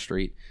Fremont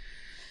Street.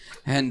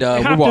 And I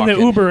we're hopped walking. in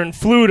the Uber and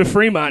flew to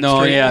Fremont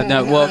Street.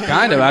 Well,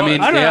 kind of. I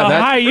mean, I don't know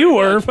how high you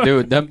were.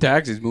 Dude, them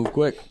taxis move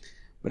quick.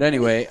 But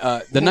anyway,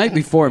 the night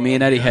before, me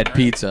and Eddie had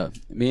pizza.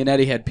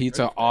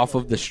 Off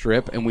of the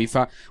strip, and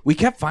we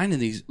kept finding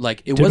these,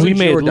 like, it wasn't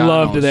Giordano's. We made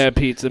love to that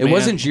pizza, man. It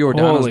wasn't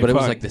Giordano's, Holy but it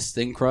was fuck. like this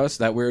thin crust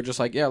that we were just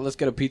like, yeah, let's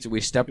get a pizza.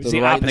 We stepped to It's the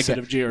the right. opposite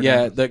of Giordano's.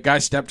 Yeah, the guy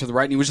stepped to the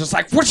right, and he was just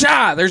like,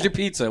 whoosha, there's your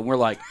pizza. And we're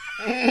like,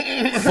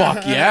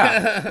 fuck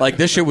yeah. Like,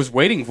 this shit was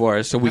waiting for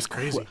us. So That's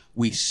crazy.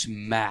 We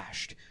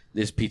smashed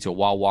this pizza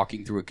while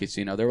walking through a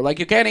casino. They were like,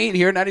 "You can't eat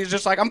here," and then he's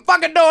just like, "I'm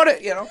fucking doing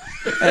it," you know.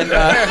 And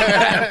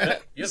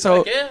Yes,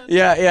 so I can.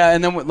 yeah,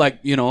 and then like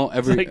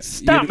every Like,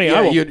 stop me!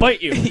 I will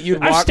bite you.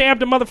 You'd I've walk,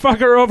 stabbed a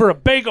motherfucker over a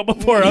bagel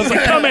before. I was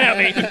like, come at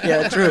me.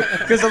 yeah, true.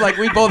 Because like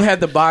we both had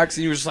the box,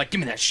 and you were just like, "Give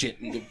me that shit,"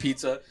 and get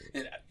pizza,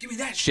 and give me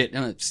that shit,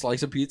 and a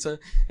slice of pizza,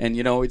 and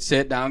we'd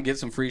sit down, get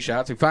some free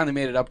shots. We finally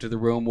made it up to the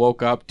room.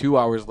 Woke up 2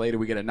 hours later.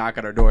 We get a knock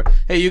on our door.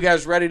 "Hey, you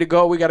guys ready to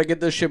go? We got to get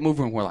this shit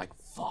moving." We're like,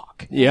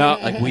 "Fuck!" Yeah.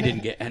 Like we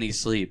didn't get any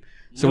sleep.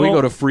 So we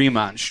go to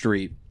Fremont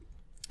Street.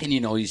 And,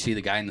 you see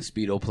the guy in the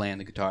Speedo playing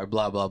the guitar,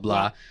 blah, blah,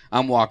 blah.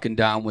 I'm walking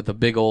down with a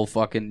big old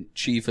fucking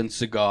chief and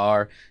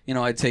cigar.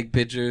 I take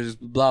pictures,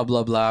 blah,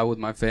 blah, blah, with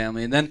my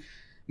family. And then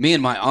me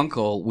and my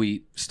uncle,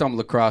 we stumbled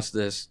across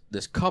this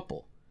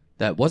couple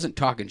that wasn't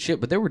talking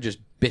shit, but they were just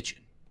bitching.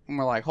 And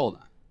we're like, hold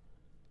on.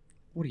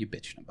 What are you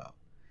bitching about?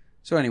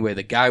 So anyway,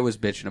 the guy was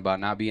bitching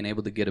about not being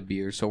able to get a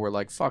beer. So we're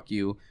like, fuck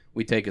you.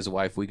 We take his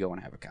wife. We go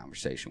and have a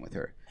conversation with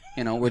her.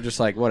 We're just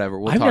like, whatever.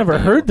 We'll I've talk never to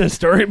heard this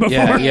story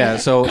before. Yeah.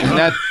 So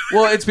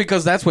it's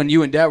because that's when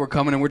you and Dad were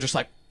coming, and we're just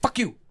like, fuck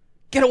you,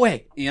 get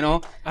away. I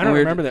don't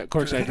remember that. Of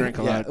course, I drink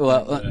a lot.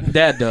 Well,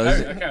 Dad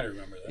does. I kind of remember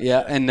that.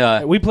 Yeah,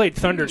 and We played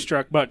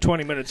Thunderstruck about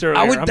 20 minutes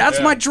earlier.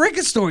 that's my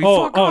drinking story.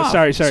 Oh, Fuck off.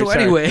 sorry. So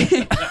anyway,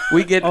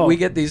 we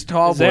get these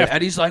tall boys, Zap.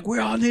 and he's like, "We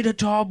all need a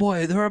tall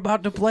boy. They're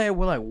about to play."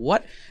 We're like,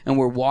 "What?" And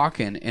we're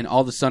walking, and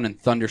all of a sudden,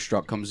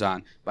 Thunderstruck comes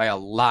on by a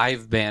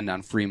live band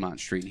on Fremont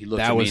Street. He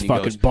looks That at me was and he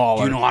fucking goes, baller.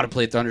 "Do you know how to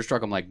play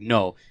Thunderstruck?" I'm like,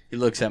 "No." He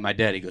looks at my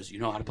dad. He goes, "You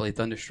know how to play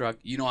Thunderstruck?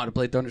 You know how to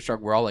play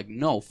Thunderstruck?" We're all like,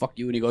 "No, fuck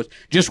you." And he goes,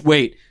 "Just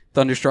wait."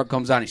 Thunderstruck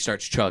comes on. He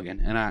starts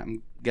chugging, and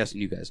I'm guessing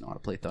you guys know how to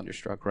play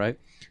Thunderstruck, right?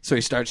 So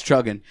he starts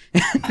chugging.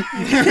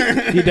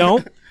 You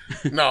don't?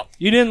 No.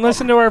 You didn't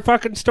listen to our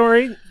fucking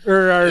story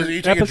or our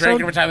You take a drink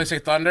episode? every time they say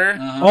thunder?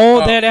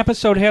 That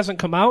episode hasn't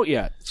come out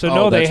yet. So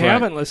no, they that's right.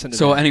 haven't listened to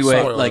So that. anyway,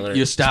 Spoiler like alert.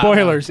 you stop.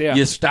 Spoilers, yeah.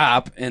 You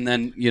stop, and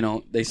then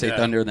they say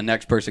thunder, the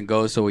next person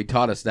goes. So he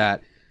taught us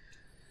that.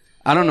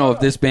 I don't know if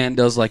this band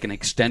does like an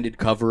extended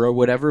cover or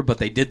whatever, but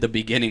they did the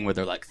beginning where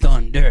they're like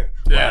thunder,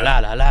 Yeah. la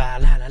la la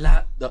la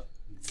la la,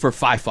 for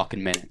 5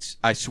 fucking minutes.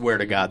 I swear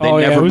to God, they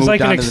never it was moved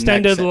like an on to the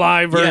extended next set.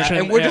 live version.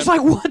 Yeah, and we're just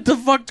like, what the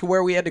fuck? To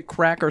where we had to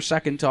crack our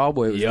second tall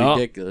boy. It was Yup.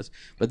 ridiculous.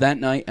 But that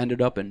night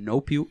ended up in no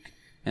puke.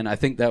 And I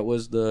think that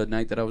was the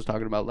night that I was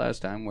talking about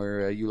last time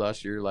where you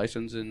lost your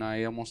license and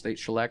I almost ate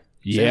shellac.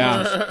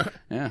 Yeah. sandwiches.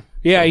 Yeah.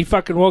 Yeah, he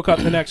fucking woke up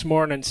the next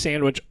morning,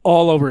 sandwich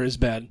all over his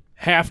bed,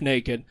 half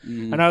naked.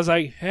 Mm-hmm. And I was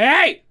like,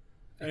 hey!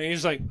 And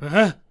he's like,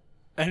 huh?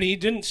 And he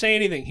didn't say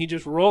anything. He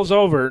just rolls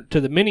over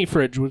to the mini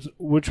fridge,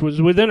 which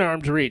was within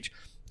arm's reach,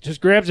 just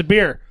grabs a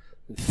beer,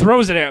 and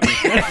throws it at me.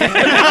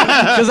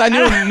 Because I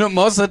knew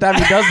most of the time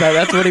he does that.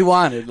 That's what he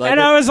wanted. Like, And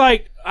I was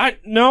like,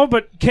 no,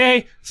 but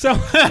okay. So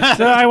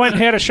I went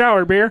and had a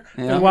shower beer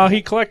while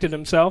he collected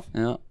himself.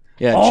 yeah.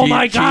 Yeah, Oh cheese,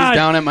 my God. cheese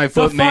down at my The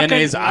foot, fucking-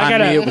 mayonnaise I on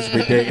gotta- me. It was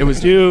ridiculous. It was,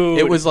 Dude.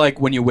 It was like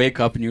when you wake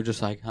up and you're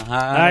just like, I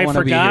I don't wanna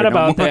be forgot here no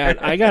about more.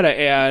 that. I gotta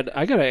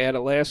add a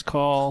last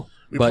call.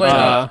 We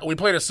But,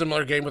 played a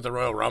similar game with the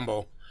Royal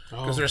Rumble.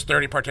 Because there's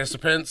 30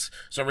 participants,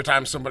 so every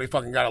time somebody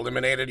fucking got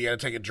eliminated, you had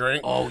to take a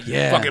drink. Oh,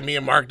 yeah. Fucking me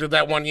and Mark did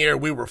that one year.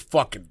 We were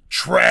fucking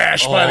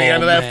trashed by the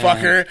end of that man.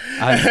 fucker.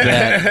 I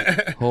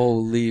bet.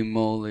 Holy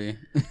moly.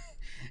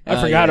 I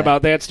forgot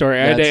about that story.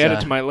 I had to That's, add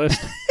it to my list.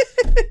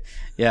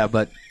 Yeah,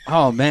 but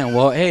oh man,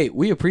 well, hey,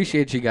 we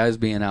appreciate you guys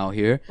being out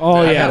here. Oh,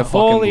 I yeah. had a fucking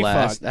Holy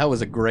blast. fuck. That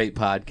was a great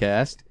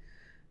podcast.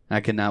 I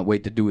cannot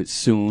wait to do it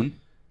soon.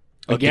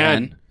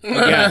 Again.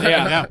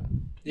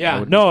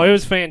 Yeah, no, it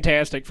was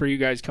fantastic for you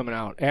guys coming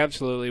out.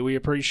 Absolutely. We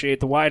appreciate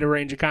the wider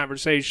range of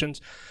conversations.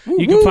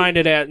 You can find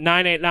it at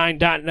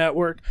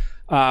 989.network.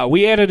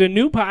 We added a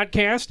new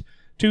podcast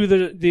to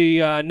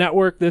the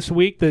network this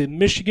week, the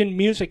Michigan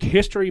Music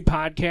History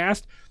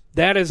Podcast.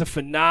 That is a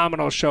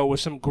phenomenal show with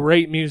some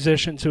great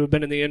musicians who have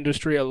been in the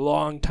industry a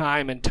long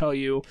time and tell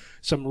you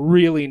some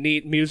really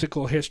neat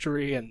musical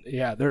history. And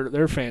yeah,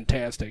 they're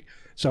fantastic.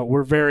 So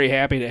we're very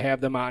happy to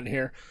have them on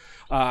here.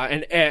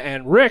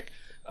 And Rick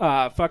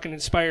fucking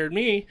inspired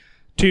me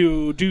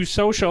to do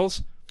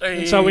socials.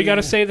 And so we got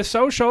to say the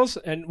socials,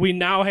 and we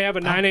now have a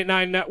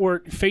 989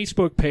 Network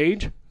Facebook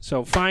page.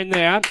 So find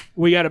that.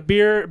 We got a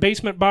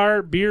Basement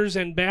Bar Beers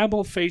and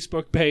Babble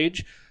Facebook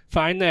page.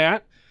 Find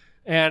that.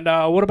 And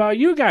what about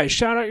you guys?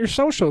 Shout out your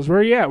socials. Where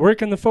are you at? Where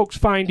can the folks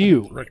find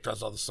you? Rick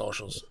does all the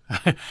socials.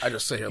 I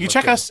just say You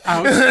check us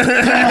out.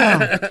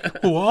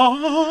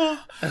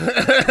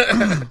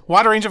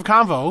 Wide range of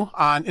convo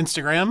on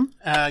Instagram.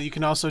 You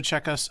can also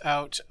check us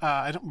out.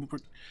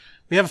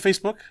 We have a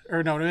Facebook,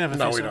 or no, we don't have a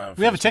No, Facebook. we don't have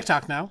a We have a Facebook.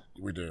 TikTok now.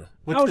 We do.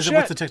 What's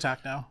shit. the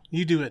TikTok now?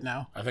 You do it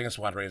now. I think it's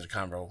wide range of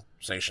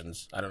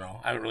conversations. I don't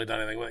know. I haven't really done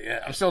anything with it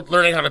yet. I'm still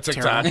learning how to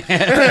TikTok.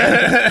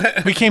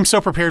 We came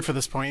so prepared for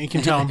this point. You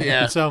can tell.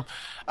 Yeah. So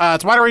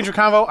it's Wide Range of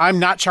Convo. I'm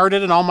not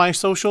charted in all my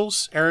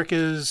socials. Eric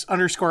is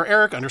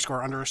 _Eric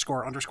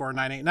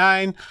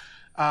 __989.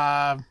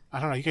 I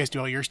don't know. You guys do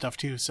all your stuff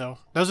too. So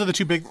those are the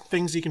two big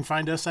things you can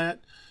find us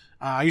at.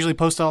 I usually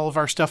post all of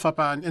our stuff up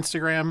on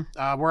Instagram.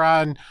 We're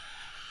on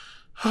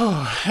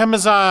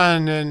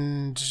Amazon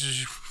and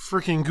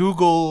freaking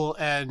Google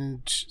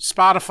and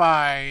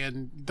Spotify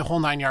and the whole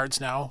 9 yards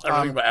now.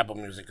 Everything but Apple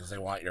Music because they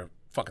want your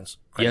fucking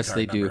credit Yes, card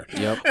they number.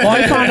 do. Yep. Well,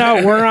 I found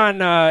out we're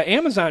on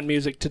Amazon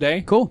Music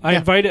today. Cool. I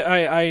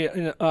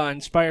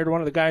inspired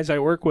one of the guys I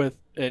work with,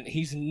 and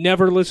he's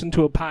never listened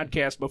to a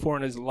podcast before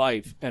in his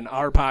life. And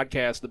our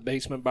podcast, The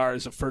Basement Bar,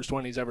 is the first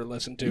one he's ever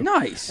listened to.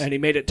 Nice. And he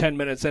made it 10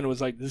 minutes in and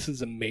was like, this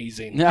is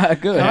amazing. Yeah,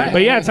 good.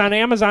 But yeah, it's on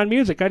Amazon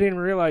Music. I didn't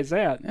realize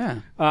that. Yeah.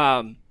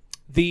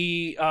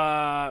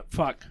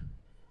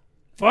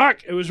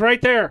 Fuck, it was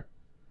right there.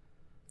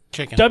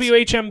 Chickens.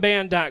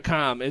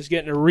 WHMBand.com is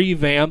getting a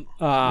revamp.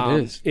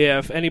 It is.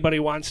 If anybody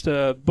wants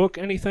to book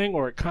anything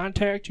or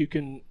contact, you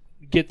can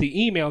get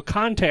the email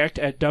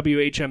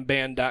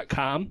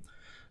contact@WHMBand.com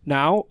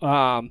now.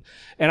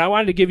 And I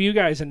wanted to give you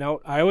guys a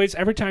note.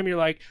 Every time you're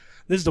like,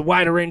 this is the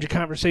wider range of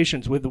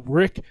conversations with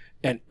Rick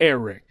and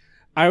Eric,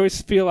 I always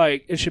feel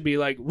like it should be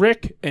like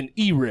Rick and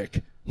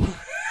E-Rick.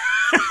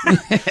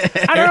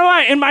 I don't know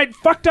why. In my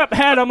fucked up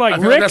head, I'm like, I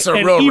feel Rick like that's a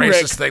and real E-Rick.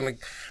 racist thing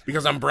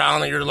because I'm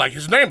brown and you're like,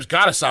 his name's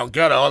got to sound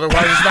ghetto,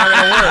 otherwise it's not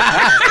going to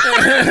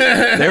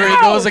work. There he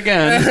goes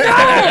again.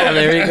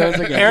 There he goes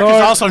again. Eric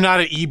is also not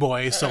an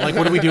e-boy, so like,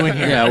 what are we doing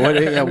here? Yeah, what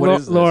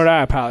is this? Lord,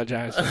 I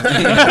apologize.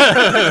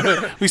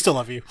 We still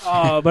love you.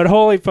 But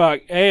holy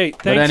fuck. Hey,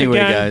 thanks anyway,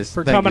 again guys,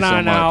 for thank coming you so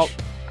on much. out.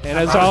 And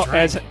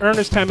as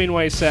Ernest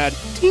Hemingway said,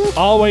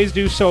 always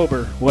do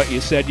sober what you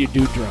said you'd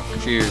do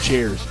drunk. Cheers.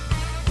 Cheers.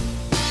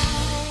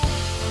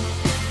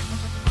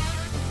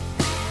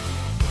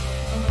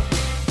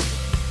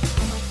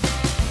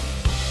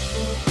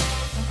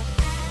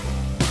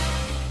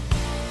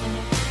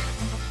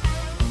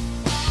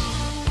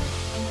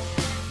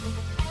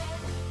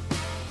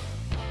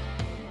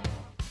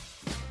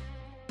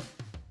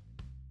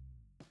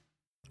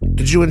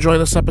 Did you enjoy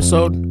this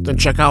episode? Then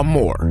check out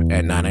more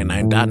at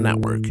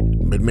 999.network,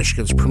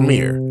 Mid-Michigan's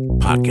premier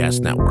podcast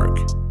network.